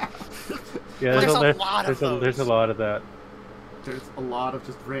 Yeah, there's a lot of those. There's a lot of that. There's a lot of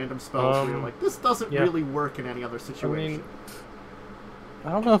just random spells where you're like, this doesn't really work in any other situation. I mean,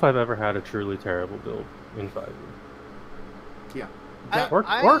 I don't know if I've ever had a truly terrible build in 5e. Yeah. Or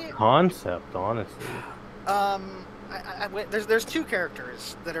concept, honestly. There's 2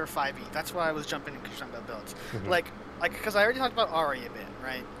 characters that are 5e. That's why I was jumping in about builds. Like, because I already talked about Ari a bit,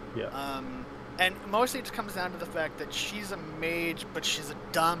 right? Yeah. And mostly it just comes down to the fact that she's a mage, but she's a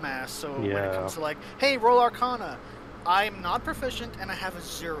dumbass. So when it comes to like, hey, roll Arcana, I'm not proficient and I have a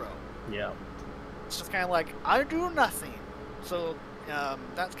 0. Yeah. It's just kind of like, I do nothing. So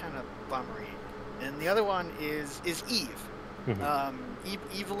that's kind of bummery. And the other one is Eve.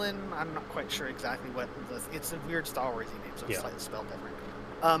 Evelyn, I'm not quite sure exactly what it's a weird Star Wars name, so it's slightly spelled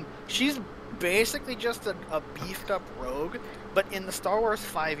different. She's basically just a beefed up rogue, but in the Star Wars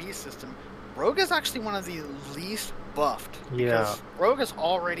 5e system, rogue is actually one of the least buffed. Because rogue is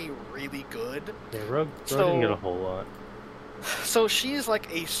already really good. Yeah, rogue didn't get a whole lot. So she's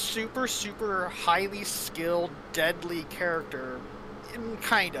like a super, super highly skilled, deadly character,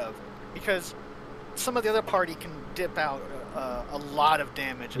 kind of, because some of the other party can dip out a lot of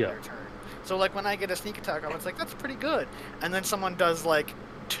damage in their turn. So like when I get a sneak attack, I was like, that's pretty good. And then someone does like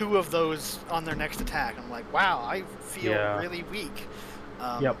 2 of those on their next attack. I'm like, wow, I feel really weak.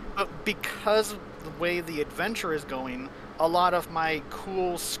 But because of the way the adventure is going, a lot of my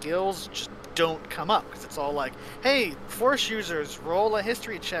cool skills just don't come up. Because it's all like, hey, Force users, roll a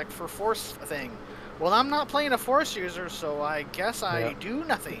history check for Force thing. Well, I'm not playing a Force user, so I guess I do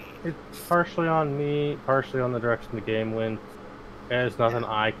nothing. It's partially on me, partially on the direction the game went. And it's nothing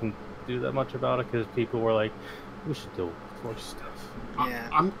I can do that much about it, because people were like, we should do Force stuff.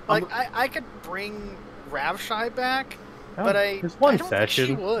 Yeah. I could bring Ravshai back, but I don't think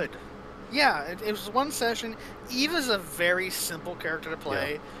she would. Yeah, it was one session. Eve is a very simple character to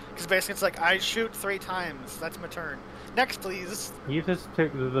play, because basically it's like, I shoot 3 times, that's my turn. Next, please. Eve has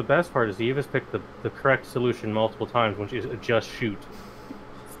picked, the best part is Eve has picked the correct solution multiple times when she's just shoot.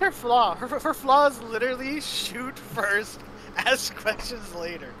 Her flaw. Her flaw is literally shoot first, ask questions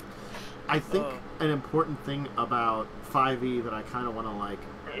later. I think an important thing about 5e that I kind of want to like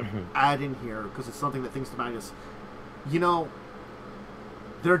add in here, because it's something that thinks to mind, is, you know,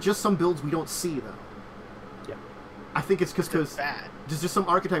 there are just some builds we don't see though. Yeah. I think it's because there's just some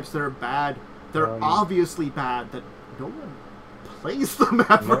archetypes that are bad. They're obviously bad that no one plays them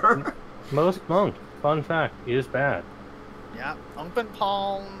ever. Most monk, fun fact, is bad. Yeah, Open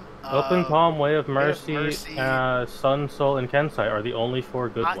Palm. Open Palm, Way of Mercy, Sun, Soul, and Kensai are the only 4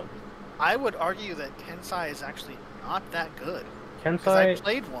 good ones. I would argue that Kensai is actually not that good. Kensai, I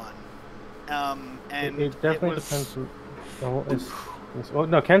played one, and it definitely depends. Well,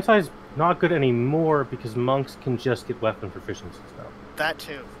 no, Kensai's not good anymore because monks can just get weapon proficiencies now. That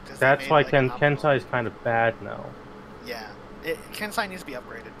too. That's why Kensai is kind of bad now. Yeah, Kensai needs to be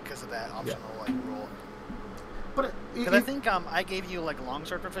upgraded because of that optional rule. But because I think I gave you like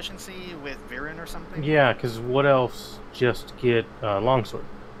longsword proficiency with Viren or something. Yeah, because what else? Just get longsword.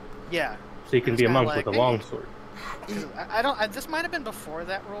 Yeah. So you can be a monk with a longsword. I don't. This might have been before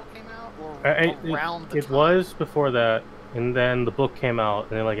that rule came out, or around the time. It was before that, and then the book came out,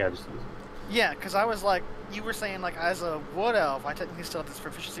 and they're like, just use it. Yeah, because I was like, you were saying like as a wood elf, I technically still have this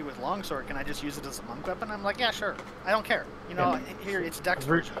proficiency with longsword. Can I just use it as a monk weapon? I'm like, yeah, sure. I don't care. You know, here it's dex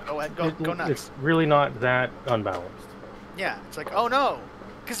version. Go ahead, go nuts. It's really not that unbalanced. Yeah, it's like, oh no,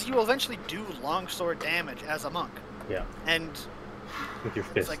 because you eventually do longsword damage as a monk. Yeah. And with your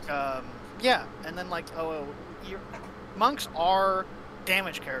fist. It's like, yeah, and then like, monks are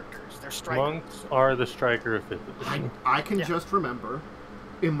damage characters. They're strikers. Monks are the striker of 5th edition. I can just remember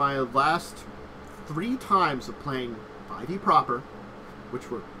in my last 3 times of playing 5e proper, which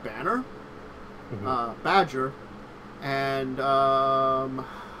were Banner, Badger, and God,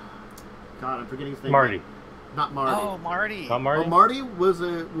 I'm forgetting his name. Marty. Not Marty. Oh, Marty. Not Marty? Oh, Marty was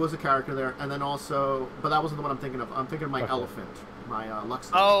a character there, and then also, but that wasn't the one I'm thinking of. I'm thinking of my elephant, my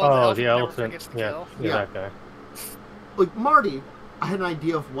Luxon. Oh, the elephant. Yeah, that guy. Like Marty, I had an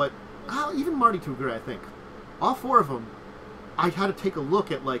idea of what. Even Marty to a degree, I think. All 4 of them, I had to take a look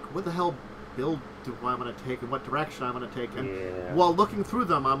at like what the hell build do I want to take and what direction I want to take, and while looking through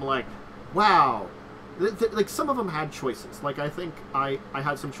them, I'm like, wow. Like some of them had choices. Like I think I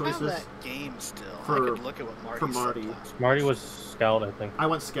had some choices. I have that game still. I could look at what Marty. Marty was Scout, I think. I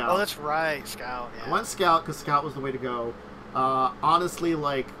went Scout. Oh, that's right, Scout. Yeah. I went Scout because Scout was the way to go. Honestly,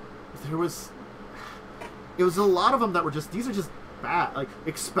 like it was a lot of them that were just these are just bad. Like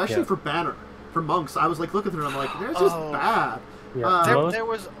especially for Banner, for monks. I was like looking through them, I'm like they're just bad. Yeah. There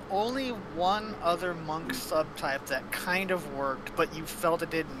was only one other monk subtype that kind of worked, but you felt it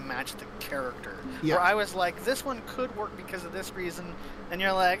didn't match the character. Yeah. Where I was like, this one could work because of this reason, and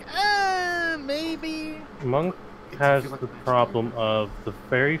you're like, maybe. Monk has the problem of the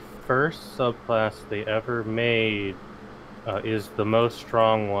very first subclass they ever made is the most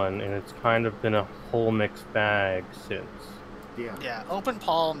strong one, and it's kind of been a whole mixed bag since. Yeah. Yeah, Open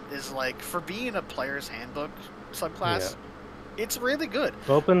Palm is like, for being a player's handbook subclass, it's really good.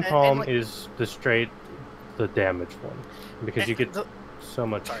 Open Palm is the damage one, because you get so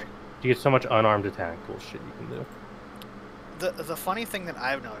much. You get so much unarmed attack bullshit you can do. The funny thing that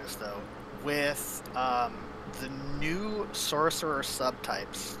I've noticed though, with the new sorcerer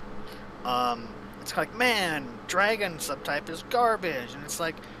subtypes, it's like, man, dragon subtype is garbage, and it's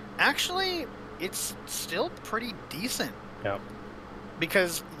like, actually, it's still pretty decent. Yeah.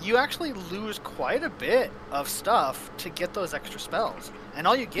 Because you actually lose quite a bit of stuff to get those extra spells, and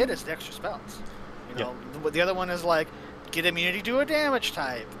all you get is the extra spells. You know, the other one is like, get immunity to a damage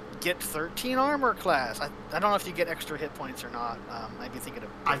type, get 13 armor class. I don't know if you get extra hit points or not. I'd be thinking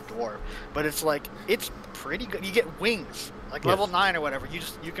of dwarf, but it's like it's pretty good. You get wings, like level 9 or whatever.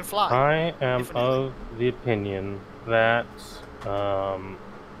 You can fly. I am of the opinion that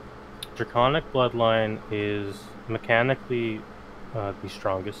Draconic Bloodline is mechanically the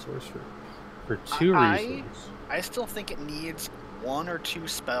strongest sorcerer for 2 reasons. I still think it needs 1 or 2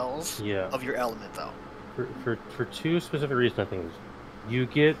 spells of your element, though. For 2 specific reasons, I think you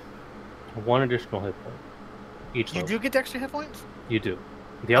get 1 additional hit point each level. You do get extra hit points? You do.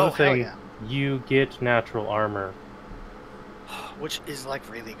 The other thing, you get natural armor, which is like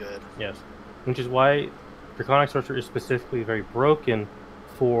really good. Yes, which is why Draconic Sorcerer is specifically very broken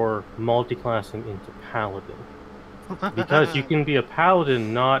for multi-classing into Paladin. Because you can be a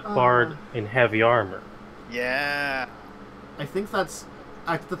paladin, not bard in heavy armor. Yeah. I think that's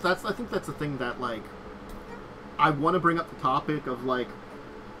the thing that like I want to bring up the topic of like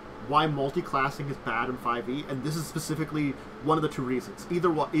why multi-classing is bad in 5e, and this is specifically one of the 2 reasons.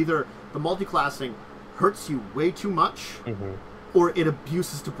 Either the multi-classing hurts you way too much, or it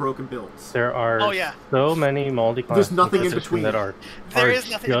abuses to broken builds. There are so many multi-classing. There's nothing in between that are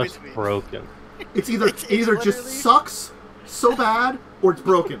just broken. It's either just sucks so bad or it's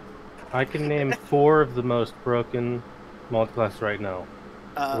broken. I can name 4 of the most broken multi-classes right now.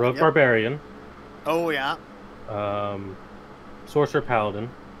 Rogue Barbarian. Oh yeah. Sorcerer Paladin.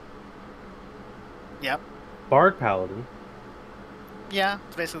 Yep. Bard Paladin. Yeah,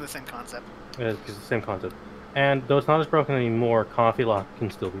 it's basically the same concept. It's the same concept. And though it's not as broken anymore, Coffee Lock can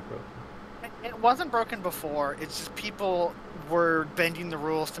still be broken. It wasn't broken before. It's just people were bending the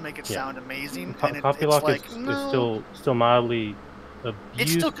rules to make it sound amazing. And Coffee Lock is still mildly abusive.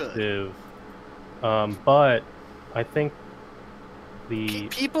 It's still good. But I think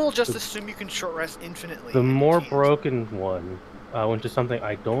people just assume you can short rest infinitely. The more broken one, which is something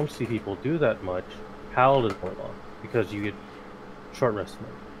I don't see people do that much, Paladin Warlock, because you get short rest smite.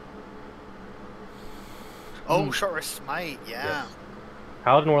 Oh, short rest smite, yeah. Yes.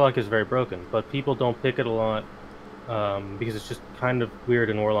 Paladin Warlock is very broken, but people don't pick it a lot because it's just kind of weird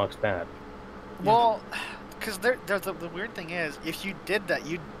and Warlock's bad. Well, because the weird thing is, if you did that,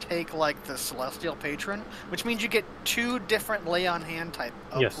 you'd take like the Celestial Patron, which means you get 2 different lay on hand type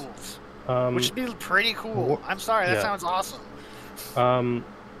of pools. Which would be pretty cool. I'm sorry, that sounds awesome.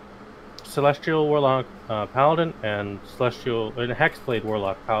 Celestial Warlock Paladin and Celestial and Hexblade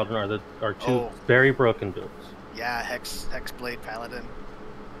Warlock Paladin are two very broken builds. Yeah, Hexblade Paladin.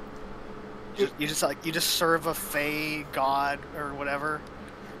 You just serve a Fey god or whatever.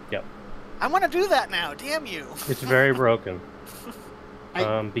 Yep. I want to do that now. Damn you! It's very broken.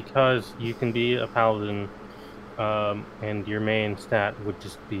 Because you can be a paladin, and your main stat would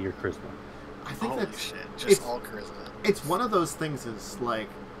just be your charisma. I think Holy that's shit, just all charisma. It's one of those things. Is like,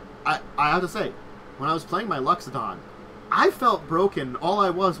 I have to say, when I was playing my Luxodon, I felt broken. All I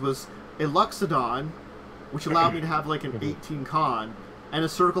was a Luxodon, which allowed me to have like an 18 con and a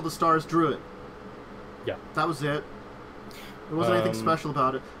Circle of the Stars Druid. Yeah, that was it. There wasn't anything special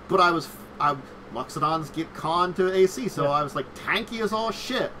about it. But Luxodons get con to AC, so I was like tanky as all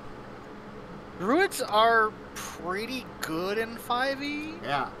shit. Druids are pretty good in 5e.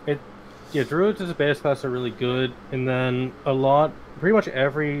 Yeah. Druids as a base class are really good, and then pretty much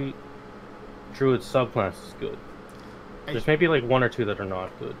every Druid subclass is good. There's maybe like one or two that are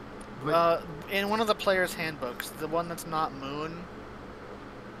not good. In one of the player's handbooks, the one that's not Moon,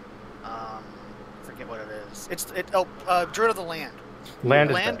 forget what it is. Druid of the Land.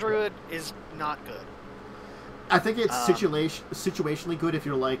 Land Druid is not good. I think it's situationally good if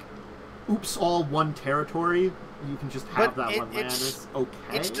you're like, oops, all one territory. You can just have that one land. It's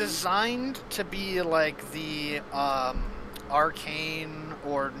okay. It's designed to be like the arcane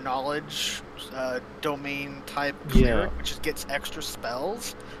or knowledge domain type cleric, which just gets extra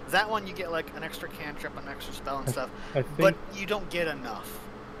spells. That one you get like an extra cantrip, an extra spell and stuff, but you don't get enough.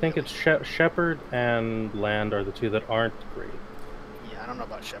 I think it's Shepherd and Land are the two that aren't great. Yeah, I don't know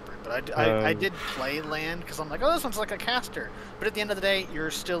about Shepherd, but I did play Land because I'm like, oh, this one's like a caster. But at the end of the day, you're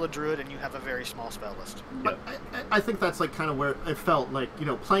still a druid and you have a very small spell list. But I think that's like kind of where it felt like,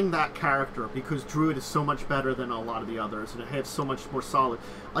 playing that character, because druid is so much better than a lot of the others and it has so much more solid.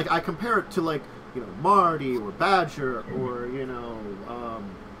 Like, I compare it to like, Marty or Badger or,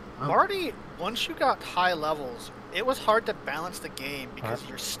 Marty, once you got high levels, it was hard to balance the game because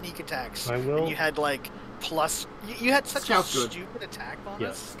your sneak attacks, and you had like plus, you had such a stupid attack bonus.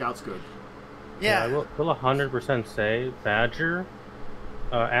 Yes, Scout's good. Yeah. I will 100% say Badger,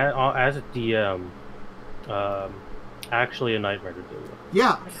 as a DM, actually a nightmare to deal with.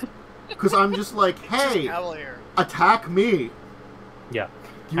 Yeah, because I'm just like, hey, attack me. Yeah.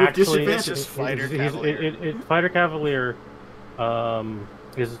 You have disadvantage. It's just Fighter Cavalier. Fighter Cavalier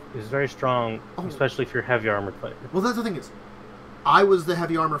is very strong, especially if you're a heavy armored fighter. Well, that's the thing is, I was the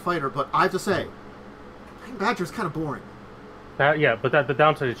heavy armor fighter, but I have to say, Badger's kind of boring. But the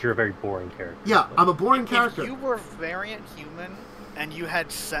downside is you're a very boring character. Yeah, I'm a boring character. If you were Variant Human and you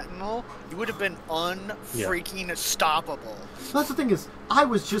had Sentinel, you would have been unfreaking stoppable. That's the thing is, I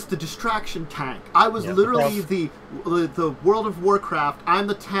was just the distraction tank. I was literally the World of Warcraft. I'm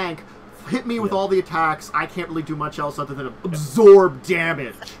the tank. Hit me with all the attacks. I can't really do much else other than absorb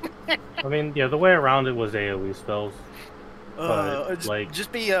damage. I mean, the way around it was AoE spells.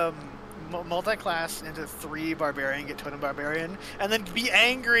 Just be multi-class into 3 barbarian, get Totem Barbarian, and then be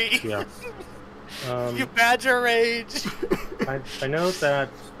angry. Yeah. You Badger rage. I know that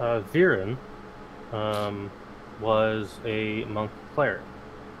Viren was a monk cleric.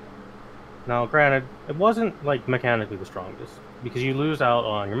 Now, granted, it wasn't like mechanically the strongest, because you lose out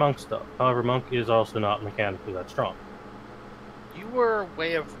on your monk stuff. However, monk is also not mechanically that strong. You were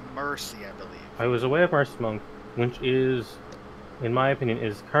Way of Mercy, I believe. I was a Way of Mercy monk, which is, in my opinion,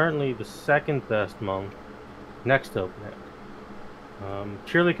 is currently the second best monk next to Open Hand.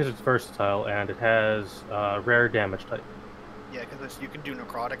 Purely because it's versatile and it has rare damage type. Yeah, because you can do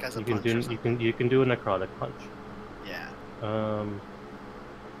necrotic as a punch. You can do a necrotic punch. Yeah.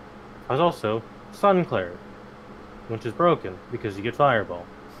 I was also Sun Cleric, which is broken because you get Fireball.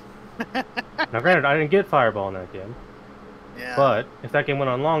 Now, granted, I didn't get Fireball in that game. Yeah. But if that game went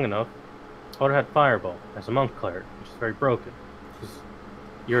on long enough, I would have had Fireball as a monk cleric, which is very broken. Because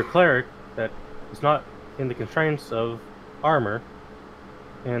you're a cleric that is not in the constraints of armor,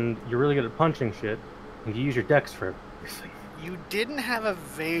 and you're really good at punching shit, and you use your dex for everything. You didn't have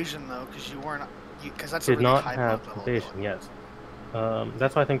evasion though, because you weren't. Because that's did a really not high have evasion. Yes.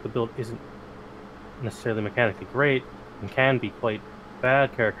 That's why I think the build isn't necessarily mechanically great and can be quite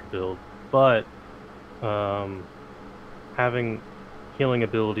bad character build, but having healing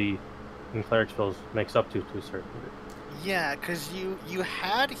ability in cleric spells makes up to a certain degree. Yeah, because you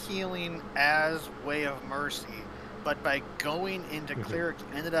had healing as Way of Mercy, but by going into cleric, you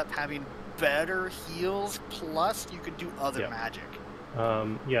ended up having better heals, plus you could do other magic.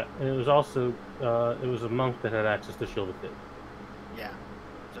 And it was also it was a monk that had access to Shield of Faith. Yeah,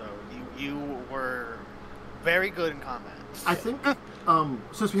 so you were very good in combat. I think,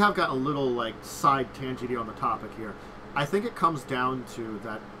 since we have got a little, like, side tangent on the topic here, I think it comes down to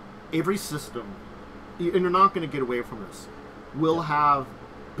that every system, and you're not going to get away from this, will have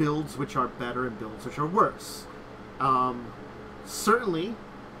builds which are better and builds which are worse. Certainly,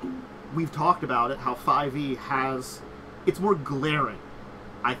 we've talked about it, how 5e has... It's more glaring,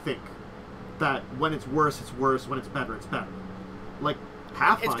 I think, that when it's worse, when it's better, it's better. Like,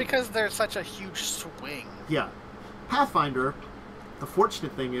 Pathfinder... It's because there's such a huge swing. Yeah. Pathfinder, the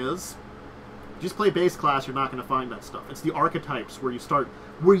fortunate thing is, just play base class, you're not going to find that stuff. It's the archetypes where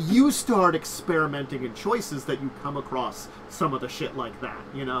you start experimenting in choices that you come across some of the shit like that,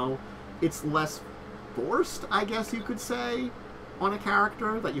 you know? It's less forced, I guess you could say, on a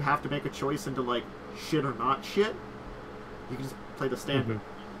character, that you have to make a choice into, like, shit or not shit. You can just play the standard.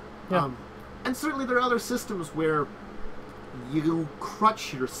 Mm-hmm. Yeah. And certainly there are other systems where you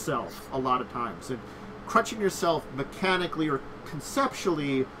crutch yourself a lot of times, and crutching yourself mechanically or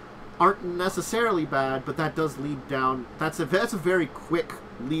conceptually aren't necessarily bad, but that does lead down... That's a very quick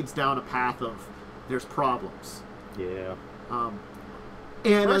leads down a path of there's problems. Yeah.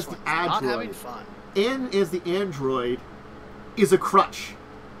 And as the not having android... fun. And as the android is a crutch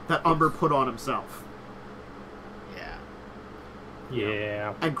that Umber put on himself. Yeah.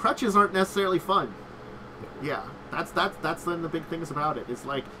 Yeah. And crutches aren't necessarily fun. Yeah. That's one of the big things about it. It's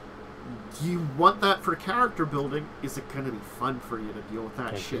like, do you want that for character building? Is it going to be fun for you to deal with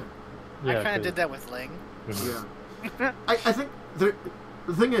that shit? Yeah, I kind of did that with Ling. Yeah. I think the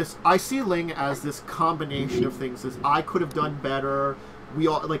thing is, I see Ling as this combination of things. As I could have done better. We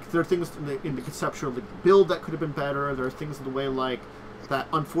all, like, there are things in the conceptual build that could have been better. There are things in the way, like, that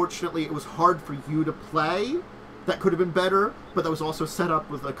unfortunately it was hard for you to play that could have been better, but that was also set up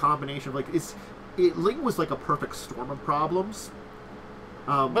with a combination of, like, Ling was like a perfect storm of problems.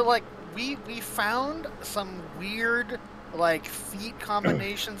 But, like, we found some weird, like, feat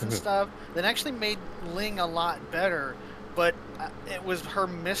combinations and stuff that actually made Ling a lot better, but it was her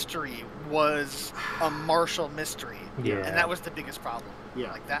mystery was a martial mystery. Yeah. And that was the biggest problem.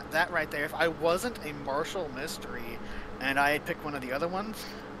 Yeah. Like, that right there. If I wasn't a martial mystery and I had picked one of the other ones,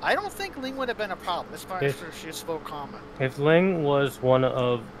 I don't think Ling would have been a problem, as far as she spoke common. If Ling was one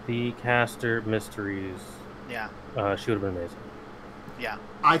of the caster mysteries, Yeah. She would have been amazing. Yeah.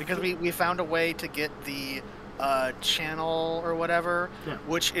 Because we found a way to get the channel or whatever,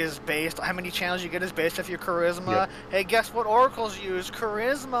 which is based... How many channels you get is based off your charisma. Yep. Hey, guess what oracles use?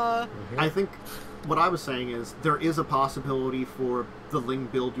 Charisma! Mm-hmm. I think what I was saying is there is a possibility for the Ling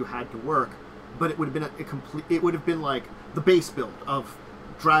build you had to work, but it would have been a complete... It would have been like the base build of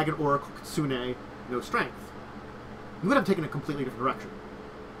Dragon, Oracle, Kitsune, no strength. You would have taken a completely different direction.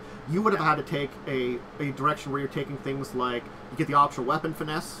 You would have had to take a direction where you're taking things like, you get the optional weapon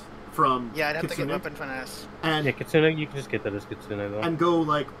finesse from I'd have Kitsune, to get weapon finesse. and Yeah, Kitsune, you can just get that as Kitsune, though. and go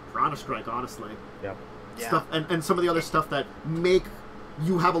like Piranha Strike, honestly. Yeah. Stuff and some of the other stuff that make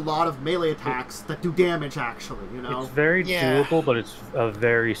you have a lot of melee attacks that do damage, actually, you know? It's very doable, but it's a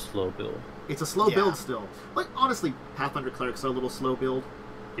very slow build. It's a slow build still. Like, honestly, Pathfinder Clerics are a little slow build.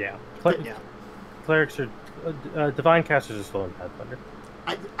 Yeah. Clerics are... Divine Casters are slow in Pathfinder.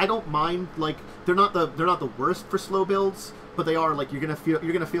 I don't mind, like, they're not the worst for slow builds, but they are, like, you're gonna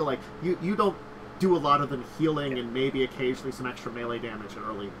feel like you don't do a lot of them healing and maybe occasionally some extra melee damage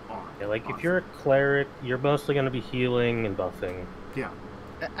early on. Yeah, like, if you're a cleric, you're mostly gonna be healing and buffing. Yeah.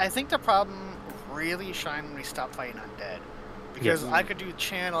 I think the problem really shined when we stopped fighting undead. Because I could do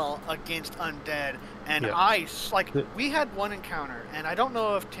channel against undead, and we had one encounter, and I don't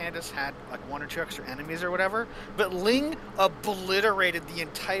know if Tandis had like one or two extra enemies or whatever, but Ling obliterated the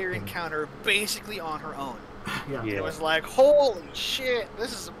entire encounter basically on her own. Yeah. It was like, holy shit,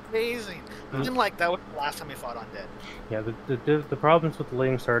 this is amazing. And then, like, that was the last time we fought undead. Yeah, the problems with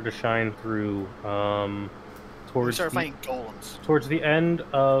Ling started to shine through We started fighting golems. towards the end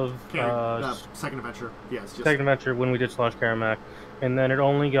of Second Adventure. Yeah, it's just... Second Adventure when we did Slash Karamak, and then it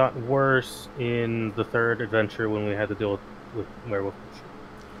only got worse in the third adventure when we had to deal with werewolf.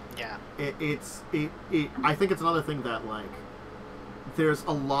 Yeah. I think it's another thing that, like, there's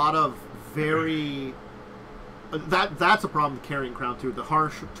a lot of very... That's a problem with Carrying Crown too. The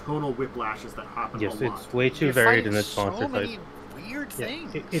harsh tonal whiplashes that happen a lot. Yes, it's way too varied in its monster type. Weird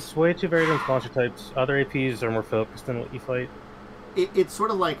things. It's way too varied in monster types. Other APs are more focused on what you fight. It's sort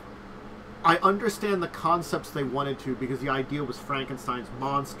of like, I understand the concepts they wanted to because the idea was Frankenstein's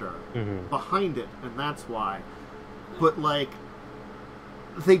monster behind it, and that's why. But, like,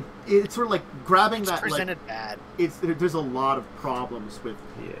 it's sort of like grabbing that. Presented bad. There's a lot of problems with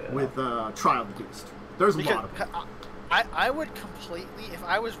Trial of the Beast. There's a lot of them. I would completely, if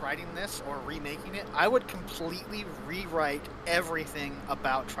I was writing this or remaking it, I would completely rewrite everything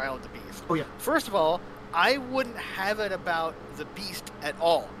about Trial of the Beast. Oh yeah. First of all, I wouldn't have it about the Beast at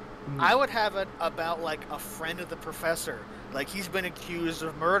all. I would have it about like a friend of the professor, like he's been accused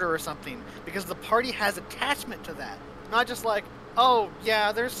of murder or something, because the party has attachment to that. Not just like, oh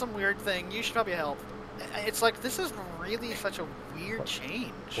yeah, there's some weird thing, you should probably help. It's like, this is really such a weird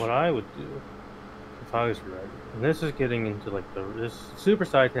change. What I would do if I was writing, and this is getting into like this super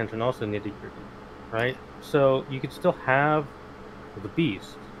side tangent, also nitty gritty, right? So you could still have the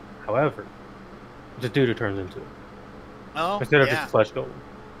Beast, however, it's a dude who turns into it. Oh, instead of just flesh golem.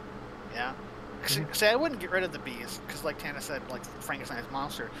 Yeah. See, I wouldn't get rid of the Beast, because like Tana said, like Frankenstein's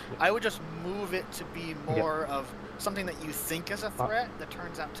monster, I would just move it to be more of something that you think is a threat that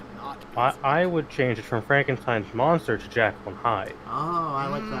turns out to not be. I would change it from Frankenstein's monster to Jackal and Hyde. Oh, I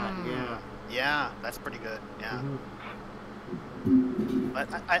like that, yeah. Yeah, that's pretty good, yeah. But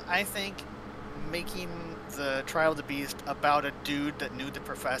I think making the Trial of the Beast about a dude that knew the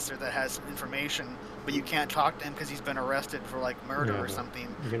professor that has information, but you can't talk to him because he's been arrested for like murder or something,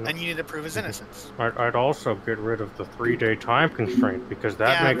 and you need to prove his innocence. I'd also get rid of the 3-day time constraint, because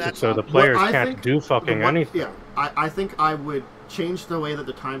that makes it so the players can't do fucking anything. Yeah, I think I would change the way that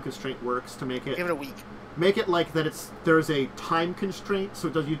the time constraint works to make it... Give it a week. Make it like that there's a time constraint,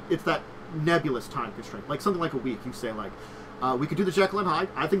 so it's that nebulous time constraint. Like something like a week, you say like, we could do the Jekyll and Hyde.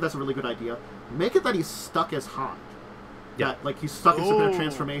 I think that's a really good idea. Make it that he's stuck as Hyde. Yeah. That, like, he's stuck in some kind of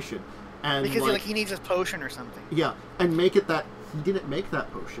transformation. And because he needs his potion or something. Yeah, and make it that he didn't make that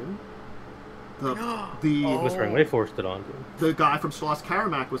potion. Whispering Way forced it on him. The guy from Schloss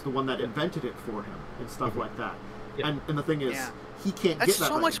Karamak was the one that invented it for him and stuff like that. Yeah. And the thing is, he can't get that. That's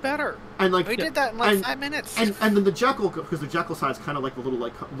so much better. And like we did that in like 5 minutes. And then the Jekyll, because the Jekyll side's kind of like the little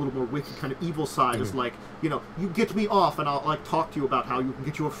more wicked kind of evil side is like, you know, you get me off and I'll like talk to you about how you can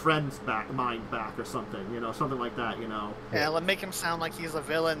get your friend's mind back or something, you know, something like that, you know. Yeah, let make him sound like he's a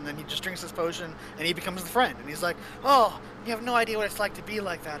villain, and then he just drinks his potion and he becomes the friend, and he's like, oh, you have no idea what it's like to be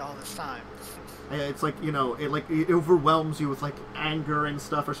like that all this time. It's like, you know, it overwhelms you with like anger and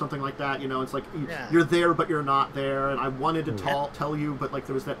stuff or something like that, you know. It's like you're there but you're not there, and I wanted to tell you, but like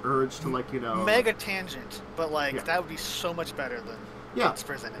there was that urge to like, you know, mega tangent, but like that would be so much better than what's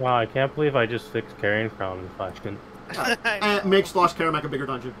presented. Wow, I can't believe I just fixed Carrion Crown in 5 minutes. And make Slosh Karamak a bigger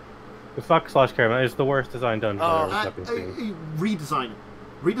dungeon. Fuck Slosh Karamak, it's the worst designed dungeon I've ever seen.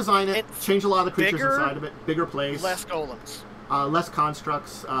 Redesign it, change a lot of the creatures inside of it, bigger place, less golems. Less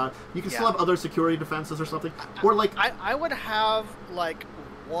constructs. You can still have other security defenses or something. Or like I would have like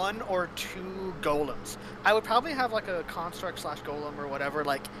 1 or 2 golems. I would probably have like a construct / golem or whatever,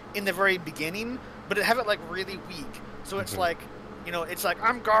 like in the very beginning, but have it like really weak. So it's like, you know, it's like,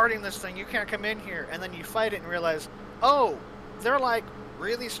 I'm guarding this thing, you can't come in here, and then you fight it and realize, oh, they're like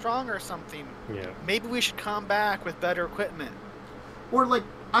really strong or something. Yeah. Maybe we should come back with better equipment. Or like,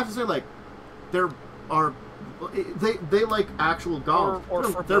 I have to say, like, there are. They like actual golems. Or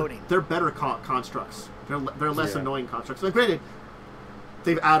foreboding. They're better constructs. They're less annoying constructs. Like, granted,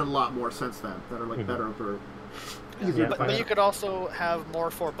 they've added a lot more since then that are like better or easier to find. But you could also have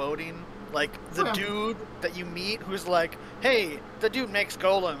more foreboding. Like the dude that you meet who's like, hey, the dude makes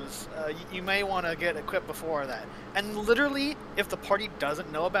golems. You may want to get equipped before that. And literally, if the party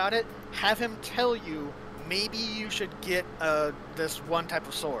doesn't know about it, have him tell you, maybe you should get this one type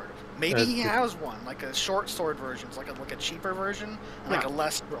of sword. Maybe he has one, like a short sword version, like a cheaper version, like a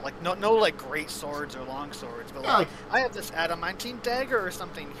less, like no like great swords or long swords, but like I have this adamantine dagger or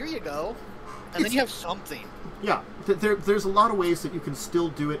something. Here you go, and then you have something. Yeah, there's a lot of ways that you can still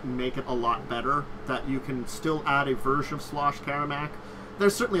do it and make it a lot better. That you can still add a version of Slosh Karamak.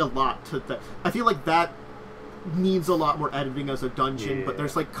 There's certainly a lot to that. I feel like that needs a lot more editing as a dungeon, but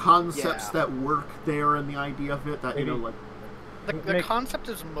there's like concepts that work there and the idea of it that you know like. The concept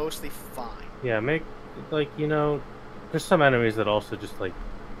is mostly fine. Yeah, make like, you know, there's some enemies that also just like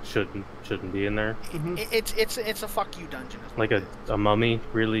shouldn't be in there. It's a fuck you dungeon. Like a mummy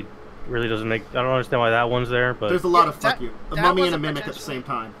really doesn't make. I don't understand why that one's there, but there's a lot of fuck you. A mummy and a mimic at the same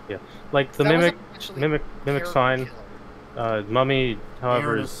time. Yeah, like the mimic's fine. Mummy,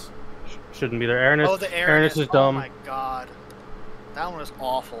 however, shouldn't be there. Aranus is dumb. Oh my god, that one was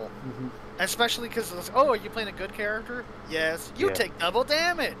awful. Especially because it's like, oh, are you playing a good character? Yes. You take double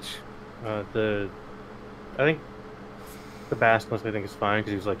damage. I think the Basilisk I think is fine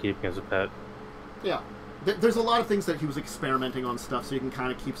because he was like keeping as a pet. Yeah. There's a lot of things that he was experimenting on stuff, so you can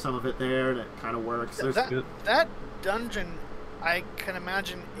kind of keep some of it there, and it kind of works. That dungeon, I can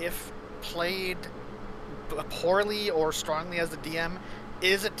imagine if played poorly or strongly as the DM,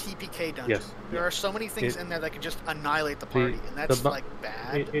 is a TPK dungeon. Yes. There are so many things in there that could just annihilate the party, and that's like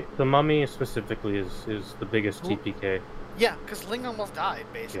bad. The mummy specifically is the biggest TPK. Yeah, because Ling almost died,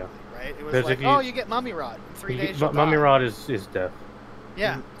 basically, right? It was Because like, you get mummy rod. In 3 days you'll mummy die. rod is death.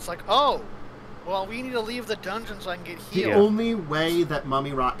 Yeah, it's like, oh, well, we need to leave the dungeon so I can get healed. The only way that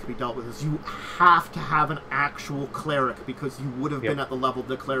mummy rot can be dealt with is you have to have an actual cleric, because you would have been at the level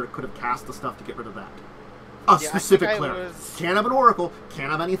the cleric could have cast the stuff to get rid of that. A specific cleric. Can't have an oracle.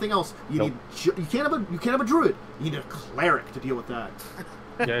 Can't have anything else. You can't have a druid. You need a cleric to deal with that.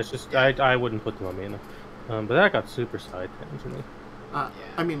 Yeah, it's just I wouldn't put the mummy in there. But that got super side tangent.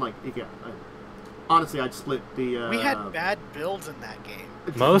 I mean, like, honestly, I'd split the. We had bad builds in that game.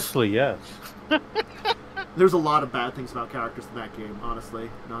 Mostly, yes. There's a lot of bad things about characters in that game, honestly.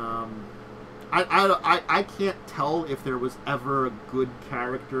 I can't tell if there was ever a good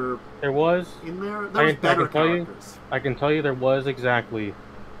character. There was in there. There was better characters. I can tell you there was exactly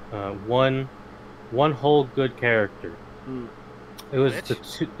one whole good character. It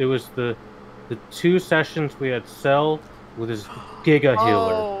was the 2 sessions we had Cell with his Giga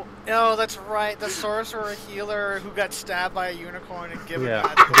Healer. Oh, that's right. The sorcerer healer who got stabbed by a unicorn and given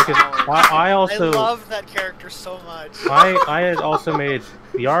magic powers. I love that character so much. I had also made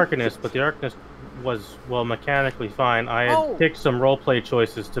the Arcanist, but the Arcanist was, well, mechanically fine. I had picked some roleplay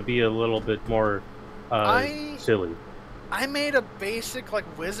choices to be a little bit more silly. I made a basic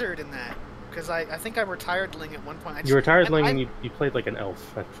wizard in that. Because I think I retired Ling at one point. You retired Ling and you played like an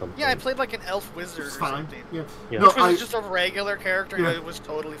elf at some point. Yeah, I played like an elf wizard or something. Yeah. Which was just a regular character, and it was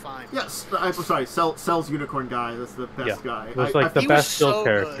totally fine. Yes, I'm sorry. Cell's unicorn guy. That's the best guy. It was like the best built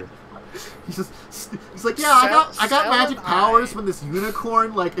character. He's like, I got magic powers when this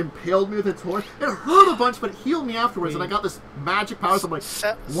unicorn impaled me with its horn. It hurt a bunch, but it healed me afterwards, and I got this magic powers. I'm like,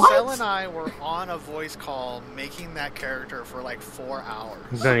 what? Cell and I were on a voice call making that character for 4 hours.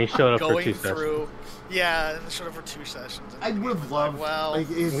 Then he showed up for 2 sessions. Yeah, and showed up for 2 sessions. I would have loved.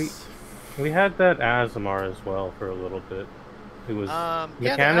 We had that Azamar as well for a little bit. It was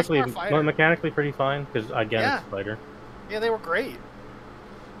mechanically pretty fine because again it's fighter. Yeah, they were great.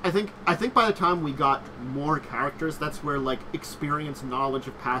 I think by the time we got more characters, that's where experience, knowledge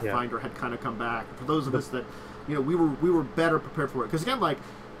of Pathfinder had kind of come back. For those of us that, we were better prepared for it. Because again,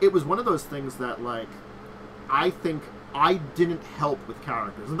 it was one of those things that I think I didn't help with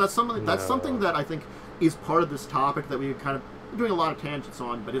characters, and that's something that I think is part of this topic that we kind of doing a lot of tangents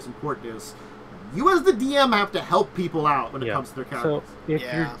on, but is important. Is you as the DM have to help people out when it comes to their characters. So if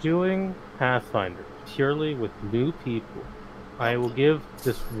you're doing Pathfinder purely with new people, I will give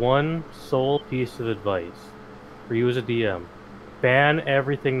this one sole piece of advice for you as a DM. Ban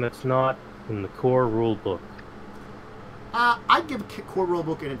everything that's not in the core rulebook. I'd give core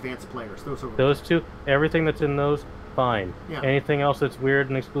rulebook and advanced players. Those two, everything that's in those, fine. Yeah. Anything else that's weird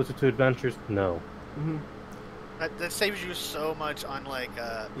and exclusive to adventures, no. Mm-hmm. That saves you so much on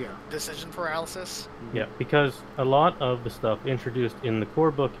decision paralysis. Yeah, because a lot of the stuff introduced in the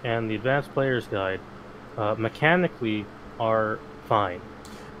core book and the advanced player's guide mechanically are fine.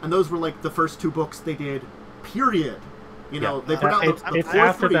 And those were the first 2 books they did, period. They put out it's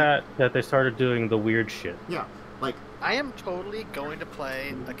after that they started doing the weird shit. Yeah, I am totally going to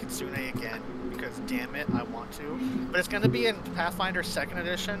play a Kitsune again because damn it, I want to. But it's going to be in Pathfinder 2nd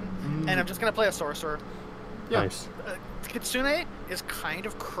edition, and I'm just going to play a sorcerer. Yeah. Nice. Kitsune is kind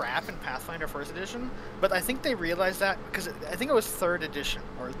of crap in Pathfinder 1st edition, but I think they realized that because I think it was 3rd edition,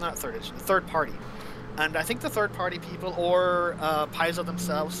 or not 3rd edition, 3rd party. And I think the third-party people, or Paizo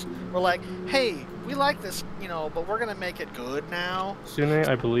themselves, were like, hey, we like this, but we're going to make it good now. Kitsune,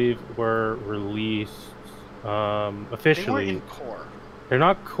 I believe, were released officially. They weren't in core. They're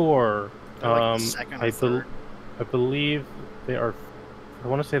not core. They're second or third. I believe they are, I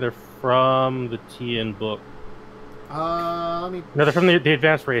want to say they're from the TN book. No, they're from the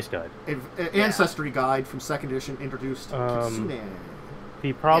Advanced Race Guide. Ancestry Guide from 2nd edition introduced Kitsune.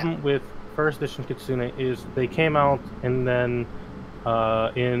 The problem with 1st edition Kitsune is they came out and then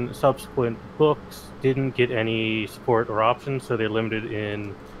in subsequent books didn't get any support or options, so they're limited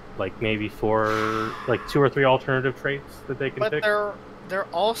in maybe 2 or 3 alternative traits that they can pick. But they're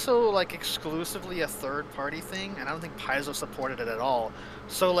also exclusively a third-party thing, and I don't think Paizo supported it at all.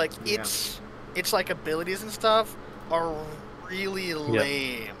 So its abilities and stuff are really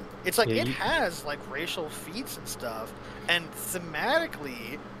lame. It's it has racial feats and stuff, and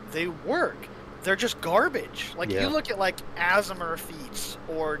thematically they work. They're just garbage. You look at Aasimar feats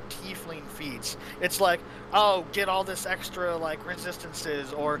or Tiefling feats. It's oh, get all this extra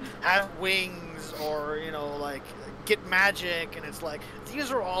resistances, or have wings, or get magic, and it's these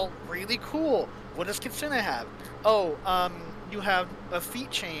are all really cool. What does Kitsune have? Oh, you have a feat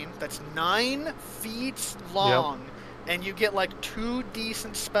chain that's 9 feet long, and you get like 2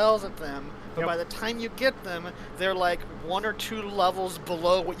 decent spells at them. But by the time you get them, they're like 1 or 2 levels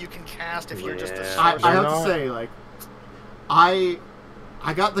below what you can cast if you're just a sorcerer. I have to say, like, I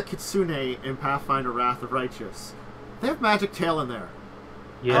got the Kitsune in Pathfinder Wrath of Righteous. They have Magic Tail in there.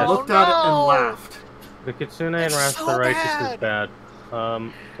 Yeah. I looked at it and laughed. The Kitsune and Wrath of the Righteous is bad.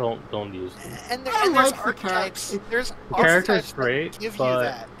 Don't use them. And I there's like the archetypes. There's The archetypes character's that great, give you but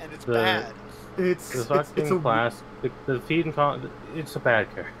that, and it's bad. It's the fucking class, the feed and it's a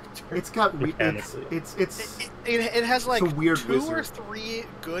bad character. It's got mechanically. It has like it's a weird 2 or 3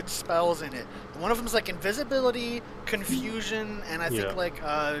 good spells in it. One of them is like invisibility, confusion, and I think like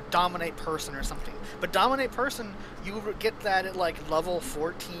dominate person or something. But dominate person, you get that at like level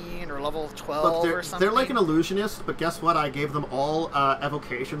 14 or level 12 or something. They're like an illusionist, but guess what? I gave them all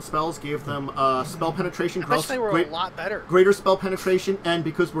evocation spells, gave them spell penetration. I bet they were a lot better. Greater spell penetration, and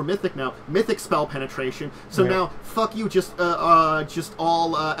because we're mythic now, mythic spell penetration. So now, fuck you, just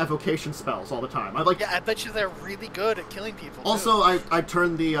all evocation spells all the time. I bet you they're really good at killing people. Also, I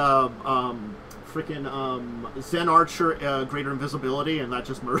turned the freaking Zen Archer greater invisibility, and that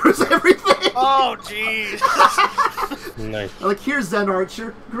just murders everything. Oh, jeez. Nice. Like, here's Zen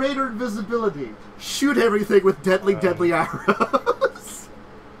Archer, greater invisibility. Shoot everything with deadly arrows.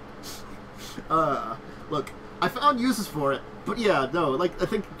 Look, I found uses for it, but yeah, no, like, I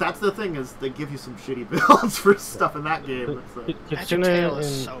think that's the thing, is they give you some shitty builds for stuff in that game. Kitsune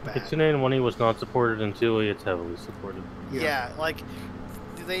in 1E was not supported, and 2E it's heavily supported. Yeah, like,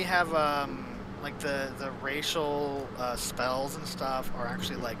 they have, like, the racial spells and stuff are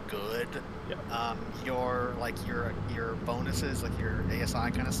actually, like, good. Yeah. Your bonuses, like your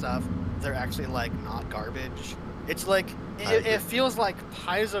ASI kind of stuff, they're actually, like, not garbage. It's like, it feels like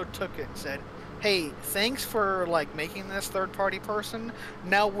Paizo took it and said, hey, thanks for, like, making this third-party person.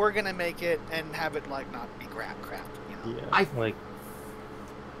 Now we're gonna make it and have it, like, not be crap, you know? Yeah,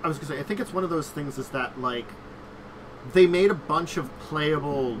 I was gonna say, I think it's one of those things is that, like, they made a bunch of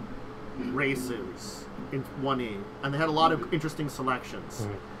playable races in 1E, and they had a lot of interesting selections.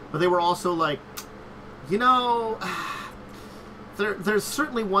 But they were also like, you know, there's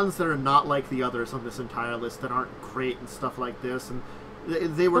certainly ones that are not like the others on this entire list that aren't great and stuff like this, and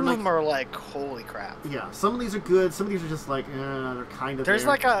they were some like, of them are like, holy crap. Yeah, some of these are good, some of these are just like, they're kind of There's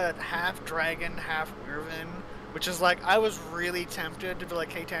there. like a half dragon, half Irvin, which is like, I was really tempted to be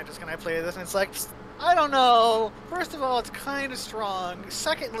like, hey Tantus, can I play this? And it's like, I don't know. First of all, it's kind of strong.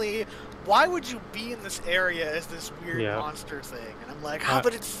 Secondly, why would you be in this area as this weird monster thing? And I'm like,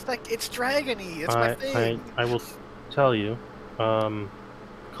 but it's like, it's dragony. It's my thing. I will tell you,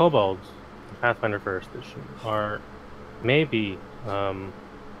 kobolds, Pathfinder First Edition, are maybe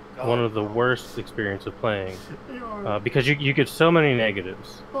one of the worst experience of playing, because you get so many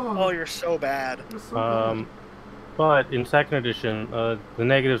negatives. Oh, you're so bad. You're so bad. But in second edition, the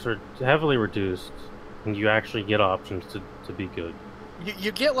negatives are heavily reduced, and you actually get options to be good.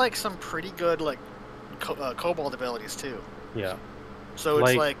 You get like some pretty good like kobold abilities too. Yeah. So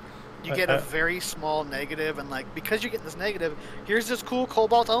it's like you get a very small negative, and like because you get this negative, here's this cool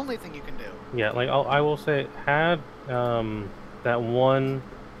cobalt only thing you can do. Yeah, like I will say, had that one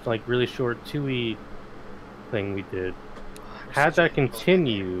like really short 2E thing we did, had that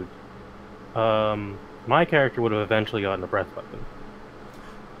continued, my character would have eventually gotten a breath weapon.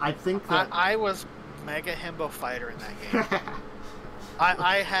 I think that I was mega himbo fighter in that game.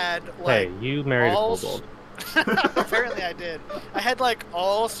 I had like hey, you married a kobold. Apparently I did. I had like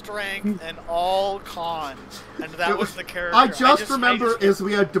all strength and all con, and that was the character. I just remember is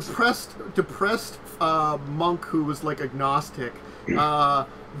we had depressed monk who was like agnostic. Wrong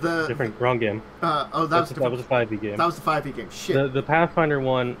game. That was a 5e game. That was the 5e game. Shit. The Pathfinder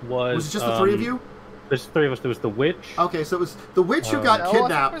one was. Was it just the 3 of you? There's 3 of us. There was the witch. Okay, so it was the witch who got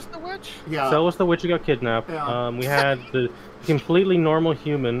kidnapped. Was the witch? Yeah. So was the witch who got kidnapped. Yeah. We had the completely normal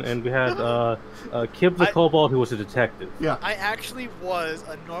human, and we had Kib the kobold, who was a detective. Yeah. I actually was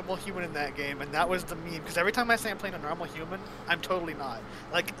a normal human in that game, and that was the meme. Because every time I say I'm playing a normal human, I'm totally not.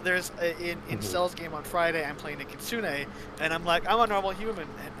 Like there's in Cell's game on Friday, I'm playing a Kitsune, and I'm like, I'm a normal human,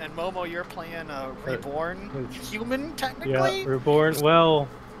 and Momo, you're playing a reborn human technically. Yeah, reborn. Well,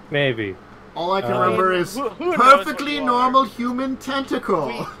 maybe. All I can remember is who perfectly normal human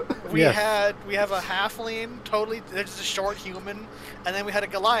tentacle. We have a halfling, totally just a short human, and then we had a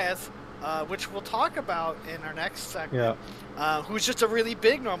Goliath, which we'll talk about in our next segment. Yeah. Who's just a really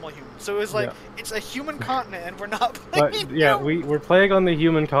big normal human. So it was like it's a human continent, and we're not playing. But, we're playing on the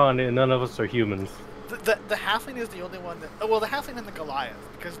human continent, and none of us are humans. The halfling is the only one that. Oh, well, the halfling and the Goliath,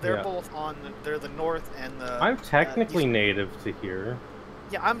 because they're both on. They're the north and the. I'm technically native to here.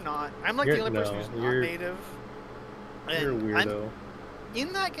 Yeah, I'm not. I'm like the only person who's not native. You're a weirdo.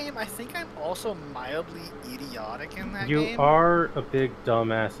 In that game, I think I'm also mildly idiotic in that game. You are a big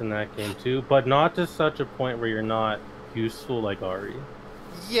dumbass in that game too, but not to such a point where you're not useful like Ari.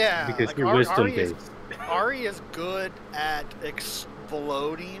 Yeah, because like you're wisdom based. Ari is good at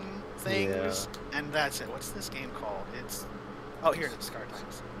exploding things, and that's it. What's this game called? It's here it is. Scar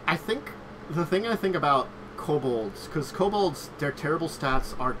Times. I think the thing I think about kobolds, because kobolds, their terrible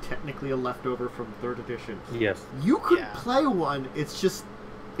stats are technically a leftover from 3rd edition. Yes. You could play one. It's just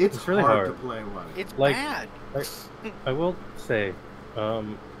it's really hard to play one. It's bad. I will say,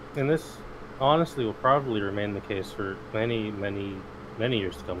 and this honestly will probably remain the case for many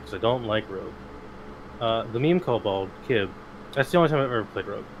years to come, because I don't like Rogue. The meme kobold Kib. That's the only time I've ever played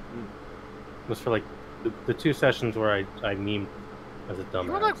Rogue. It was for like the 2 sessions where I memed as a dumbass.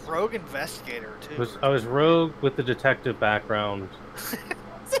 You were like Rogue Investigator too. I was Rogue with the detective background.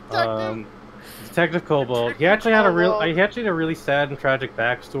 Detective Kobold. He actually had a really sad and tragic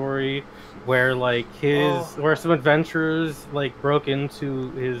backstory, where like where some adventurers like broke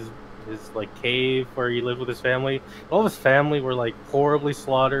into his like cave where he lived with his family. All of his family were like horribly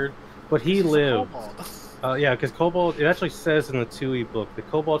slaughtered, but he lived. Yeah, because kobold, it actually says in the 2e book that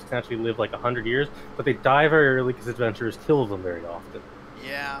kobolds can actually live like 100 years, but they die very early because adventurers kill them very often.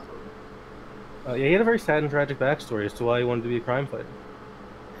 Yeah. Yeah, he had a very sad and tragic backstory as to why he wanted to be a crime fighter.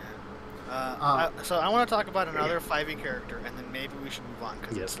 So I want to talk about another 5e character, and then maybe we should move on,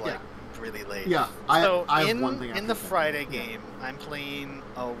 because it's like really late. Yeah, so I have one thing in the Friday game, I'm playing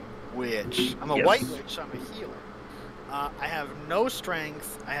a witch. I'm a white witch, so I'm a healer. I have no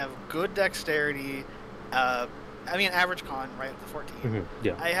strength, I have good dexterity, I mean, average con, right? 14. Mm-hmm.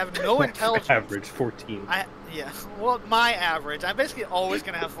 Yeah. I have no intelligence. Average 14. Well, my average. I'm basically always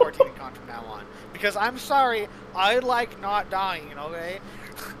going to have 14 in con from now on. Because I'm sorry, I like not dying, okay?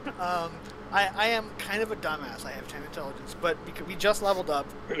 I am kind of a dumbass. I have 10 intelligence, but because we just leveled up,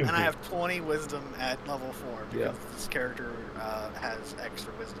 and I have 20 wisdom at level 4, because this character has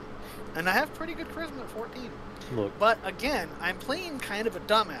extra wisdom. And I have pretty good charisma at 14. Look. But again, I'm playing kind of a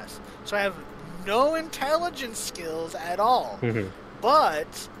dumbass, so I have no intelligence skills at all.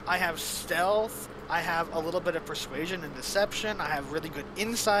 But I have stealth, I have a little bit of persuasion and deception, I have really good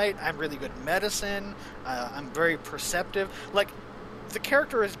insight, I have really good medicine, I'm very perceptive. Like, the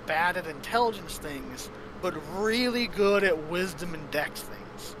character is bad at intelligence things, but really good at wisdom and dex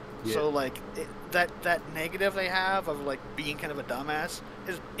things. Yeah. So, like, that negative they have of, like, being kind of a dumbass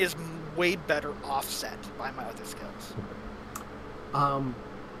is way better offset by my other skills.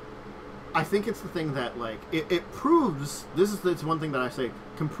 I think it's the thing that, like, it proves, it's one thing that I say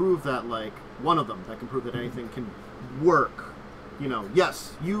can prove that, like, one of them that can prove that anything can work. You know,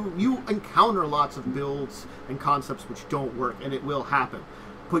 yes, you encounter lots of builds and concepts which don't work, and it will happen.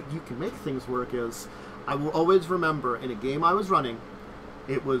 But you can make things work. Is I will always remember in a game I was running,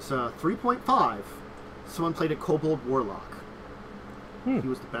 it was 3.5, someone played a Kobold Warlock. He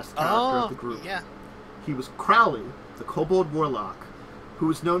was the best character of the group. Yeah. He was Crowley, the Kobold Warlock, who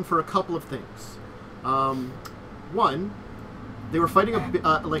was known for a couple of things. One, they were fighting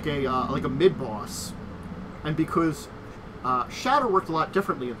like a mid boss, and because Shatter worked a lot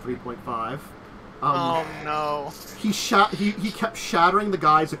differently in 3.5. Oh no! He kept shattering the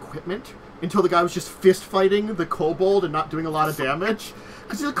guy's equipment until the guy was just fist fighting the kobold and not doing a lot of damage.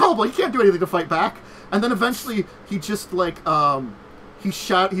 Because he's a kobold, he can't do anything to fight back. And then eventually he just like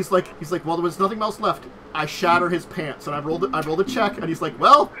he's like, well, there was nothing else left. I shatter his pants, and I rolled a check, and he's like,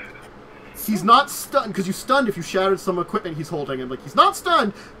 well, he's not stunned, because you stunned if you shattered some equipment he's holding, and like, he's not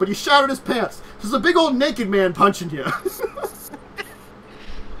stunned, but he shattered his pants. There's a big old naked man punching you.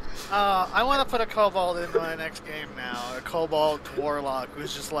 I want to put a kobold in my next game now. A kobold warlock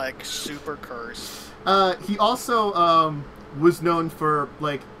who's just like super cursed. He also was known for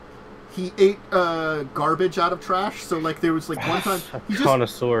like he ate garbage out of trash. So like there was like one time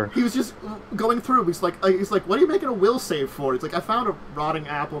he was just going through. He's like, what are you making a will save for? It's like, I found a rotting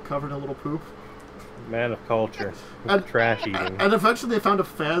apple covered in a little poop. Man of culture. And trash eating. And eventually they found a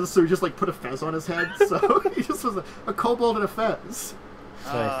fez, so he just like put a fez on his head. So he just was a kobold and a fez.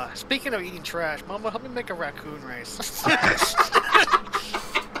 Nice. Speaking of eating trash, Momo, help me make a raccoon race.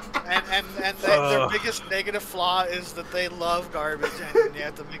 and their biggest negative flaw is that they love garbage, and you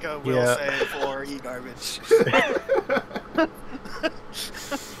have to make a will save or eat garbage.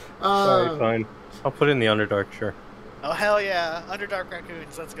 Alright, fine. I'll put it in the Underdark, sure. Oh, hell yeah. Underdark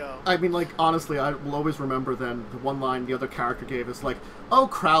raccoons, let's go. I mean, like, honestly, I will always remember then the one line the other character gave is like, oh,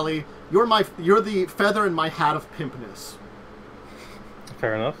 Crowley, You're the feather in my hat of pimpness.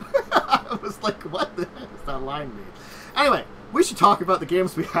 Fair enough. I was like, what the heck is that line mean? Anyway, we should talk about the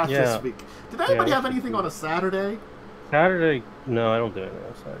games we had this week. Did anybody have anything on a Saturday? Saturday? No, I don't do anything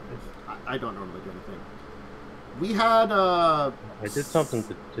on Saturdays. I don't normally do anything. We had. I did something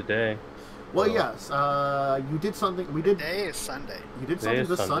today. Well, yes. You did something. We did. Today is Sunday. You did something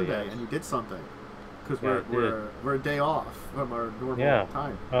this Sunday, and you did something because we're a day off from our normal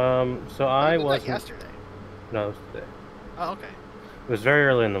time. So I was yesterday. No, it was today. Oh, okay. It was very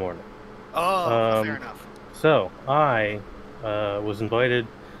early in the morning. Oh, fair enough. So I was invited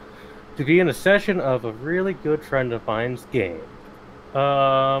to be in a session of a really good friend of mine's game.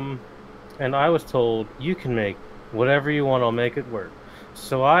 And I was told, you can make whatever you want, I'll make it work.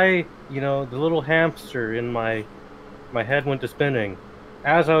 So I, the little hamster in my head went to spinning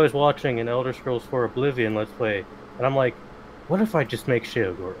as I was watching an Elder Scrolls 4 Oblivion Let's Play. And I'm like, what if I just make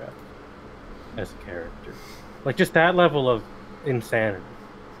Sheogorath as a character? Like, just that level of insanity.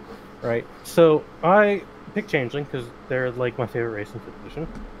 Right? So I picked Changeling because they're like my favorite race in 5th edition.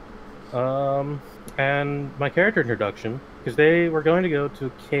 And my character introduction, because they were going to go to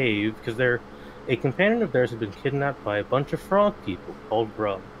a cave, because a companion of theirs had been kidnapped by a bunch of frog people called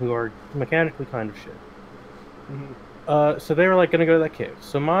Grub, who are mechanically kind of shit. Mm-hmm. So they were like going to go to that cave.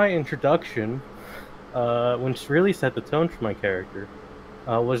 So my introduction, which really set the tone for my character,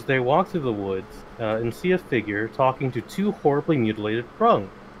 was they walk through the woods and see a figure talking to 2 horribly mutilated grung,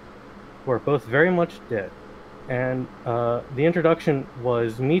 who are both very much dead. And the introduction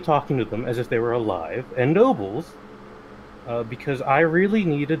was me talking to them as if they were alive and nobles, because I really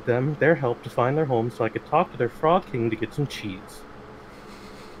needed their help to find their home so I could talk to their frog king to get some cheese.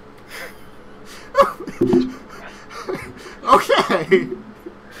 Okay.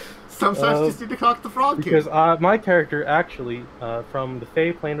 Sometimes you just need to talk to the frog king. Because my character actually from the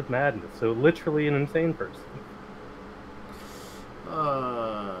Fey Plane of Madness, so literally an insane person.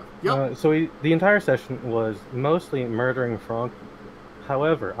 Yep. So the entire session was mostly murdering frog people.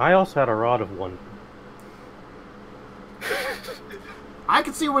 However, I also had a Rod of Wonder. I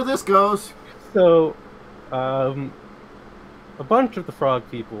can see where this goes. So, a bunch of the frog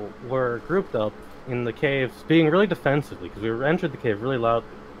people were grouped up in the caves, being really defensively, because we entered the cave really loudly.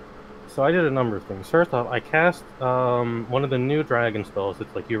 So I did a number of things. First off, I cast one of the new dragon spells.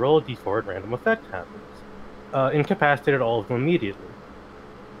 It's like you roll a d4 and random effect happens. Incapacitated all of them immediately.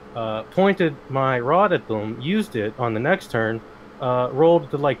 Pointed my rod at them, used it on the next turn, rolled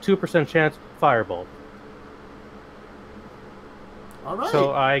the 2% chance, fireball. Alright.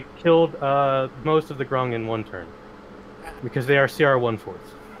 So I killed most of the grung in 1 turn. Because they are CR 1/4.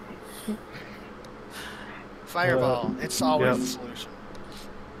 Fireball. It's always the solution.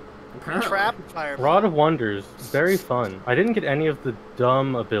 Trap, fireball. Rod of Wonders, very fun. I didn't get any of the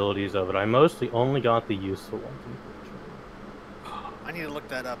dumb abilities of it. I mostly only got the useful ones. I need to look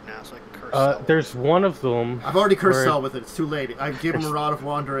that up now so I can curse there's one of them. I've already cursed Cell with it. It's too late. I gave him a Rod of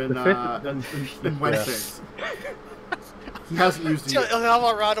Wander in Wednesdays. He hasn't used it yet. I'll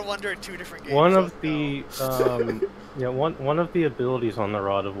have a Rod of Wonder in 2 different games. One of the one of the abilities on the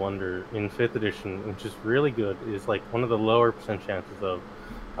Rod of Wonder in 5th edition, which is really good, is one of the lower percent chances of.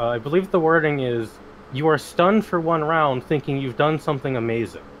 I believe the wording is, you are stunned for 1 round, thinking you've done something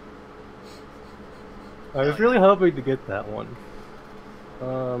amazing. I was really hoping to get that one.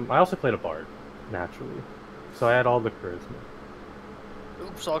 I also played a bard, naturally, so I had all the charisma.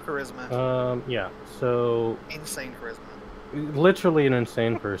 Oops, all charisma. Yeah. So. Insane charisma. Literally an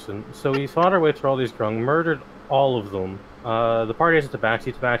insane person. So we fought our way through all these grung, murdered all of them. The party has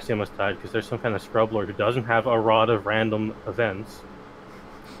Tabaxi. Tabaxi almost died because there's some kind of scrub lord who doesn't have a rod of random events.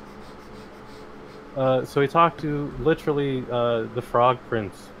 So we talked to literally the frog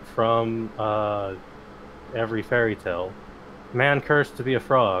prince from every fairy tale. Man cursed to be a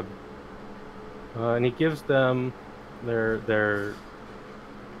frog. And he gives them their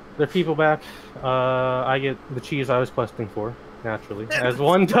people back. I get the cheese I was questing for, naturally, as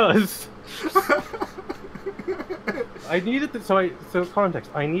one does. I needed so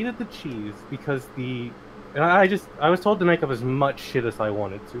context. I needed the cheese because I was told to make up as much shit as I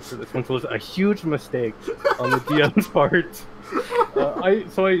wanted to for this, which was a huge mistake on the DM's part.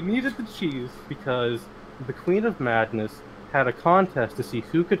 So I needed the cheese because the Queen of Madness had a contest to see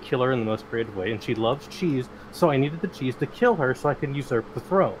who could kill her in the most creative way, and she loves cheese, so I needed the cheese to kill her so I could usurp the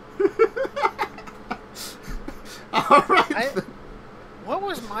throne. Alright. What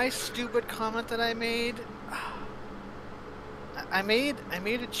was my stupid comment that I made? I made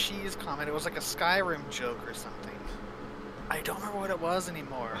a cheese comment. It was like a Skyrim joke or something. I don't remember what it was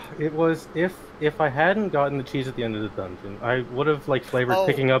anymore. It was if I hadn't gotten the cheese at the end of the dungeon, I would have like flavored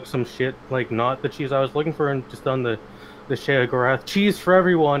picking up some shit like not the cheese I was looking for and just done the Shea Gorath cheese for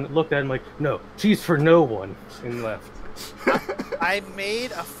everyone. Looked at him like, no, cheese for no one, and left. I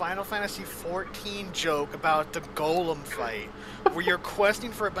made a Final Fantasy XIV joke about the golem fight, where you're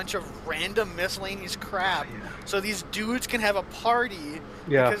questing for a bunch of random miscellaneous crap, so these dudes can have a party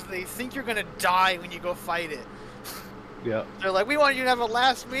because they think you're gonna die when you go fight it. Yeah. They're like, we want you to have a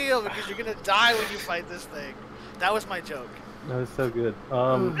last meal because you're gonna die when you fight this thing. That was my joke. That was so good.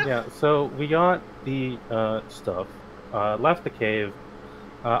 Yeah. So we got the stuff. Left the cave.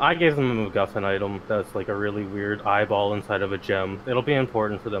 I gave them a MacGuffin item that's like a really weird eyeball inside of a gem. It'll be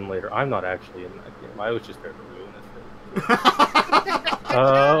important for them later. I'm not actually in that game. I was just there to ruin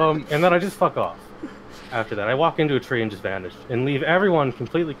it. And then I just fuck off. After that, I walk into a tree and just vanish and leave everyone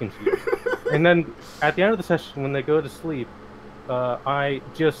completely confused. And then at the end of the session, when they go to sleep, I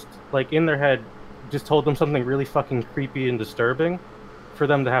just like in their head just told them something really fucking creepy and disturbing for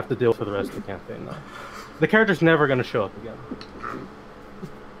them to have to deal for the rest of the campaign. Now, the character's never going to show up again.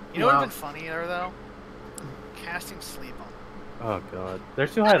 You know what would have been funnier though? Casting sleep on. Oh god, they're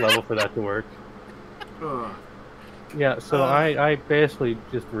too high level for that to work. Yeah, so I basically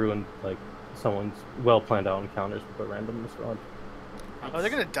just ruined like someone's well planned out encounters with a randomness rod. Oh, they're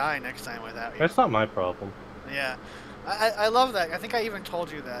gonna die next time without you. That's not my problem. Yeah, I love that. I think I even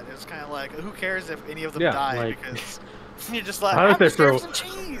told you that. It's kind of like, who cares if any of them die, like, because you're just like, I'm I'm just here for some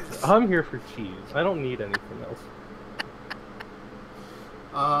cheese. I'm here for cheese. I don't need anything else.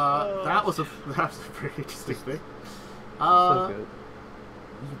 That was a pretty interesting thing. So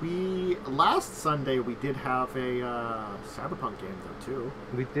good. Last Sunday we did have a Cyberpunk game though too.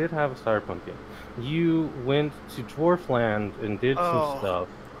 We did have a Cyberpunk game. You went to Dwarfland and did some stuff.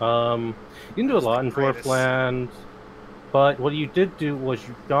 You didn't do a lot in Dwarfland, but what you did do was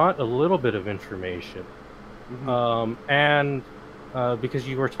you got a little bit of information. And because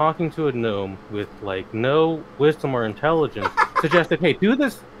you were talking to a gnome with like no wisdom or intelligence, suggested, hey, do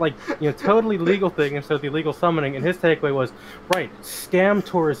this like totally legal thing instead of the illegal summoning, and his takeaway was, right, scam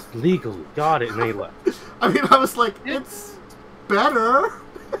tourists legally, got it, and he left. I mean, I was like, it's better.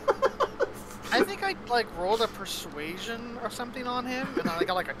 I think I like rolled a persuasion or something on him, and I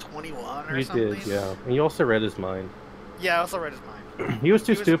got like a 21 or something. You did, yeah. And you also read his mind. Yeah, I also read his mind. He was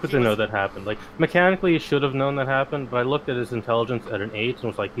too stupid to know that happened. Like, mechanically, he should have known that happened, but I looked at his intelligence at an 8 and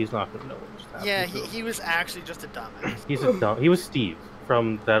was like, he's not going to know what just happened. Yeah, he was actually just a dumbass. He was Steve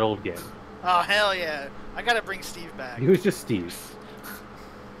from that old game. Oh, hell yeah. I gotta bring Steve back. He was just Steve.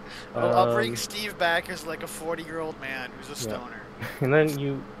 I'll bring Steve back as like a 40-year-old man who's a stoner. And then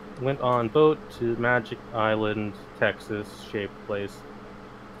you went on boat to Magic Island, Texas-shaped place.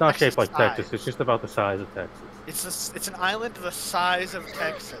 It's not shaped like Texas, it's just about the size of Texas. It's an island the size of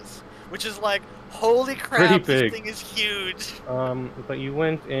Texas, which is like, holy crap, pretty big. This thing is huge. But you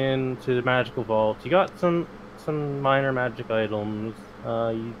went into the magical vault. You got some minor magic items.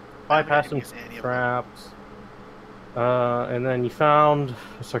 You bypassed some traps. And then you found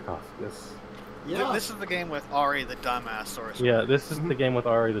a sarcophagus. Yeah. This is the game with Ari the dumbass sorcerer. Yeah, this is the game with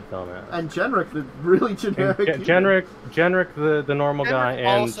Ari the dumbass. And Genric, the really generic. Genric the normal guy,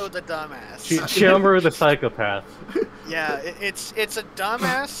 and also the dumbass. Chimber the psychopath. Yeah, it's a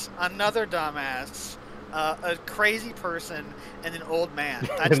dumbass, another dumbass, a crazy person, and an old man.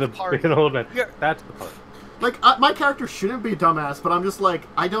 That's the party. An old man. That's the part. Like, my character shouldn't be a dumbass, but I'm just like,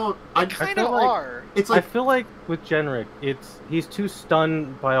 I kind of are. It's like, I feel like with Genric, he's too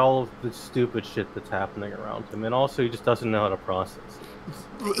stunned by all of the stupid shit that's happening around him, and also he just doesn't know how to process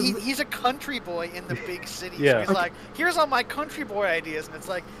it. He's a country boy in the big city. Yeah. So he's like, here's all my country boy ideas, and it's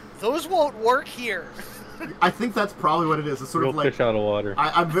like, those won't work here. I think that's probably what it is. It's sort of like fish out of water.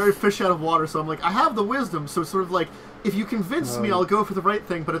 I'm very fish out of water, so I'm like, I have the wisdom, so it's sort of like, if you convince me, I'll go for the right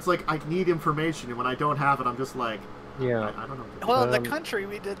thing. But it's like I need information, and when I don't have it, I'm just like, yeah, I don't know. Well, in the country,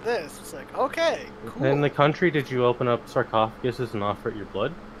 we did this. It's like, okay, cool. In the country, did you open up sarcophaguses and offer it your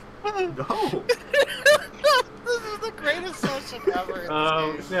blood? No. This is the greatest session ever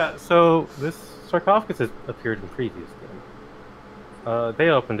in this game. Yeah, so this sarcophagus has appeared in previous games. They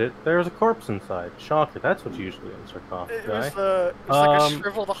opened it. There was a corpse inside. Shocker. That's what's usually in sarcophagus. It was like a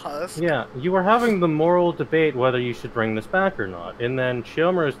shriveled husk. Yeah, you were having the moral debate whether you should bring this back or not, and then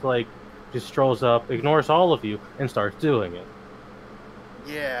Shiomer's like just strolls up, ignores all of you, and starts doing it.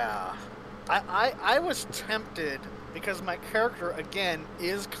 Yeah, I was tempted because my character again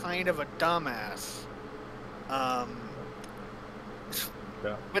is kind of a dumbass.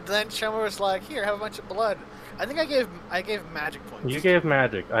 Yeah. But then Shiomer was like, "Here, have a bunch of blood." I think I gave magic points. You gave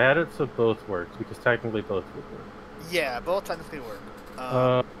magic. I had it so both worked because technically both would work. Yeah, both technically work.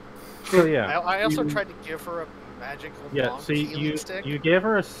 So yeah. I also tried to give her a magical So healing stick. you gave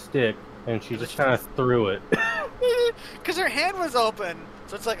her a stick, and she just kind of threw it. Because her hand was open.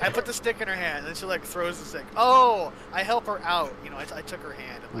 So it's like, I put the stick in her hand, and then she like throws the stick. Oh, I help her out. You know, I took her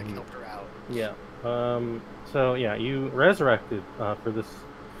hand and like helped her out. Yeah. So yeah, you resurrected for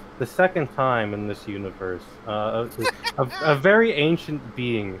the second time in this universe a very ancient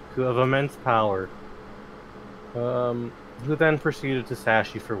being of immense power, who then proceeded to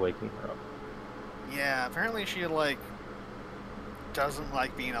sash you for waking her up. Yeah, apparently she like doesn't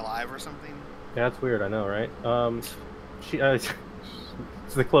like being alive or something. Yeah, that's weird. I know, right? She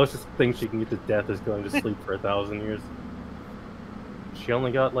it's the closest thing she can get to death is going to sleep for 1,000 years. She only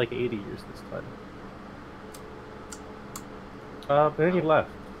got like 80 years this time. But then you left,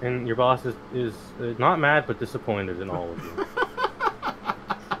 and your boss is not mad but disappointed in all of you.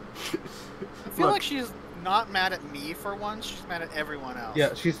 I feel like she's not mad at me for once. She's mad at everyone else.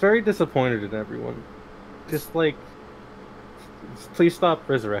 Yeah, she's very disappointed in everyone. Just like, please stop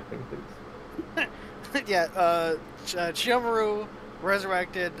resurrecting things. Yeah, Chiyomaru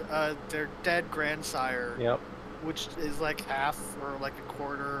resurrected their dead grandsire. Yep. Which is like half or like a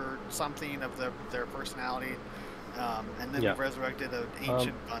quarter or something of their personality. And then we resurrected an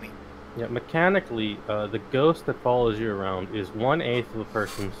ancient bunny. Yeah, mechanically, the ghost that follows you around is 1/8 of a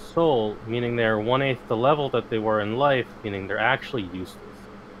person's soul, meaning they're 1/8 the level that they were in life, meaning they're actually useless.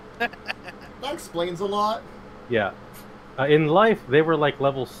 That explains a lot. Yeah. In life, they were like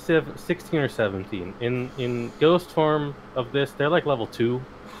level 16 or 17. In ghost form of this, they're like level 2.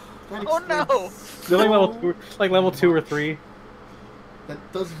 Oh no! They're like level 2 or 3.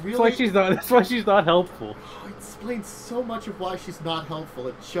 That does really. That's why she's not helpful. Oh, it explains so much of why she's not helpful.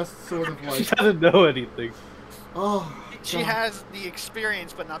 It's just sort of like she doesn't know anything. Oh. She has the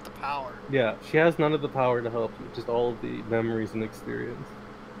experience, but not the power. Yeah, she has none of the power to help you. Just all of the memories and experience.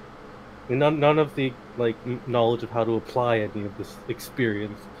 And none of the like knowledge of how to apply any of this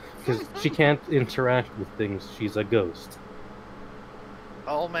experience, because she can't interact with things. She's a ghost.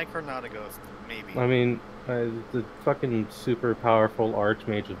 I'll make her not a ghost, maybe. I mean, the fucking super powerful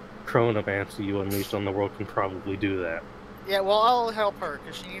Archmage of Chronomancy you unleashed on the world can probably do that. Yeah, well, I'll help her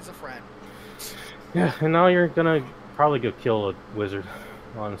because she needs a friend. Yeah, and now you're gonna probably go kill a wizard,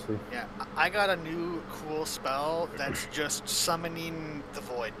 honestly. Yeah, I got a new cool spell that's just summoning the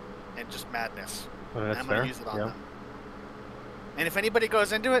void. And just madness. That's I'm going to use it on them. And if anybody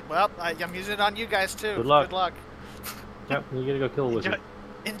goes into it, well, I'm using it on you guys too. Good luck. Good luck. Yep, you gotta go kill a wizard.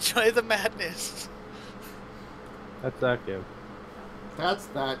 Enjoy the madness. That's that game. That's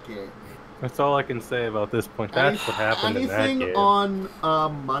that game. That's all I can say about this point. That's what happened in that game. Anything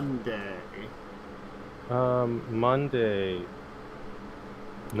on Monday? Monday.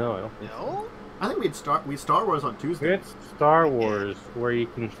 No, I don't think so. I think we had Star Wars on Tuesday. It's Star Wars, where you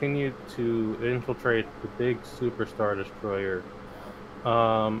continued to infiltrate the big Super Star Destroyer,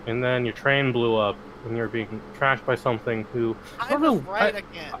 and then your train blew up, and you're being trashed by something who I don't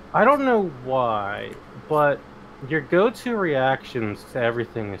know why, but your go-to reactions to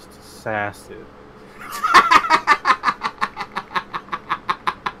everything is to sass it.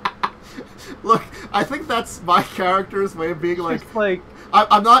 Look, I think that's my character's way of being like. Just like.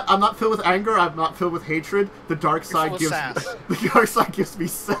 I'm not filled with anger. I'm not filled with hatred. The dark side gives me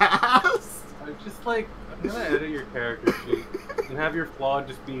sass. I'm just like, I'm gonna edit your character sheet and have your flaw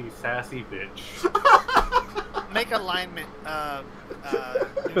just be sassy bitch. Make alignment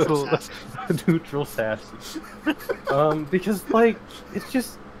neutral sassy. Because like it's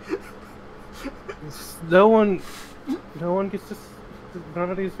just no one gets to.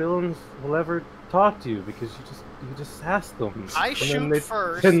 None of these villains will ever talk to you because you just sass them. I shoot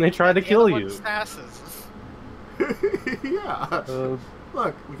first, and they try to kill you. Yeah.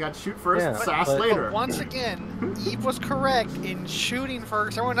 Look, we got shoot first, and sass later. But once again, Eve was correct in shooting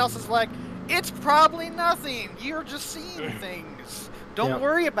first. Everyone else is like, it's probably nothing. You're just seeing things. Don't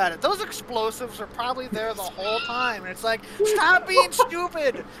worry about it. Those explosives are probably there the whole time. And it's like, stop being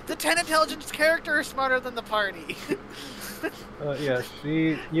stupid. The 10 intelligence character is smarter than the party. Yeah,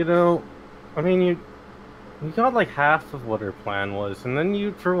 she, I mean, you got like half of what her plan was, and then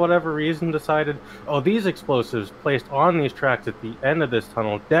you, for whatever reason, decided, oh, these explosives placed on these tracks at the end of this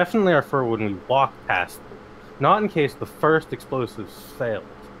tunnel definitely are for when we walk past them, not in case the first explosives failed.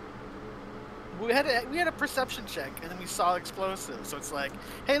 We had a perception check, and then we saw explosives, so it's like,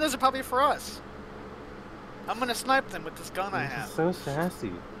 hey, those are probably for us. I'm gonna snipe them with this gun I have. So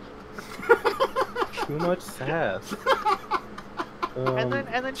sassy. Too much sass. And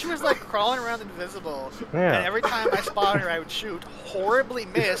then she was like crawling around invisible. Yeah. And every time I spotted her, I would shoot, horribly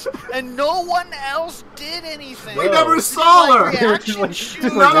miss, and no one else did anything. We never saw her. Reaction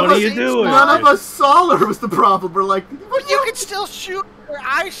shoot. What are you doing? None of us saw her was the problem. We're like, But you can still shoot her.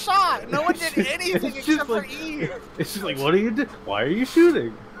 I saw it. No one did anything except for Eve. It's just like, what are you doing? Why are you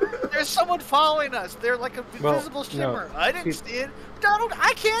shooting? There's someone following us. They're like a invisible shimmer. No. I didn't see it. Donald,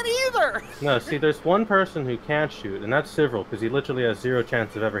 I can't either. No, see, there's one person who can't shoot, and that's Cyril, because he literally has 0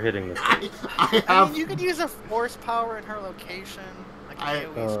 chance of ever hitting this thing. I mean, you could use a force power in her location, like an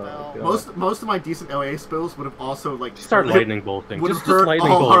AoE spell. God. Most of my decent OA spells would have also like Start lightning bolting. Would have Just hurt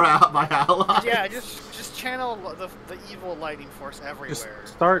lightning all bolt. my allies. Yeah, just channel the evil lightning force everywhere. Just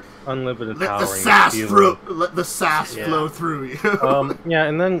start unlimited Let powering. the sass healing. let the sass flow through you. Yeah,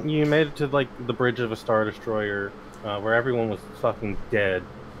 and then you made it to like the bridge of a Star Destroyer, where everyone was fucking dead.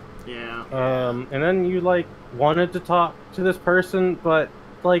 Yeah. And then you like wanted to talk to this person, but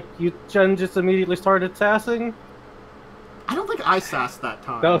like Jen just immediately started sassing. I don't think I sassed that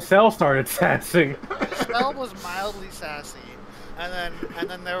time. No, Cell started sassing. Spell was mildly sassy, and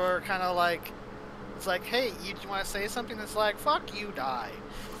then they were kind of like, it's like, hey, you want to say something? It's like, fuck you, die.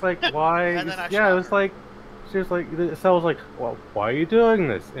 It's like, why? And then I yeah, shot it was her. like, she was like, Cell was like, well, why are you doing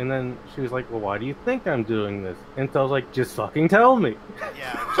this? And then she was like, well, why do you think I'm doing this? And Cell was like, just fucking tell me.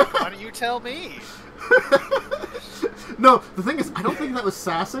 Yeah, why don't you tell me? No, the thing is, I don't think that was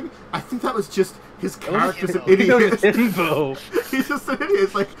sassing. I think that was just his character's an info. idiot. Info. He's just an idiot.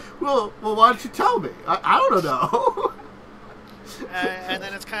 It's like, well, why don't you tell me? I don't know. And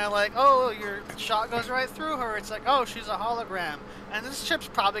then it's kind of like, oh, your shot goes right through her. It's like, oh, she's a hologram, and this ship's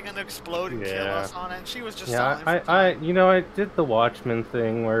probably going to explode and kill us on it. And she was just Yeah, silent. I did the Watchmen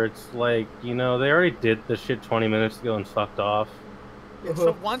thing where it's like, they already did the shit 20 minutes ago and fucked off.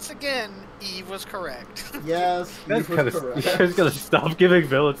 So once again, Eve was correct. Yes, You guys gotta stop giving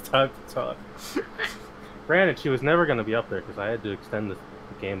Village time to talk. Granted, she was never gonna be up there because I had to extend the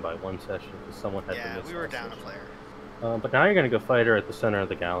game by 1 session because someone had to Yeah, miss we were last down a session. player. But now you're gonna go fight her at the center of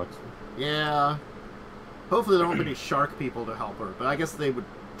the galaxy. Yeah. Hopefully there won't be any shark people to help her, but I guess they would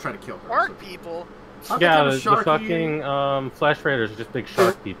try to kill her. Shark people. Aren't they Yeah, kind of the sharky? fucking Flash Raiders are just big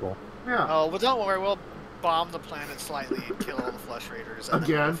shark people. Yeah. Oh, well, don't worry. We'll bomb the planet slightly and kill all the Flesh Raiders and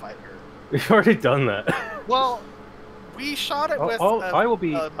then Again? we'll fight her. We've already done that. Well, we shot it with I will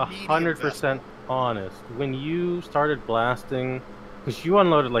be a 100% honest. When you started blasting, because you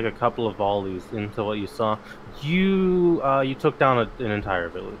unloaded like a couple of volleys into what you saw, you took down an entire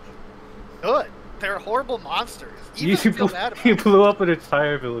village. Good. They're horrible monsters. You Even feel bad about you it. blew up an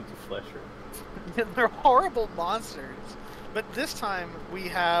entire village of Flesh Raiders. They're horrible monsters. But this time we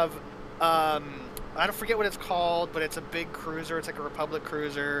have, I don't forget what it's called, but it's a big cruiser. It's like a Republic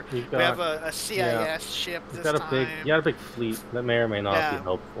cruiser. We have a CIS ship this time. You got a big fleet that may or may not be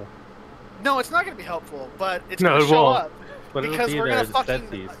helpful. No, it's not going to be helpful, but it's No, going to it show won't. up. But it'll Because be we're there going as to a set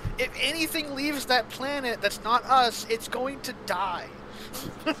fucking... piece. If anything leaves that planet that's not us, it's going to die.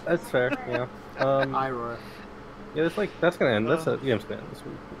 That's fair, yeah. Ira. Yeah, it's like, that's gonna end. That's game's gonna end this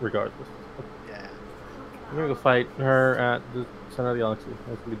week, regardless. Yeah. We're gonna go fight her at the center of the galaxy.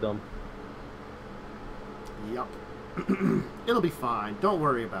 That's gonna be dumb. Yep. It'll be fine. Don't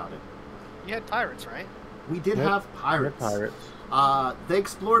worry about it. You had pirates, right? We did have pirates. They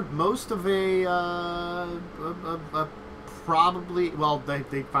explored most of probably. Well,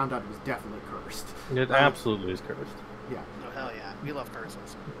 they found out it was definitely cursed. It absolutely is cursed. Yeah. Oh, hell yeah. We love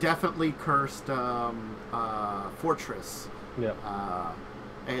curses. Definitely cursed fortress. Yep.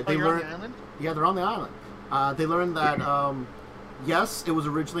 They you're learned. on the island? Yeah, they're on the island. They learned that yes, it was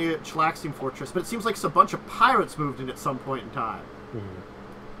originally a Chilaxian fortress, but it seems like a bunch of pirates moved in at some point in time.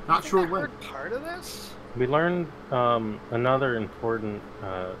 Mm-hmm. Not sure when. Heard part of this? We learned another important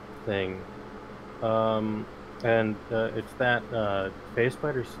thing, and it's that phase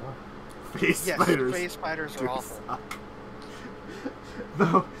spiders suck. Face Yes, spiders. phase spiders are awful.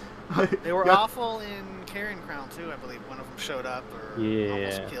 No. They were awful in Carrion Crown too, I believe. One of them showed up or almost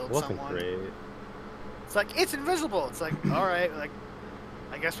Yeah, killed wasn't someone. great. It's like, it's invisible. It's like, all right, like,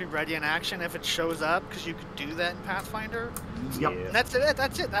 I guess we're ready in action if it shows up, because you could do that in Pathfinder. Yep. And that's it.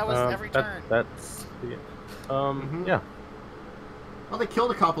 That's it. That was every turn. That's yeah. Well, they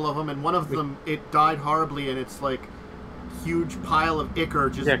killed a couple of them, and one of them, it died horribly, and it's like huge pile of ichor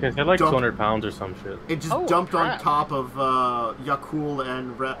just because they're like 200 pounds or some shit. It just dumped on top of Yakul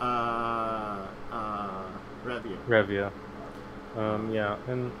and Revia. Yeah,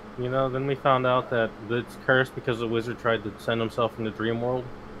 and then we found out that it's cursed because the wizard tried to send himself into Dream World.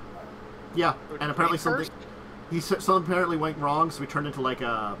 Yeah, and apparently something apparently went wrong, so we turned into like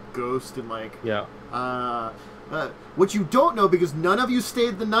a ghost and like What you don't know, because none of you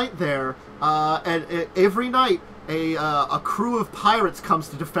stayed the night there, and every night a crew of pirates comes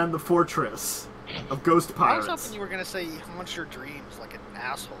to defend the fortress of ghost pirates. I was hoping you were gonna say haunt your dreams like an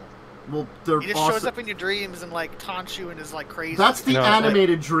asshole. Well, they're he just shows up in your dreams and like taunts you and is like crazy. That's the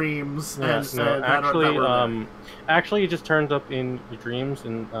animated dreams. Yeah, actually, he just turns up in your dreams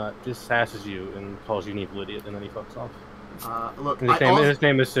and just sasses you and calls you an evil idiot, and then he fucks off. Look, his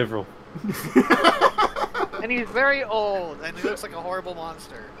name is Sivril. And he's very old, and he looks like a horrible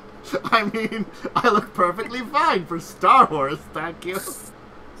monster. I mean, I look perfectly fine for Star Wars, thank you.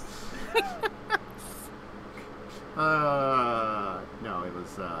 No, it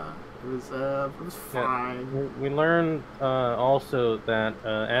was fine. Yeah, we learned also that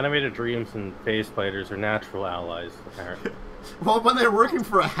animated dreams and phase spiders are natural allies, apparently. Well, when they're working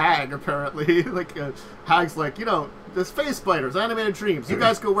for a hag, apparently, like hag's like, there's phase spiders, animated dreams. You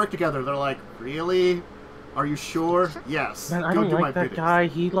guys go work together. They're like, really? Are you sure? Yes. Man, I don't like that guy.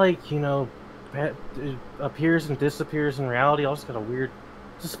 He appears and disappears in reality. Also got a weird.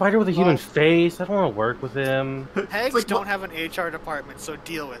 It's a spider with a human face. I don't want to work with him. Hags don't have an HR department, so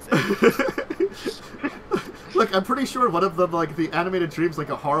deal with it. Look, I'm pretty sure one of them, like the animated dream's like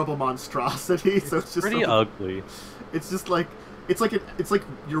a horrible monstrosity. So it's just pretty ugly. It's just like it's like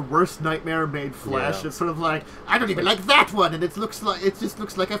your worst nightmare made flesh. Yeah. It's sort of like, I don't even like that one, and it just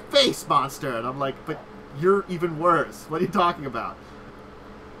looks like a face monster, and I'm like, but you're even worse. What are you talking about?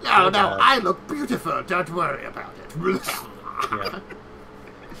 No, I look beautiful. Don't worry about it. Yeah.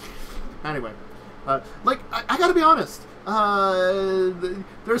 Anyway, I gotta be honest.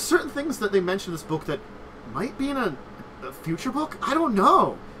 There are certain things that they mention in this book that might be in a future book. I don't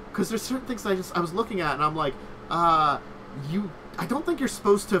know, because there's certain things I was looking at, and I'm like, I don't think you're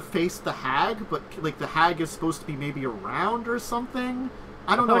supposed to face the hag, but like the hag is supposed to be maybe around or something.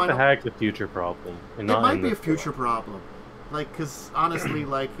 I don't know. Like the hag's a future problem. It might be a future problem, like, because honestly,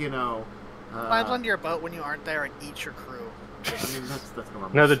 like, climb onto your boat when you aren't there and eat your crew. I mean, that's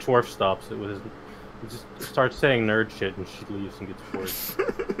normal. No, the dwarf stops it with his. He just starts saying nerd shit, and she leaves and gets bored.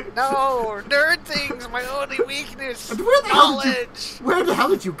 No, nerd things, my only weakness. Where the hell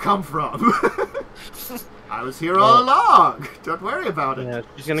did you come from? I was here all along. Don't worry about it. Yeah,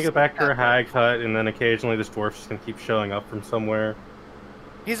 she's gonna get back to her hag hut, and then occasionally this dwarf's just gonna keep showing up from somewhere.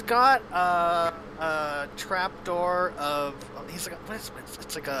 He's got a trapdoor of. He's like,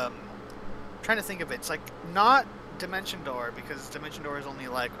 it's like a. I'm trying to think of it. It's like not dimension door, because dimension door is only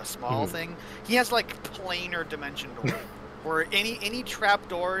like a small thing. He has like planar dimension door, where any trap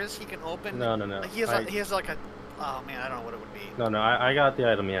doors he can open. No. Like, he has like a. Oh man, I don't know what it would be. No. I got the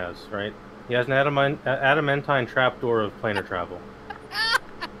item he has, right? He has an adamantine trapdoor of planar travel.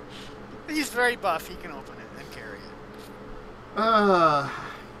 He's very buff. He can open it and carry it.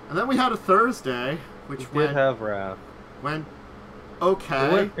 And then we had a Thursday, which did have Wrath. Went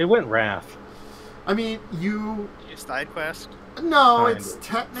okay. It went Wrath. I mean, you side quest? No, it's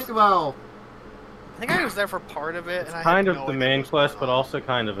technically, well, I think I was there for part of it. It's and kind of the main quest, but also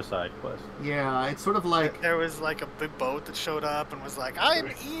kind of a side quest. Yeah, it's sort of like there was like a big boat that showed up and was like, "I'm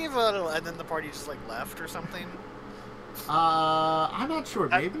evil," and then the party just like left or something. I'm not sure.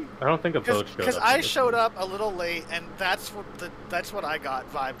 Maybe I don't think a boat showed up. Because I showed up a little late, and that's what I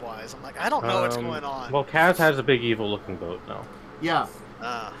got vibe wise. I'm like, I don't know what's going on. Well, Kaz has a big evil looking boat now. Yeah.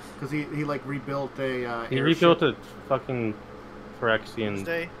 Because he like rebuilt a he rebuilt a fucking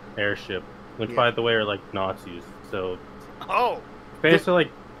Phyrexian airship, which by the way are like Nazis. So basically like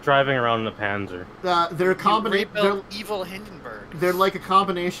driving around in a Panzer. They're a combination. Evil Hindenburg. They're like a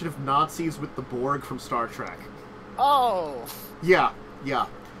combination of Nazis with the Borg from Star Trek. Oh. Yeah.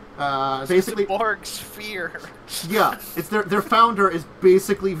 Basically, the Borg's fear. Yeah, it's their founder is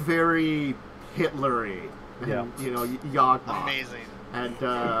basically very Hitlery. Yeah. Yagma. Amazing. And,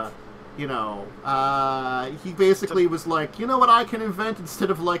 he basically was like, you know what I can invent instead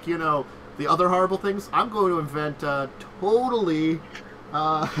of, like, the other horrible things? I'm going to invent, totally,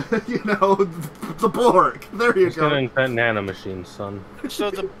 the Borg. There you go. He's going to invent nanomachines, son. So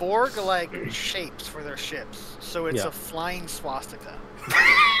the Borg, like, shapes for their ships. So it's a flying swastika.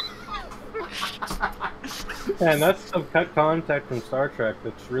 And that's some cut contact from Star Trek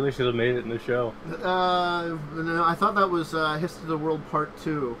that really should have made it in the show. No, I thought that was History of the World Part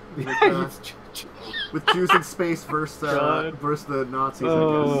 2. With Jews in space versus the Nazis, I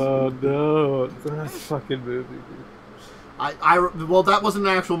guess. No. That's a fucking movie, dude. Well, that wasn't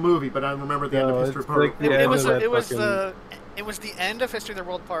an actual movie, but I remember the end of History Part 1. It was the end of History of the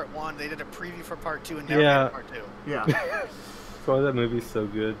World Part 1. They did a preview for Part 2 and never did Part 2. Yeah. That's why that movie's so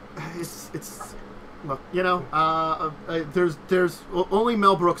good. It's look, there's only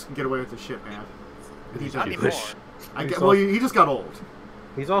Mel Brooks can get away with this shit, man. He Not doesn't. anymore. Well, he just got old.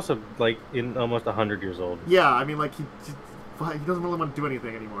 He's also like in almost 100 years old. Yeah, I mean, like he doesn't really want to do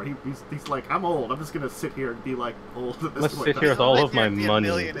anything anymore. He's like, I'm old. I'm just gonna sit here and be like old at this Let's point. sit here with all of my money.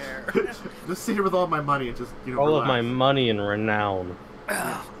 Just sit here with all of my money and just all relax. of my money and renown.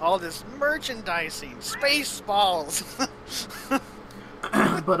 All this merchandising, space balls.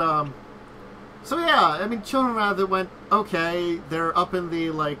 But so yeah, I mean, Children rather went okay. They're up in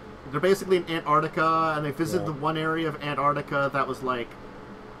the they're basically in Antarctica, and they visited the one area of Antarctica that was like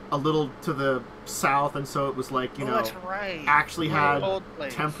a little to the south, and so it was like that's right. actually had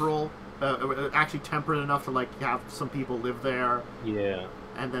temporal. actually temperate enough to like have some people live there. Yeah.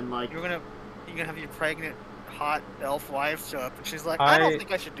 And then like you're gonna have your pregnant hot elf wife show up, and she's like, I don't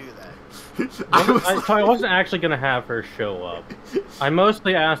think I should do that. I wasn't actually gonna have her show up. I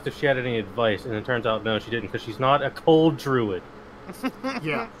mostly asked if she had any advice, and it turns out no, she didn't, because she's not a cold druid.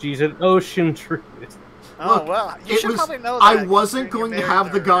 Yeah. She's an ocean druid. Oh, look, well, you should probably know that. I wasn't going to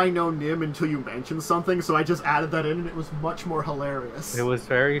have the guy know Nim until you mentioned something, so I just added that in, and it was much more hilarious. It was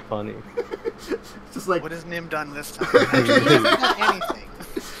very funny. Just like, what has Nim done this time? He hasn't done anything.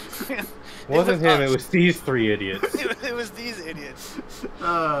 It wasn't him, it was these three idiots. It was these idiots.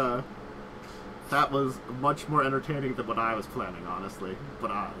 That was much more entertaining than what I was planning, honestly.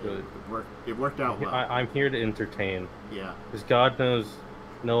 But it worked out well. I'm here to entertain. Yeah. Because God knows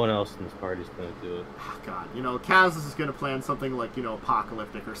no one else in this party's going to do it. Oh, God, Kaz is going to plan something like,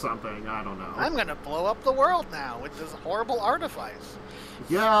 apocalyptic or something. I don't know. I'm going to blow up the world now with this horrible artifice.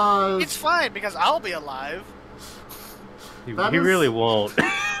 Yeah. It's fine, because I'll be alive. He really won't.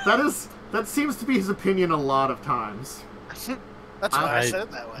 That seems to be his opinion a lot of times. That's why I said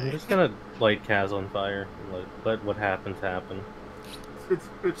it that way. I'm just going to light Kaz on fire and let what happens happen.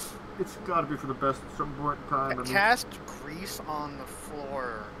 It's got to be for the best at some point in time. Cast grease on the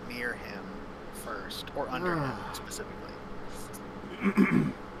floor near him first, or under him specifically.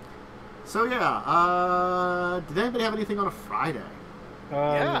 So yeah, did anybody have anything on a Friday?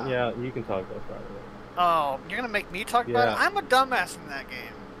 Yeah, you can talk about Friday. Oh, you're gonna make me talk about it? I'm a dumbass in that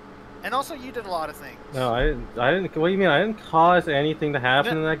game. And also, you did a lot of things. No, I didn't. What do you mean? I didn't cause anything to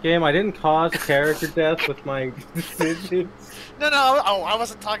happen in that game. I didn't cause a character death with my decisions. No, I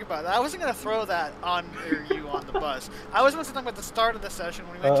wasn't talking about that. I wasn't going to throw that on you on the bus. I was talking about the start of the session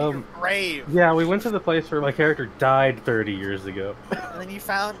when we went to your grave. Yeah, we went to the place where my character died 30 years ago. And then you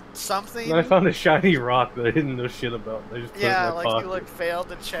found something? And I found a shiny rock that I didn't know shit about. I just put it in my pocket. You failed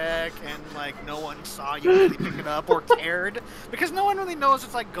to check, and no one saw you really pick it up or cared. Because no one really knows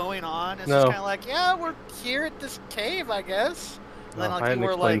what's going on. It's just kind of yeah, we're here at this cave, I guess. And then I didn't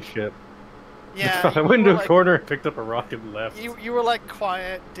explain shit. Yeah, I went into a corner and picked up a rock and left. You were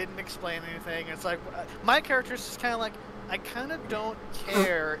quiet, didn't explain anything. It's my character's just kind of I kind of don't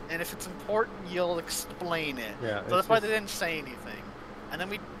care, and if it's important, you'll explain it. Yeah, so that's why they didn't say anything. And then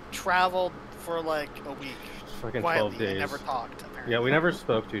we traveled for a week. Fucking quietly 12 days. And never talked, apparently. Yeah, we never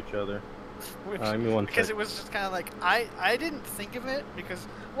spoke to each other. Because it was just kind of I didn't think of it because,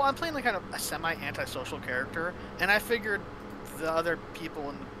 well, I'm playing kind of a semi-antisocial character, and I figured the other people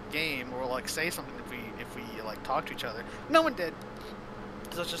in the game will say something if we talk to each other. No one did.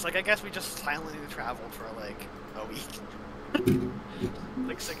 So it's just I guess we just silently traveled for a week.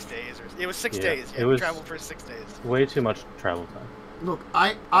 6 days it was 6 days. Yeah, we traveled for 6 days. Way too much travel time. Look,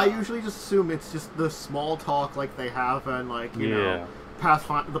 I usually just assume it's just the small talk they have and you know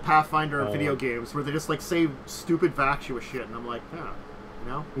the Pathfinder of video games where they just say stupid vacuous shit, and I'm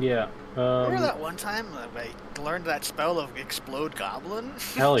Yeah. Remember that one time I learned that spell of Explode Goblin?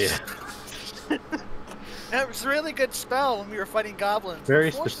 Hell yeah. It was a really good spell when we were fighting goblins.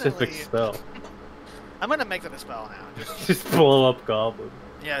 Very specific spell. I'm gonna make that a spell now. Just blow up goblins.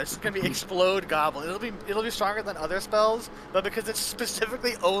 Yeah, it's gonna be Explode Goblin. It'll be stronger than other spells, but because it's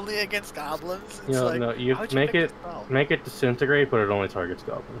specifically only against goblins, it's you make it disintegrate, but it only targets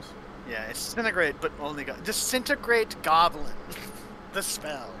goblins. Yeah, it's disintegrate, but only disintegrate goblin. The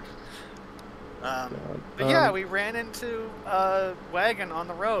spell. But yeah, we ran into a wagon on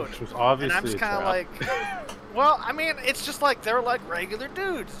the road, which was obviously and I'm just kind of well, I mean, it's just they're regular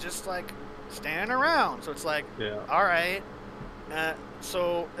dudes, just standing around. So it's all right.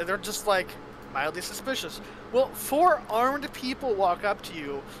 So they're just mildly suspicious. Well, 4 armed people walk up to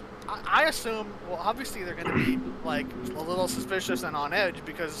you. I assume, well, obviously they're going to be a little suspicious and on edge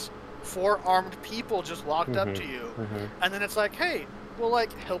because 4 armed people just walked up to you, and then it's hey, we'll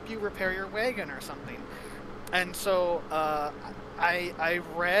help you repair your wagon or something. And so I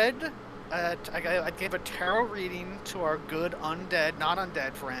read. I gave a tarot reading to our good not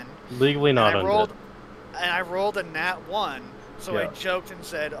undead friend. Legally not undead. And I rolled a nat 1. So I joked and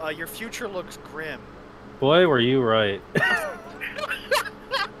said, your future looks grim. Boy, were you right.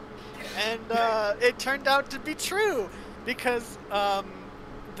 And it turned out to be true because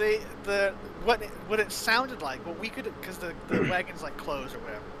what it sounded like, what we could, because the wagon's like closed or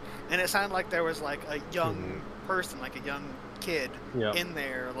whatever, and it sounded like there was like a young person, like a young kid in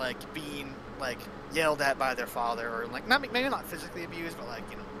there, like being like yelled at by their father, or like maybe not physically abused, but like,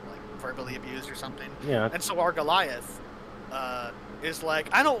 you know, like verbally abused or something. Yeah. And so our Goliath is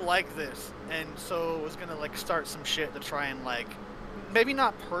like, I don't like this, and so was gonna like start some shit to try and like maybe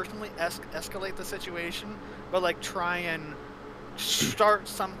not personally escalate the situation, but like try and start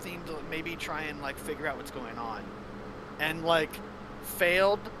something to maybe try and like figure out what's going on, and like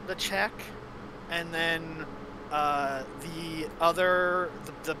failed the check, and then the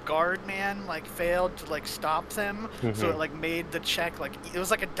guard man like failed to like stop them, so it like made the check like it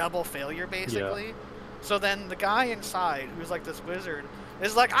was like a double failure basically. Yeah. So then the guy inside, who's like this wizard,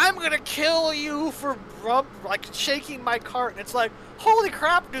 is like, I'm gonna kill you for like shaking my cart, and it's like, holy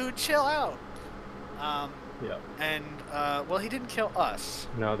crap, dude, chill out. Yeah. And well, he didn't kill us.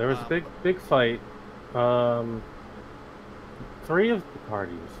 No, there was a big fight. 3 of the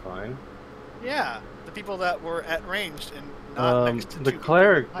party was fine. Yeah, the people that were at range and not next to the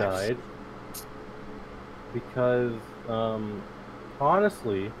cleric died because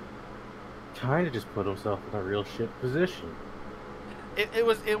honestly, kind of just put himself in a real shit position.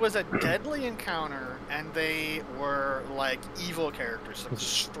 It was a deadly encounter, and they were like evil characters, like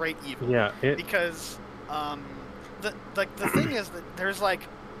straight evil. Yeah. Because the thing is that there's like,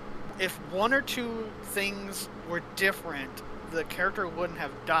 if 1 or 2 things were different, the character wouldn't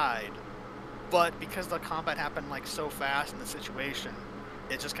have died. But because the combat happened like so fast in the situation,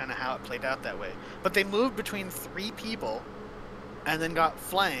 it's just kind of how it played out that way. But they moved between 3 people, and then got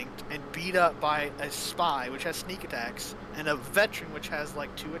flanked and beat up by a spy, which has sneak attacks, and a veteran, which has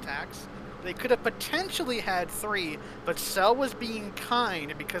like 2 attacks. They could have potentially had 3, but Cell was being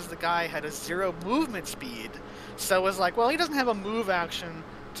kind, and because the guy had a 0 movement speed, Cell was like, well, he doesn't have a move action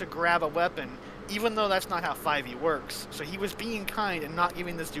to grab a weapon, even though that's not how 5e works. So he was being kind and not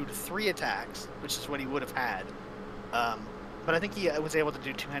giving this dude 3 attacks, which is what he would have had. But I think he was able to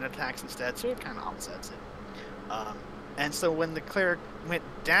do 2-handed attacks instead, so it kind of offsets it. And so when the cleric went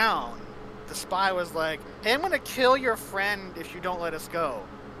down, the spy was like, hey, I'm going to kill your friend if you don't let us go.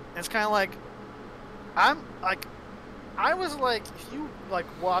 And it's kind of like, I was like, if you like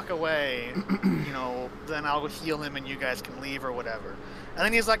walk away, you know, then I'll heal him and you guys can leave or whatever. And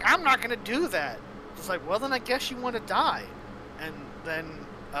then he's like, I'm not going to do that. It's like, well, then I guess you want to die. And then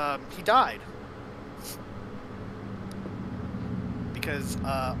he died. Because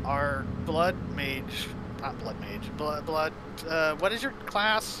our blood mage, not blood mage, what is your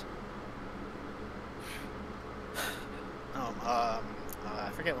class? I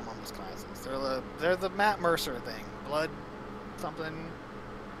forget what Momo's class is. They're the Matt Mercer thing. Blood something.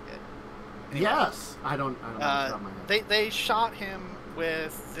 Anyway, yes, I don't know. They shot him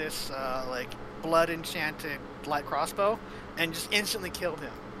with this like blood enchanted light crossbow and just instantly killed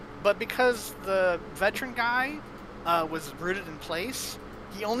him. But because the veteran guy was rooted in place,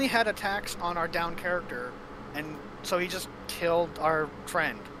 he only had attacks on our down character, and so he just killed our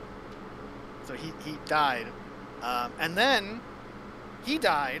friend. So he died. And then he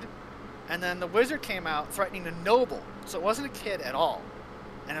died, and then the wizard came out threatening a noble. So it wasn't a kid at all.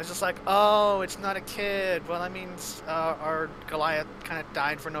 And I was just like, oh, it's not a kid. Well, that means our Goliath kind of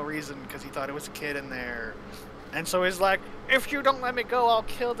died for no reason because he thought it was a kid in there. And so he's like, if you don't let me go, I'll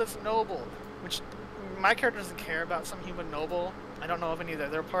kill this noble. Which my character doesn't care about some human noble. I don't know if any of the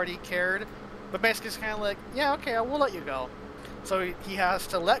other party cared. But basically it's kind of like, yeah, okay, I will let you go. So he has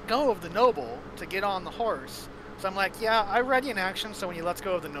to let go of the noble to get on the horse. So I'm like, yeah, I read you in action, so when he lets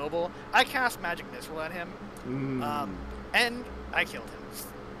go of the noble, I cast Magic Missile at him. And I killed him.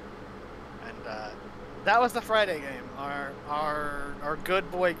 And that was the Friday game. Our good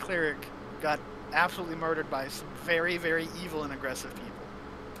boy cleric got absolutely murdered by some very, very evil and aggressive people.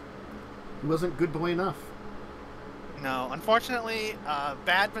 He wasn't good boy enough. No, unfortunately,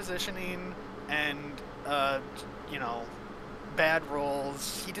 bad positioning and, you know, bad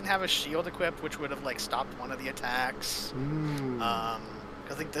rolls. He didn't have a shield equipped, which would have like stopped one of the attacks.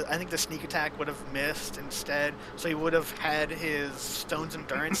 I think the sneak attack would have missed instead, so he would have had his Stone's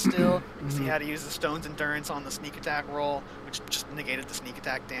Endurance still, because he had to use the Stone's Endurance on the sneak attack roll, which just negated the sneak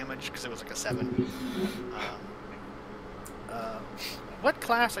attack damage because it was like a 7. What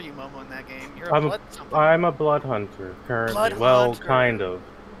class are you, Momo, in that game? You're a blood something. I'm a blood hunter currently. Hunter. Kind of.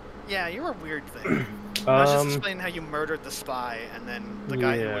 Yeah, you're a weird thing. I was just explaining how you murdered the spy, and then the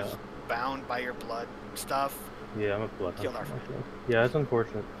guy who was bound by your blood stuff. Yeah, I'm a blood hunter. Killed our friend. Yeah, it's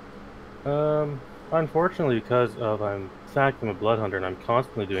unfortunate. Unfortunately, because of the fact I'm a blood hunter and I'm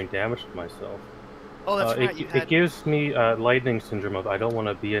constantly doing damage to myself, Oh, that's right. it gives me lightning syndrome of I don't want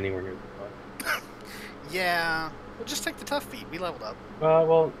to be anywhere near the blood. Yeah. Well, just take the tough feat. We leveled up.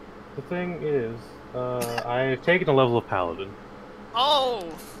 Well, the thing is, I've taken a level of paladin. Oh.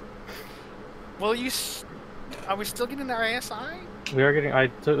 Well, are we still getting our ASI? We are getting. I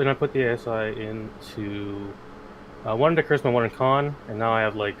put the ASI into one into charisma, one in con, and now I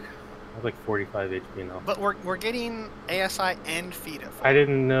have like 45 HP now. But we're getting ASI and feat at 4. I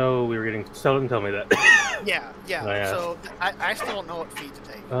didn't know we were getting. Still didn't tell me that. Yeah. So I still don't know what feat to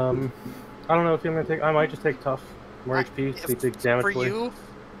take. I don't know if I'm gonna take. I might just take tough, more HP, see big damage. For play. you,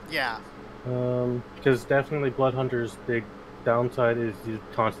 yeah. Because definitely blood hunter's big downside is you're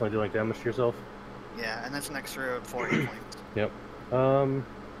constantly dealing damage to yourself. Yeah, and that's an extra 4 hit points. Yep.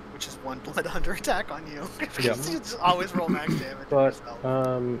 Which is 1 blood hunter attack on you. Yeah. You just always roll max damage. But yourself.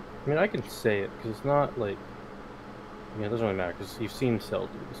 I mean, I can say it because it's not like. I mean, it doesn't really matter because you've seen Cell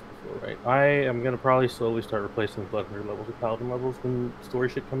do this before, right? I am gonna probably slowly start replacing blood hunter levels with paladin levels when story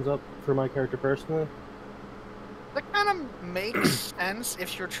shit comes up for my character personally. That kind of makes sense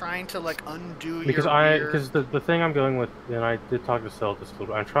if you're trying to like undo because your because the thing I'm going with, and I did talk to Cell this a little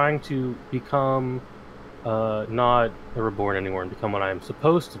bit. I'm trying to become not a reborn anymore and become what I'm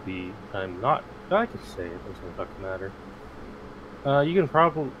supposed to be. I'm not. I can say it. It doesn't fucking matter. You can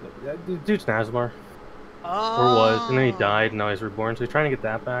probably dude's Nazmar. Or was, and then he died, and now he's reborn, so he's trying to get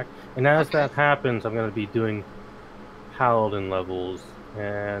that back. And as that happens, I'm going to be doing paladin levels,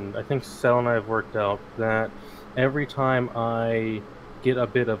 and I think Cell and I have worked out that every time I get a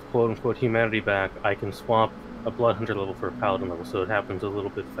bit of quote-unquote humanity back, I can swap a blood hunter level for a paladin level, so it happens a little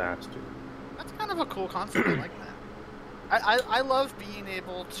bit faster. That's kind of a cool concept. I like that. I love being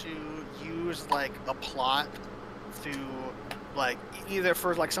able to use like a plot to like either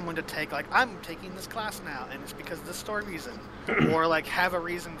for like someone to take like I'm taking this class now and it's because of this story reason, or like have a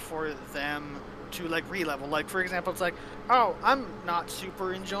reason for them to like re-level. Like for example, it's like, oh, I'm not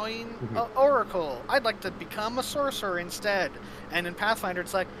super enjoying Oracle. I'd like to become a sorcerer instead. And in Pathfinder,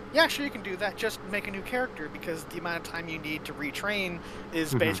 it's like, yeah, sure, you can do that. Just make a new character because the amount of time you need to retrain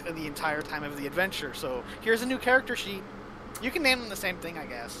is basically the entire time of the adventure. So here's a new character sheet. You can name them the same thing, I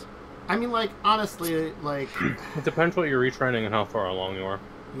guess. I mean, like, honestly, like... It depends what you're retraining and how far along you are.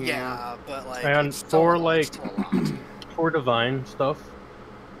 Yeah, but, like... And for, like, for divine stuff,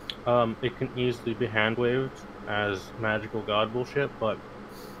 it can easily be hand-waved as magical god bullshit, but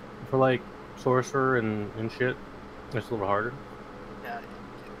for, like, sorcerer and shit, it's a little harder. Yeah.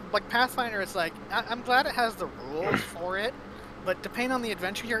 Like, Pathfinder, it's like, I'm glad it has the rules for it, but depending on the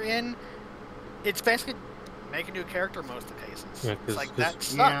adventure you're in, it's basically... make a new character most of the cases. Yeah, it's like, that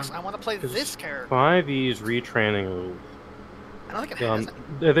sucks. Yeah. I want to play this character. 5e's retraining rules. I don't think it has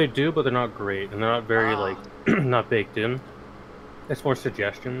it. They do, but they're not great, and they're not very, like, not baked in. It's more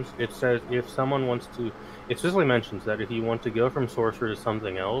suggestions. It says if someone wants to... It specifically mentions that if you want to go from sorcerer to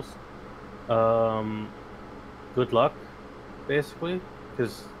something else, good luck, basically,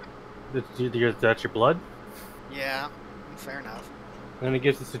 because that's your blood. Yeah, fair enough. And it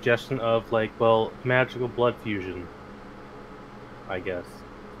gives the suggestion of, like, well, magical blood fusion, I guess,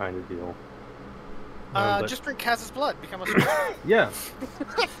 kind of deal. Just drink Kaz's blood, become a sorcerer. Yeah.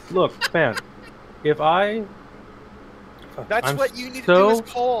 Look, man, if I... That's what you need to do as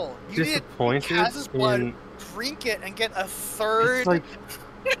Cole. You need to drink Kaz's blood, drink it, and get a third...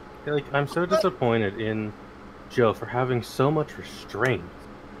 Like, I'm so disappointed in Joe for having so much restraint.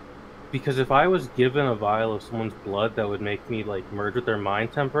 Because if I was given a vial of someone's blood that would make me, like, merge with their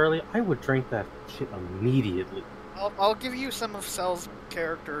mind temporarily, I would drink that shit immediately. I'll give you some of Cell's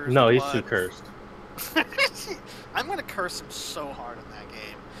characters. No, he's too cursed. I'm going to curse him so hard in that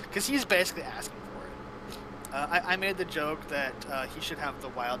game. Because he's basically asking for it. I made the joke that he should have the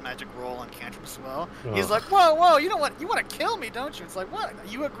wild magic roll on cantrips as well. Oh. He's like, whoa, you want to kill me, don't you? It's like, what?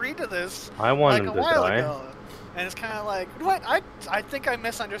 You agreed to this I want him to die. Ago. And it's kind of like, what? I think I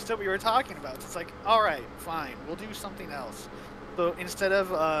misunderstood what you were talking about. It's like, all right, fine, we'll do something else. So instead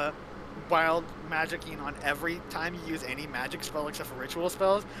of wild magicking on every time you use any magic spell except for ritual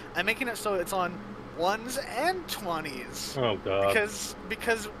spells, I'm making it so it's on 1s and 20s. Oh god.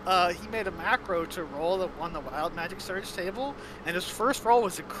 Because he made a macro to roll on the wild magic surge table, and his first roll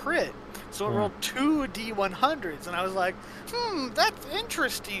was a crit. So it rolled 2 D100s, and I was like, that's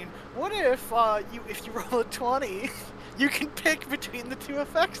interesting. What if if you roll a 20, you can pick between the two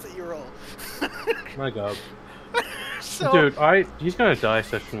effects that you roll? My god. So, dude, he's gonna die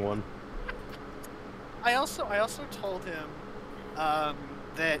session 1. I also told him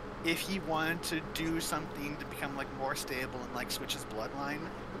that if he wanted to do something to become like more stable and like switch his bloodline,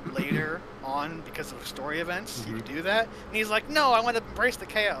 later on because of story events. You can do that. And he's like, no, I want to embrace the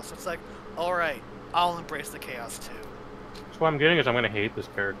chaos. It's like, all right, I'll embrace the chaos too. So what I'm getting is I'm going to hate this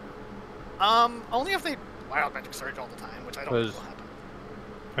character. Only if they wild magic surge all the time, which I don't think will happen.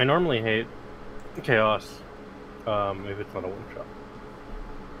 I normally hate chaos if it's not a one-shot.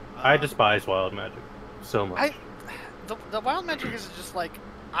 I despise wild magic so much. The wild magic is just like,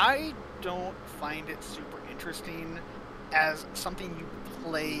 I don't find it super interesting as something you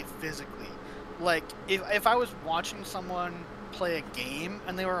play physically. Like, if I was watching someone play a game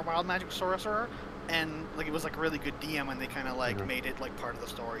and they were a wild magic sorcerer, and like it was like a really good DM and they kind of like made it like part of the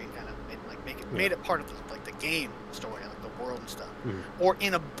story and kind of made it part of the game story, like the world and stuff. Or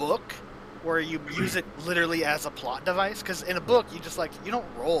in a book where you use it literally as a plot device, because in a book you just like, you don't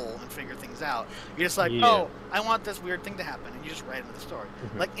roll and figure things out. You're just like, oh, I want this weird thing to happen, and you just write it into the story.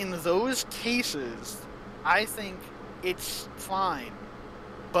 Like in those cases, I think it's fine,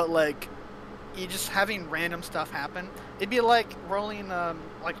 but like you just having random stuff happen, it'd be like rolling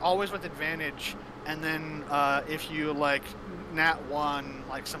like always with advantage, and then if you like nat 1,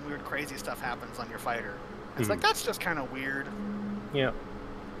 like some weird crazy stuff happens on your fighter. It's like, that's just kind of weird. Yeah.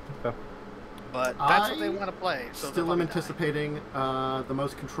 Okay. But that's what they want to play. So still am anticipating the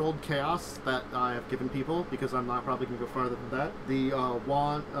most controlled chaos that I have given people, because I'm not probably going to go farther than that. The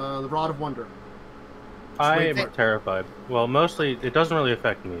the Rod of Wonder. I am terrified. Well, mostly it doesn't really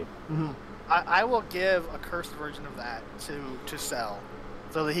affect me. I will give a cursed version of that to Cell,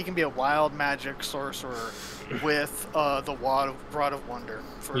 so that he can be a wild magic sorcerer with the Rod of Wonder.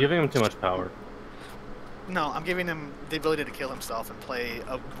 You're giving him too much power. No, I'm giving him the ability to kill himself and play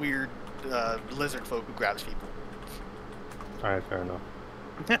a weird lizard folk who grabs people. Alright, fair enough.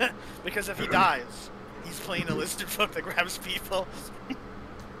 Because if he dies, he's playing a lizard folk that grabs people.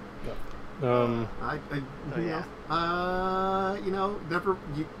 You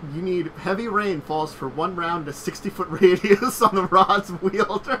need heavy rain falls for 1 round a 60-foot radius on the Rod's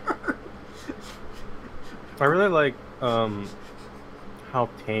wielder. I really like how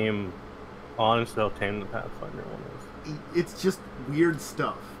tame, honestly, how tame the Pathfinder one is. It's just weird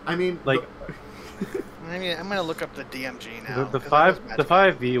stuff. I mean, like, I'm gonna look up the DMG now. The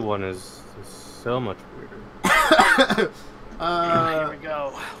 5V one is so much weirder. Here we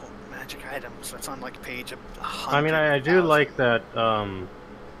go. Magic items. That's on like page 100. I mean, I do like that.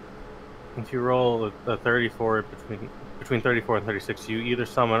 If you roll a 34 between 34 and 36, you either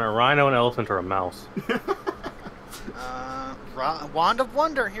summon a rhino, an elephant, or a mouse. Wand of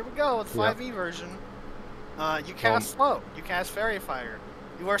Wonder. Here we go. The 5e version. You cast slow. You cast Fairy Fire.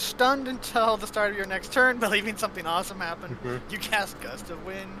 You are stunned until the start of your next turn, believing something awesome happened. You cast Gust of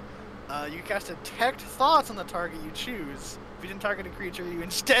Wind. You cast Detect Thoughts on the target you choose. If you didn't target a creature, you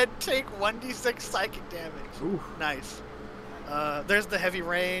instead take 1d6 psychic damage. Ooh. Nice. There's the Heavy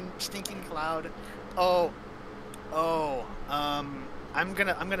Rain, Stinking Cloud. I'm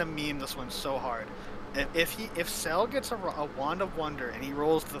gonna meme this one so hard. If Cell gets a Wand of Wonder and he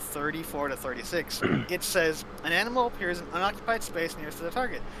rolls the 34 to 36, it says an animal appears in unoccupied space nearest to the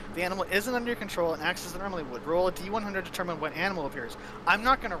target. The animal isn't under your control and acts as it normally would. Roll a d100 to determine what animal appears. I'm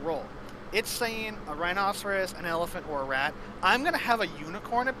not gonna roll. It's saying a rhinoceros, an elephant, or a rat. I'm gonna have a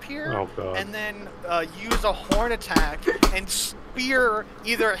unicorn appear, and then use a horn attack and spear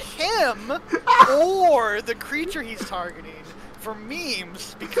either him or the creature he's targeting for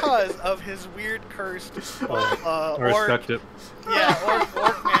memes because of his weird cursed orc. Yeah,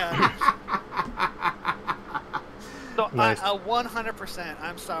 orc man. So nice. 100%.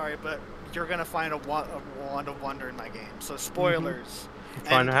 I'm sorry, but you're gonna find a Wand of Wonder in my game. So spoilers.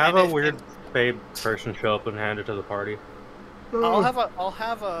 Fine, have a weird babe person show up and hand it to the party. I'll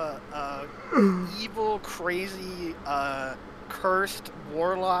have a evil, crazy, cursed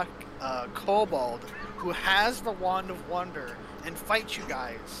warlock kobold who has the Wand of Wonder and fight you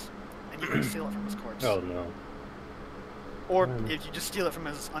guys, and you can steal it from his corpse. Oh no. Or if you just steal it from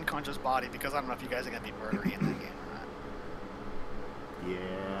his unconscious body, because I don't know if you guys are gonna be murdery in that game or not.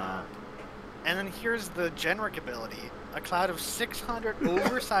 Yeah. And then here's the generic ability. A cloud of 600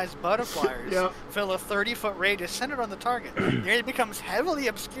 oversized butterflies fill a 30-foot radius centered on the target. The area becomes heavily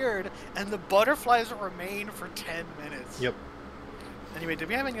obscured, and the butterflies remain for 10 minutes. Yep. Anyway, did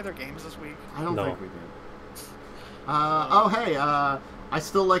we have any other games this week? I don't think we did. I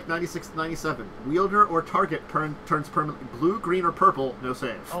still like 96-97. Wielder or target turns permanently blue, green, or purple. No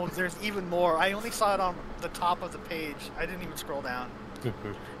save. Oh, there's even more. I only saw it on the top of the page. I didn't even scroll down.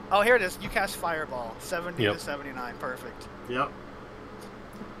 Oh, here it is. You cast Fireball, 70 to 79. Perfect. Yep.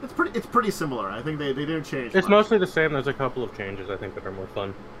 It's pretty similar. I think they didn't change. It's mostly the same. There's a couple of changes I think that are more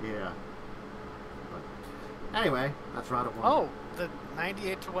fun. Yeah. But anyway, that's Rod of Wonder. Oh, the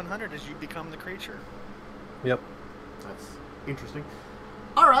 98 to 100 as you become the creature. Yep. That's interesting.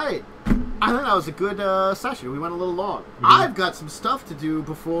 All right. I think that was a good session. We went a little long. I've got some stuff to do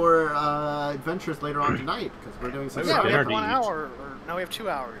before adventures later on tonight because we're doing some. Yeah, we have 1 eat. hour. Or, no, we have 2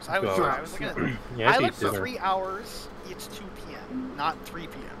 hours. I was looking at. Yeah, I I looked for dinner. 3 hours. It's 2 p.m., not 3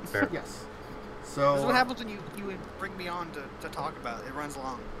 p.m. Fair. Yes. So. This is what happens when you bring me on to talk about it. It runs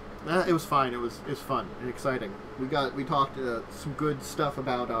long. It was fine. It was fun and exciting. We talked some good stuff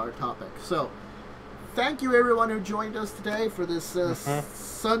about our topic. So. Thank you, everyone who joined us today for this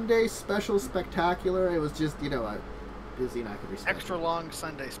Sunday special spectacular. It was just, busy and I could reschedule. Extra long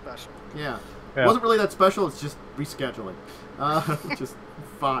Sunday special. Yeah. It wasn't really that special. It's just rescheduling. Just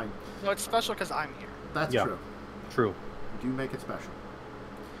fine. No, it's special because I'm here. That's true. True. Do make it special.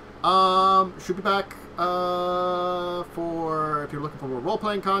 Should be back for, if you're looking for more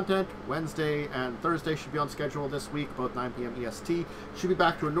role-playing content, Wednesday and Thursday should be on schedule this week, both 9 p.m. EST. Should be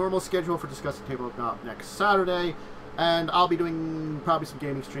back to a normal schedule for Discussing Tabletop next Saturday. And I'll be doing probably some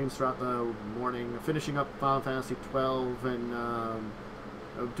gaming streams throughout the morning, finishing up Final Fantasy 12 and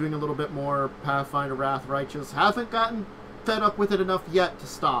doing a little bit more Pathfinder Wrath Righteous. Haven't gotten fed up with it enough yet to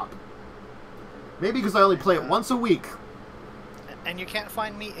stop. Maybe because I only play it once a week. And you can't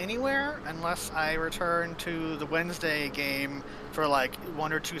find me anywhere unless I return to the Wednesday game for like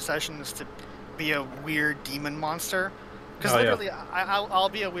 1 or 2 sessions to be a weird demon monster. Because literally, I'll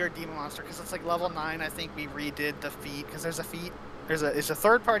be a weird demon monster because it's like level 9. I think we redid the feat because there's a feat. It's a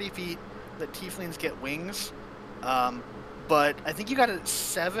third-party feat that tieflings get wings. But I think you got it at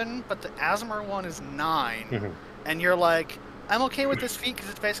 7, but the Aasimar one is 9. Mm-hmm. And you're like, I'm okay with this feat because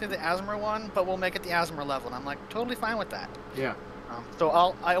it's basically the Aasimar one, but we'll make it the Aasimar level. And I'm like, totally fine with that. Yeah. So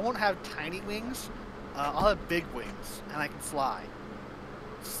I won't have tiny wings. I'll have big wings, and I can fly.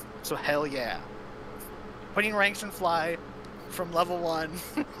 So hell yeah. Putting ranks and fly from level 1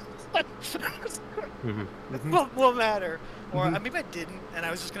 will matter. Or maybe I didn't, and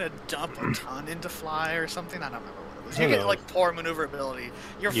I was just gonna dump a ton into fly or something. I don't remember what it was. You get like poor maneuverability.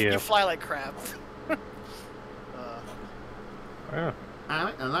 You fly like crap. Yeah.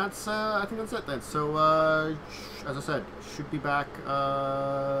 Alright, and that's, I think that's it then. So, as I said, should be back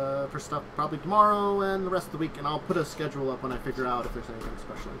for stuff probably tomorrow and the rest of the week, and I'll put a schedule up when I figure out if there's anything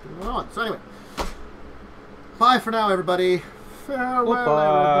special going on. So anyway, bye for now, everybody. Farewell,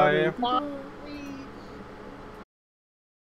 Goodbye. everybody. Goodbye.